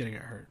because he's gonna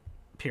get hurt.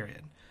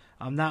 Period.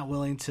 I'm not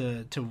willing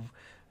to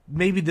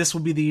maybe this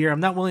will be the year.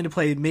 I'm not willing to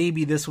play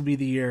maybe this will be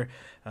the year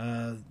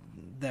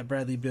that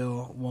Bradley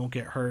Beal won't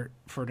get hurt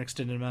for an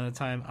extended amount of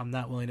time. I'm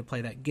not willing to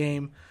play that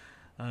game.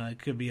 It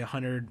could be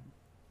 100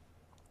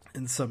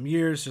 in some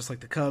years, just like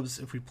the Cubs,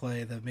 if we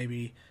play the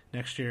maybe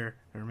next year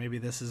or maybe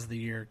this is the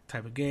year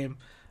type of game.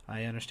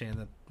 I understand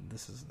that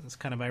it's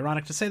kind of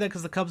ironic to say that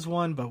because the Cubs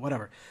won, but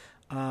whatever.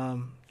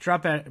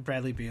 Drop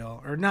Bradley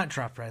Beal, or not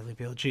drop Bradley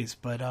Beal,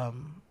 but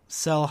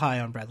sell high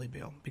on Bradley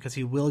Beal because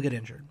he will get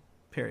injured,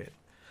 period.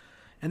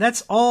 And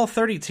that's all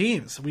 30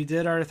 teams. We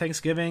did our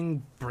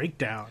Thanksgiving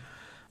breakdown.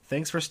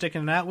 Thanks for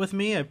sticking it out with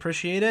me. I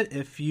appreciate it.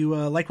 If you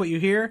like what you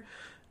hear,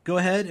 go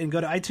ahead and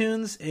go to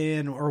iTunes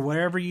or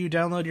wherever you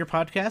download your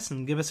podcast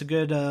and give us a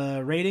good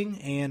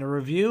rating and a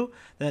review.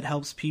 That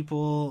helps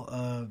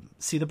people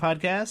see the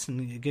podcast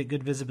and get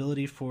good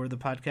visibility for the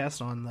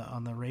podcast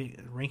on the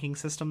ranking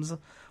systems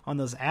on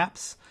those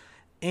apps.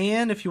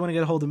 And if you want to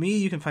get a hold of me,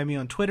 you can find me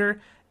on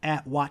Twitter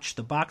at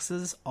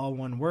WatchTheBoxes, all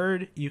one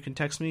word. You can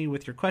text me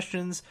with your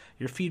questions,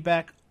 your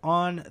feedback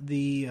on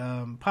the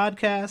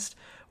podcast,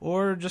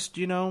 or just,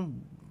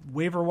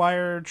 waiver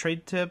wire,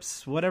 trade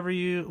tips,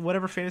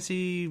 whatever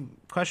fantasy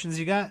questions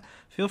you got,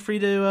 feel free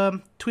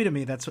to tweet at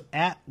me. That's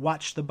at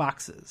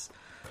WatchTheBoxes.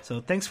 So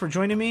thanks for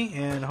joining me,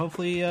 and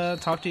hopefully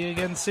talk to you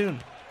again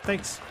soon.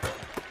 Thanks.